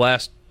board the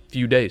last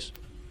few days.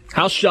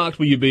 How shocked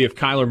will you be if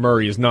Kyler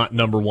Murray is not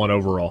number 1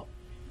 overall?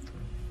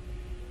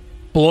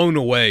 Blown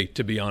away,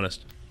 to be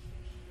honest.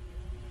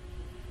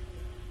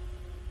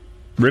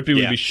 Rippy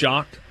would be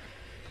shocked?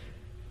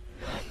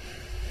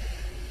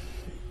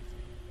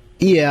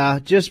 Yeah,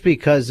 just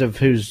because of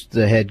who's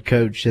the head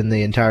coach and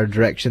the entire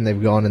direction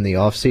they've gone in the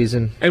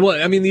offseason. And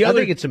what I mean, I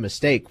think it's a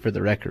mistake for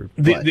the record.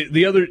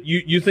 The other,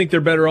 you think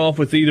they're better off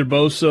with either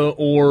Bosa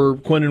or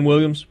Quinnen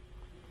Williams?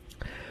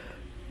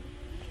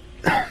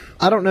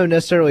 I don't know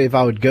necessarily if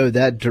I would go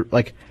that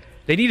like.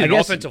 They need an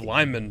offensive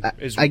lineman.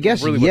 I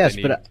guess really yes, what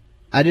they need. but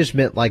I just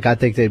meant like I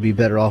think they'd be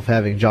better off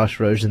having Josh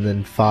Rosen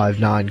than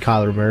 5'9"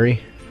 Kyler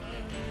Murray.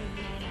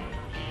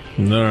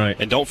 All right,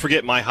 and don't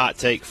forget my hot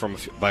take from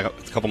a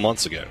couple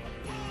months ago.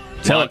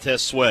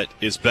 Montez Sweat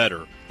is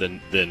better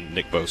than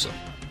Nick Bosa.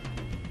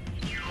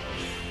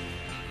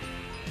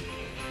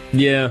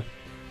 Yeah.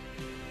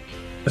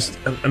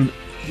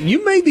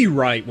 You may be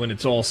right when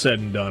it's all said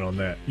and done on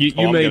that.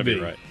 You may be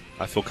right.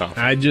 I feel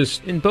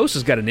confident. And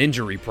Bosa's got an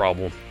injury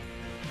problem.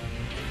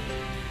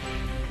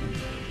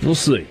 We'll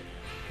see.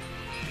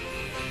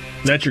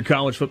 That's your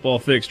college football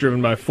fix,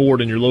 driven by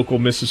Ford and your local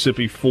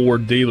Mississippi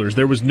Ford dealers.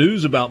 There was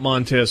news about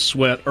Montez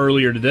Sweat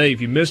earlier today. If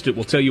you missed it,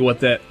 we'll tell you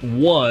what that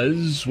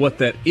was, what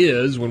that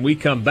is, when we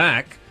come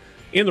back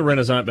in the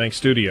Renaissance Bank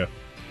studio.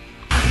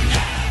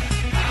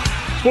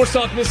 Sports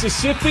Talk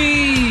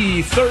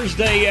Mississippi,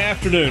 Thursday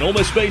afternoon. Ole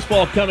Miss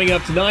baseball coming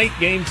up tonight.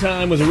 Game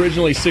time was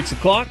originally 6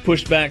 o'clock,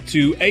 pushed back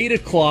to 8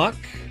 o'clock.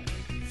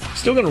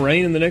 Still going to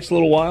rain in the next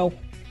little while?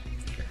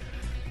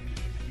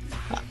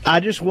 I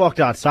just walked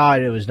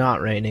outside. It was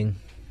not raining.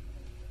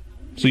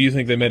 So you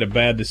think they made a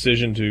bad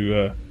decision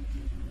to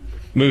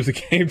move the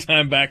game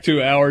time back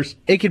 2 hours?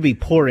 It could be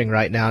pouring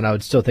right now, and I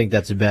would still think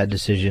that's a bad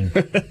decision.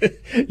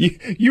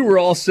 You were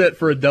all set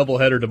for a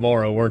doubleheader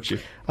tomorrow, weren't you?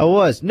 I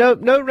was. No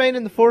rain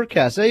in the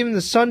forecast. Even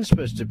the sun's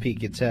supposed to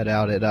peek its head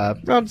out at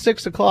around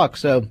 6 o'clock,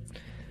 so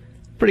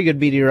pretty good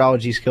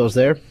meteorology skills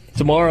there.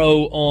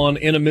 Tomorrow on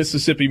In a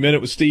Mississippi Minute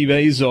with Steve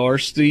Azar,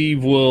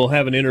 Steve will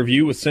have an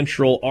interview with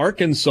Central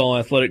Arkansas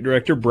Athletic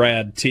Director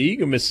Brad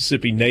Teague, a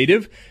Mississippi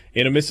native.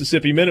 In a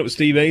Mississippi Minute with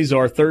Steve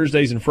Azar,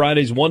 Thursdays and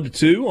Fridays 1 to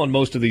 2 on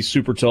most of these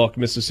Super Talk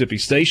Mississippi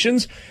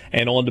stations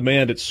and on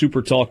demand at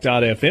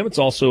supertalk.fm. It's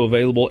also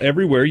available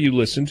everywhere you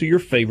listen to your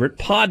favorite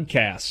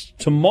podcasts.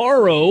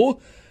 Tomorrow,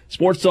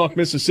 Sports Talk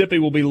Mississippi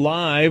will be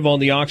live on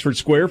the Oxford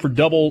Square for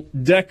Double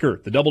Decker,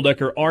 the Double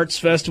Decker Arts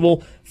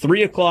Festival.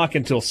 3 o'clock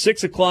until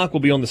 6 o'clock. We'll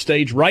be on the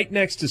stage right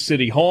next to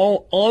City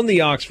Hall on the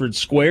Oxford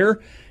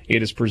Square.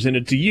 It is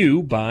presented to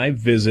you by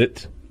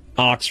Visit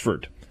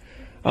Oxford.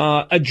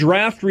 A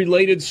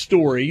draft-related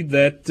story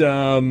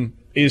that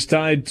is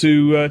tied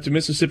to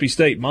Mississippi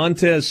State.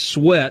 Montez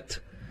Sweat.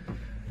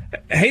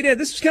 Hey, Dad,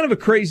 this is kind of a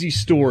crazy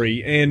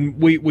story, and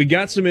we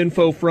got some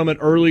info from it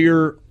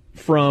earlier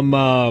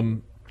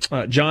from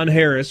John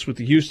Harris with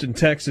the Houston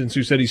Texans,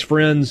 who said he's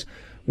friends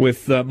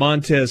with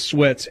Montez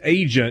Sweat's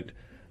agent.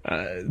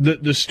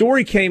 The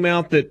story came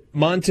out that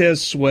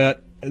Montez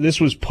Sweat, this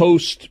was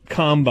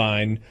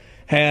post-combine,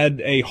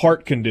 had a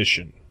heart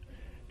condition,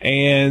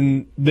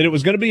 and that it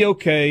was going to be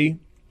okay.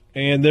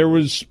 And there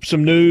was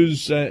some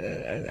news,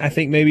 I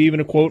think maybe even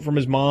a quote from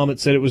his mom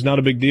that said it was not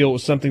a big deal. It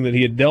was something that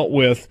he had dealt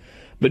with.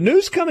 But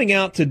news coming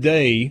out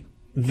today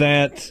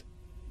that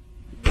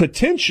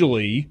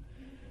potentially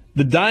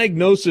the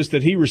diagnosis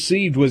that he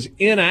received was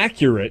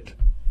inaccurate.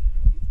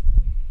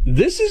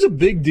 This is a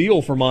big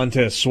deal for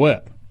Montez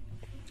Sweat.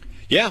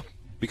 Yeah,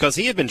 because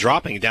he had been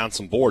dropping down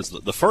some boards.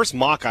 The first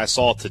mock I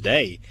saw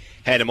today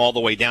had him all the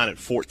way down at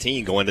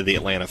 14 going to the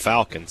Atlanta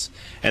Falcons.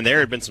 And there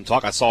had been some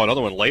talk. I saw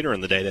another one later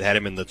in the day that had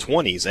him in the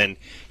 20s. And,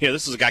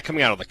 this is a guy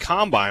coming out of the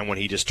combine when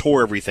he just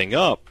tore everything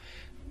up.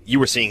 You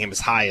were seeing him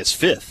as high as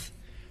 5th.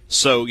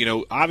 So,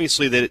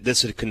 obviously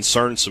this had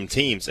concerned some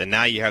teams. And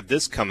now you have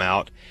this come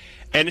out.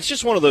 And it's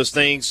just one of those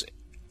things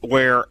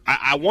where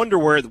I wonder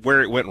where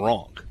it went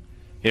wrong.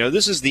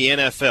 This is the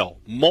NFL,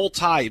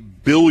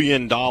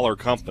 multi-billion-dollar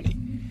company.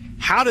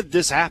 How did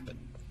this happen?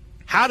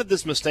 How did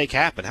this mistake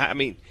happen?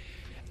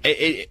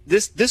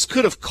 This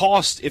could have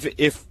cost,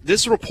 if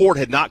this report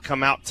had not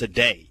come out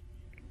today,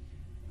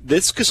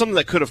 this is something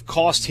that could have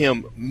cost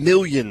him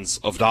millions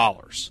of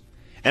dollars.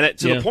 And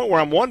to the point where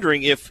I'm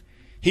wondering if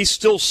he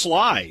still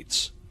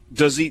slides.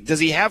 Does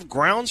he have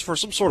grounds for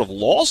some sort of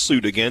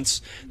lawsuit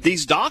against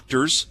these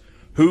doctors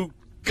who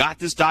got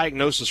this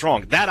diagnosis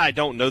wrong? That I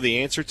don't know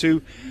the answer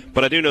to,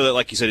 but I do know that,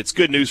 like you said, it's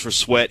good news for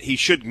Sweat. He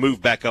should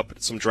move back up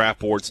at some draft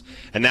boards,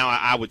 and now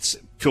I would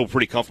feel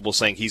pretty comfortable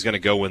saying he's going to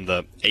go in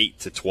the 8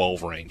 to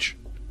 12 range.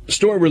 The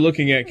story we're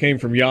looking at came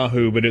from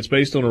Yahoo, but it's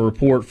based on a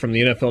report from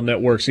the NFL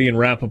Network's Ian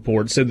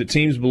Rappaport. Said that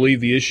teams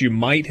believe the issue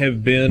might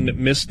have been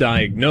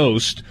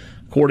misdiagnosed.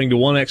 According to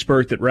one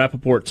expert that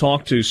Rappaport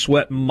talked to,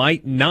 Sweat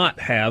might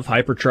not have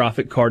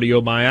hypertrophic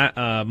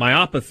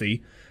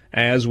cardiomyopathy,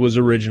 as was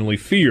originally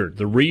feared.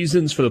 The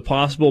reasons for the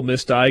possible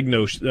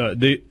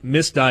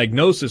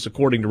misdiagnosis,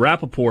 according to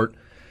Rappaport,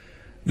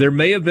 there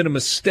may have been a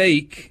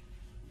mistake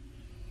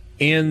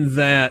in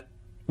that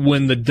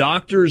when the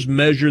doctors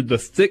measured the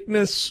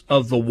thickness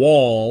of the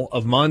wall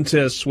of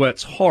Montez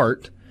Sweat's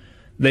heart,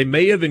 they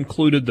may have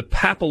included the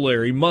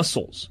papillary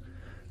muscles.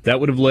 That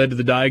would have led to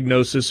the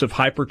diagnosis of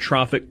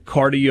hypertrophic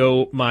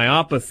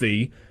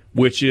cardiomyopathy,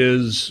 which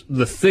is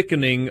the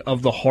thickening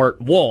of the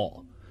heart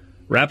wall.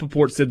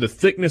 Rappaport said the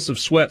thickness of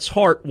Sweat's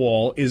heart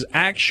wall is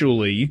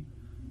actually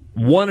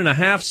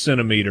 1.5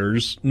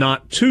 centimeters,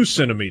 not 2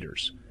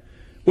 centimeters,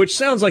 which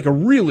sounds like a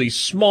really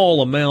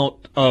small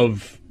amount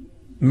of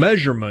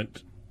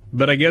measurement.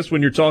 But I guess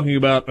when you're talking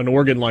about an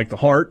organ like the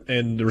heart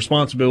and the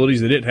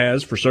responsibilities that it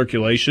has for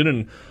circulation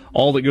and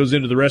all that goes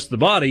into the rest of the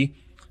body,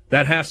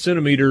 that 0.5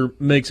 centimeter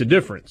makes a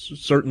difference.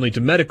 Certainly to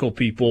medical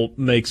people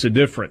makes a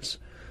difference.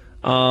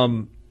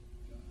 I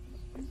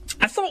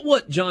thought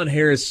what John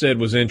Harris said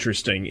was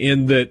interesting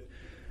in that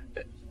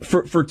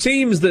for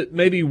teams that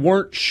maybe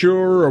weren't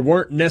sure or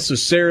weren't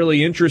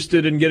necessarily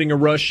interested in getting a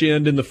rush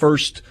in the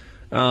first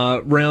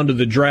round of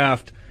the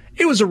draft,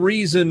 it was a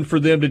reason for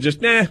them to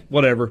just,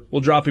 whatever,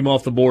 we'll drop him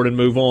off the board and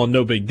move on,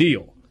 no big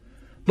deal.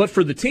 But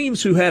for the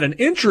teams who had an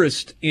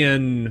interest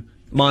in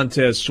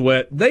Montez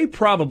Sweat, they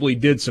probably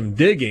did some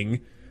digging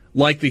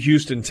like the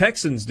Houston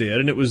Texans did,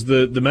 and it was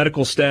the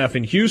medical staff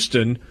in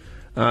Houston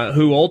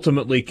who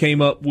ultimately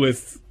came up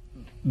with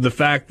the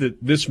fact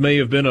that this may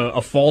have been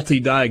a faulty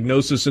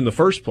diagnosis in the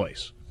first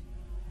place.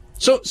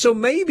 So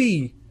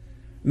maybe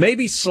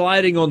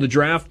sliding on the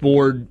draft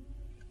board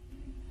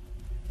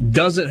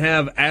doesn't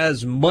have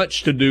as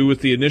much to do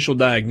with the initial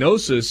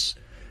diagnosis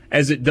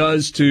as it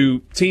does to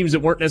teams that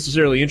weren't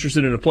necessarily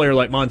interested in a player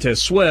like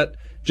Montez Sweat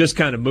just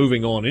kind of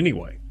moving on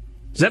anyway.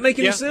 Does that make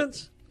any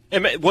sense?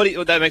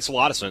 That makes a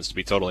lot of sense, to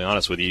be totally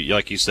honest with you.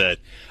 Like you said,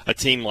 a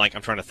team like,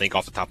 I'm trying to think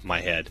off the top of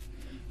my head,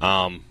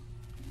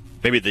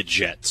 maybe the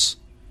Jets.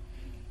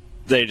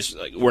 They just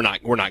we're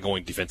not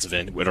going defensive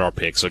end with our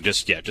pick, so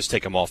just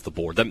take them off the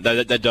board.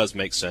 That does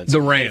make sense.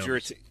 The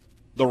Rams.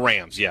 The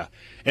Rams, yeah.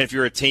 And if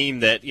you're a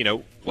team that,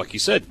 like you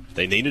said,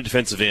 they need a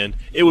defensive end,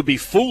 it would be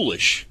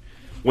foolish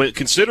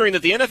considering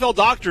that the NFL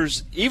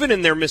doctors, even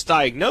in their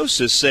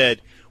misdiagnosis,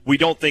 said, we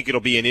don't think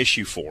it'll be an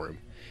issue for him.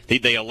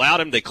 They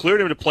allowed him, they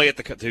cleared him to play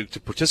to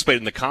participate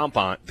in the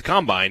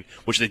combine,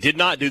 which they did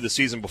not do the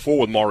season before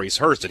with Maurice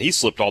Hurst, and he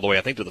slipped all the way,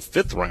 I think, to the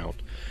 5th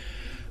round.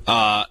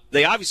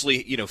 They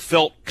obviously,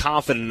 felt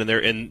confident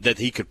in that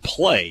he could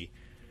play,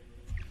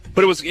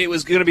 but it was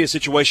going to be a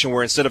situation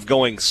where instead of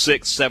going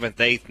 6th, 7th,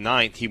 8th,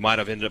 9th, he might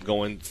have ended up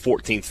going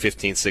 14th,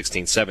 15th,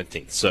 16th,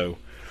 17th. So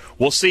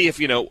we'll see if,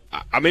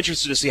 I'm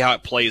interested to see how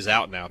it plays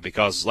out now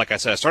because, like I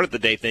said, I started the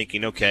day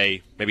thinking,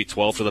 okay, maybe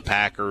 12 for the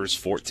Packers,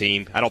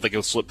 14. I don't think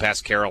he'll slip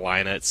past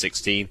Carolina at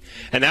 16.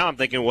 And now I'm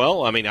thinking,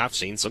 well, I've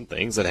seen some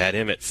things that had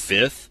him at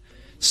 5th,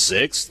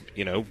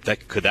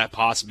 6th. Could that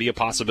possibly be a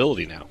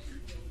possibility now?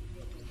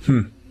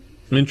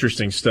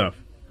 Interesting stuff.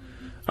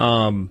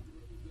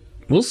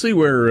 We'll see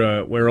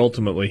where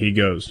ultimately he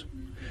goes.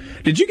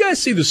 Did you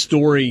guys see the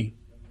story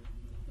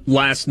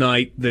last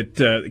night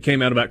that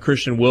came out about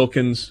Christian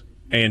Wilkins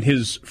and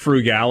his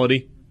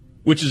frugality,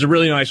 which is a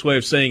really nice way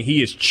of saying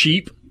he is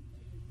cheap?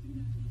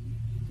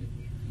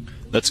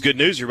 That's good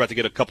news. You're about to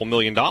get a couple $1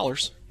 million.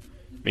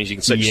 Means you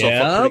can set yourself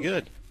up pretty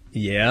good.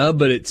 Yeah,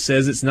 but it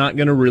says it's not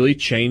going to really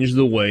change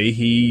the way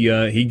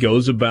he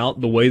goes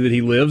about the way that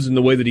he lives and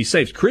the way that he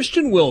saves.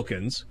 Christian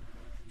Wilkins,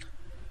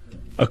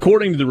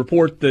 according to the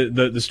report,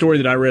 the story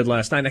that I read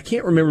last night, I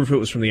can't remember if it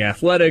was from The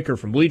Athletic or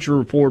from Bleacher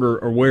Report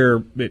or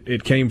where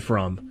it came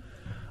from,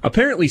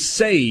 apparently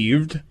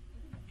saved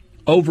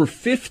over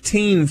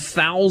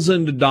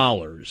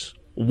 $15,000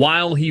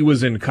 while he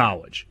was in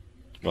college.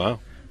 Wow.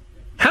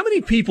 How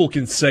many people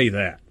can say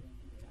that?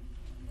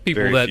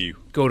 People Very that few.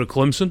 Go to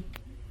Clemson,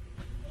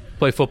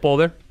 play football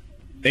there.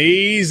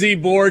 Easy,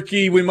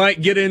 Borky. We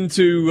might get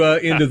into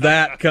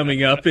that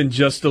coming up in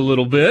just a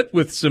little bit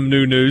with some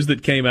new news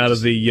that came out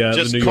of the New York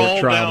trial today. Just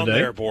calm down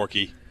there,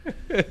 Borky.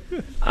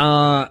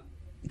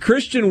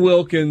 Christian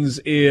Wilkins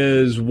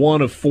is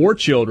one of 4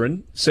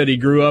 children. Said he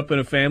grew up in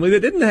a family that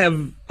didn't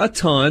have a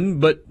ton,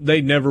 but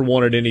they never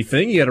wanted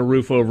anything. He had a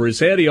roof over his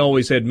head. He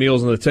always had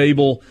meals on the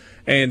table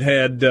and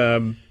had,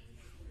 good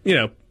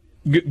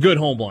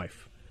home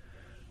life.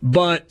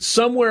 But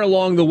somewhere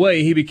along the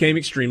way, he became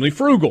extremely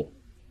frugal.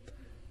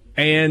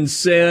 and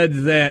said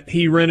that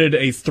he rented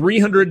a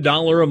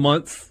 $300 a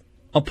month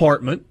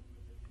apartment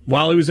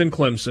while he was in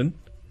Clemson,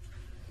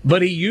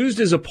 but he used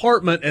his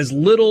apartment as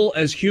little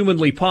as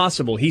humanly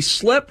possible. He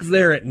slept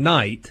there at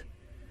night.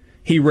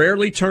 He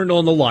rarely turned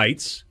on the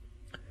lights.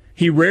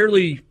 He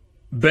rarely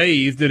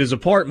bathed at his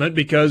apartment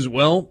because,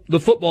 well, the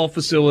football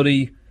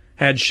facility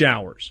had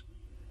showers.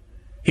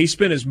 He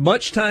spent as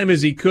much time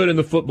as he could in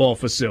the football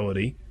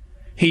facility.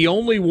 He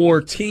only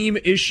wore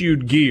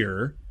team-issued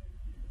gear,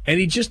 and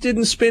he just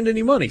didn't spend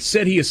any money.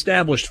 Said he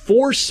established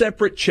 4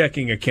 separate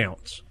checking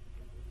accounts.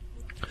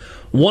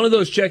 One of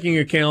those checking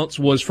accounts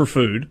was for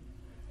food,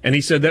 and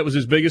he said that was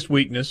his biggest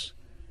weakness,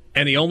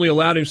 and he only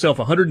allowed himself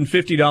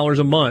 $150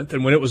 a month,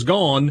 and when it was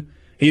gone,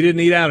 he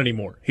didn't eat out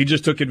anymore. He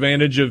just took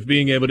advantage of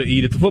being able to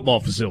eat at the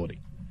football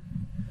facility.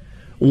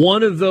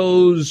 One of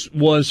those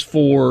was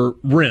for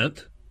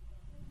rent.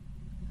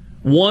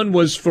 One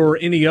was for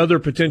any other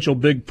potential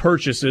big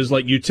purchases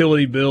like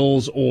utility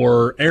bills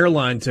or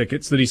airline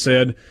tickets that he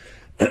said.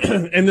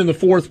 And then the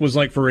fourth was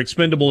like for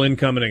expendable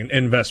income and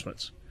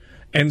investments.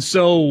 And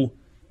so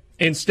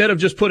instead of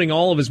just putting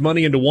all of his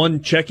money into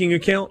one checking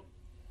account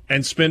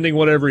and spending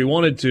whatever he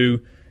wanted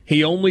to,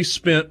 he only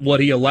spent what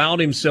he allowed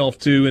himself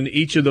to in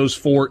each of those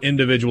 4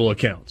 individual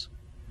accounts.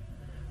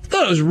 I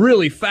thought it was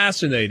really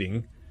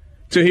fascinating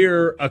to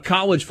hear a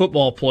college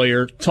football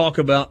player talk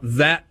about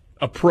that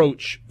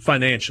approach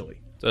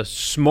financially. It's a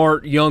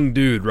smart young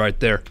dude right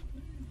there.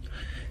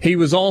 He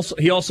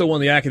also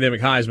won the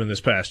academic Heisman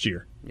this past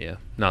year. Yeah,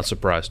 not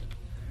surprised.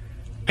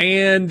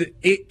 And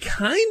it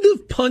kind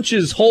of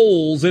punches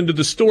holes into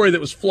the story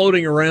that was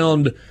floating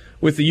around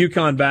with the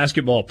UConn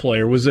basketball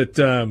player. Was it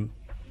who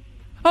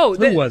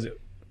was it?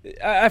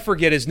 I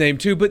forget his name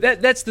too, but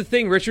that's the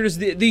thing, Richard, is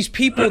these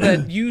people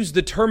that use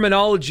the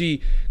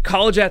terminology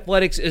college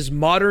athletics as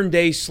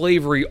modern-day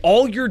slavery,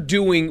 all you're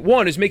doing,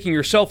 one, is making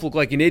yourself look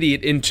like an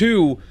idiot, and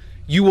two,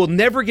 you will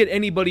never get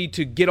anybody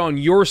to get on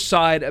your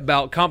side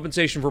about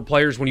compensation for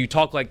players when you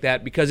talk like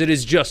that because it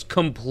is just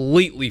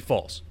completely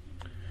false.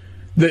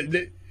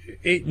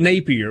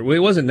 Napier. Well, it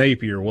wasn't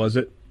Napier, was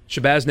it?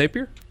 Shabazz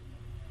Napier?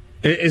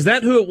 Is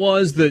that who it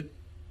was that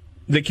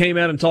came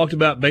out and talked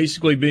about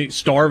basically being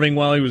starving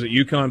while he was at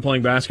UConn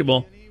playing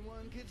basketball?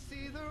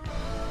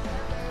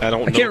 I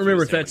can't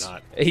remember if that's...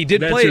 He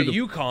did play at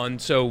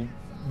UConn,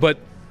 but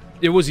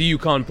it was a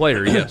UConn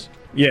player, yes.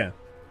 Yeah.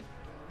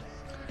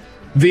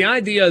 The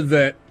idea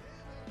that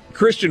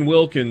Christian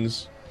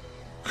Wilkins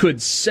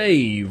could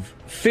save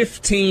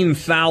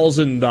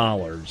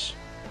 $15,000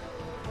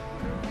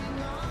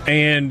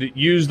 and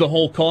use the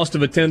whole cost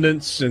of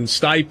attendance and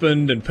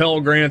stipend and Pell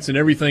Grants and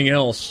everything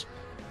else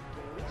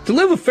to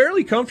live a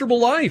fairly comfortable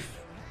life.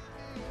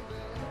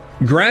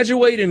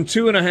 Graduate in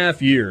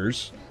 2.5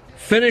 years,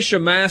 finish a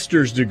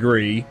master's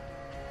degree,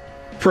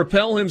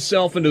 propel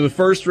himself into the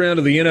first round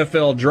of the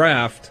NFL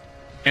draft,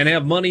 and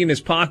have money in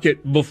his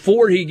pocket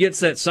before he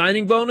gets that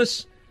signing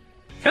bonus,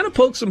 kind of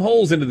pokes some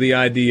holes into the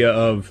idea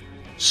of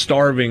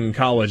starving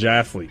college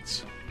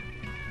athletes.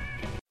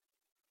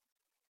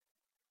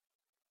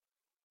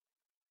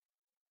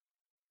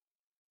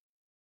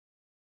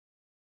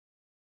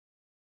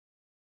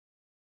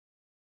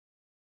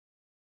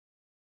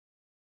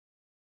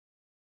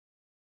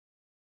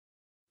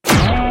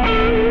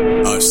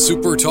 A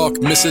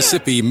SuperTalk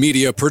Mississippi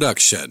media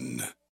production.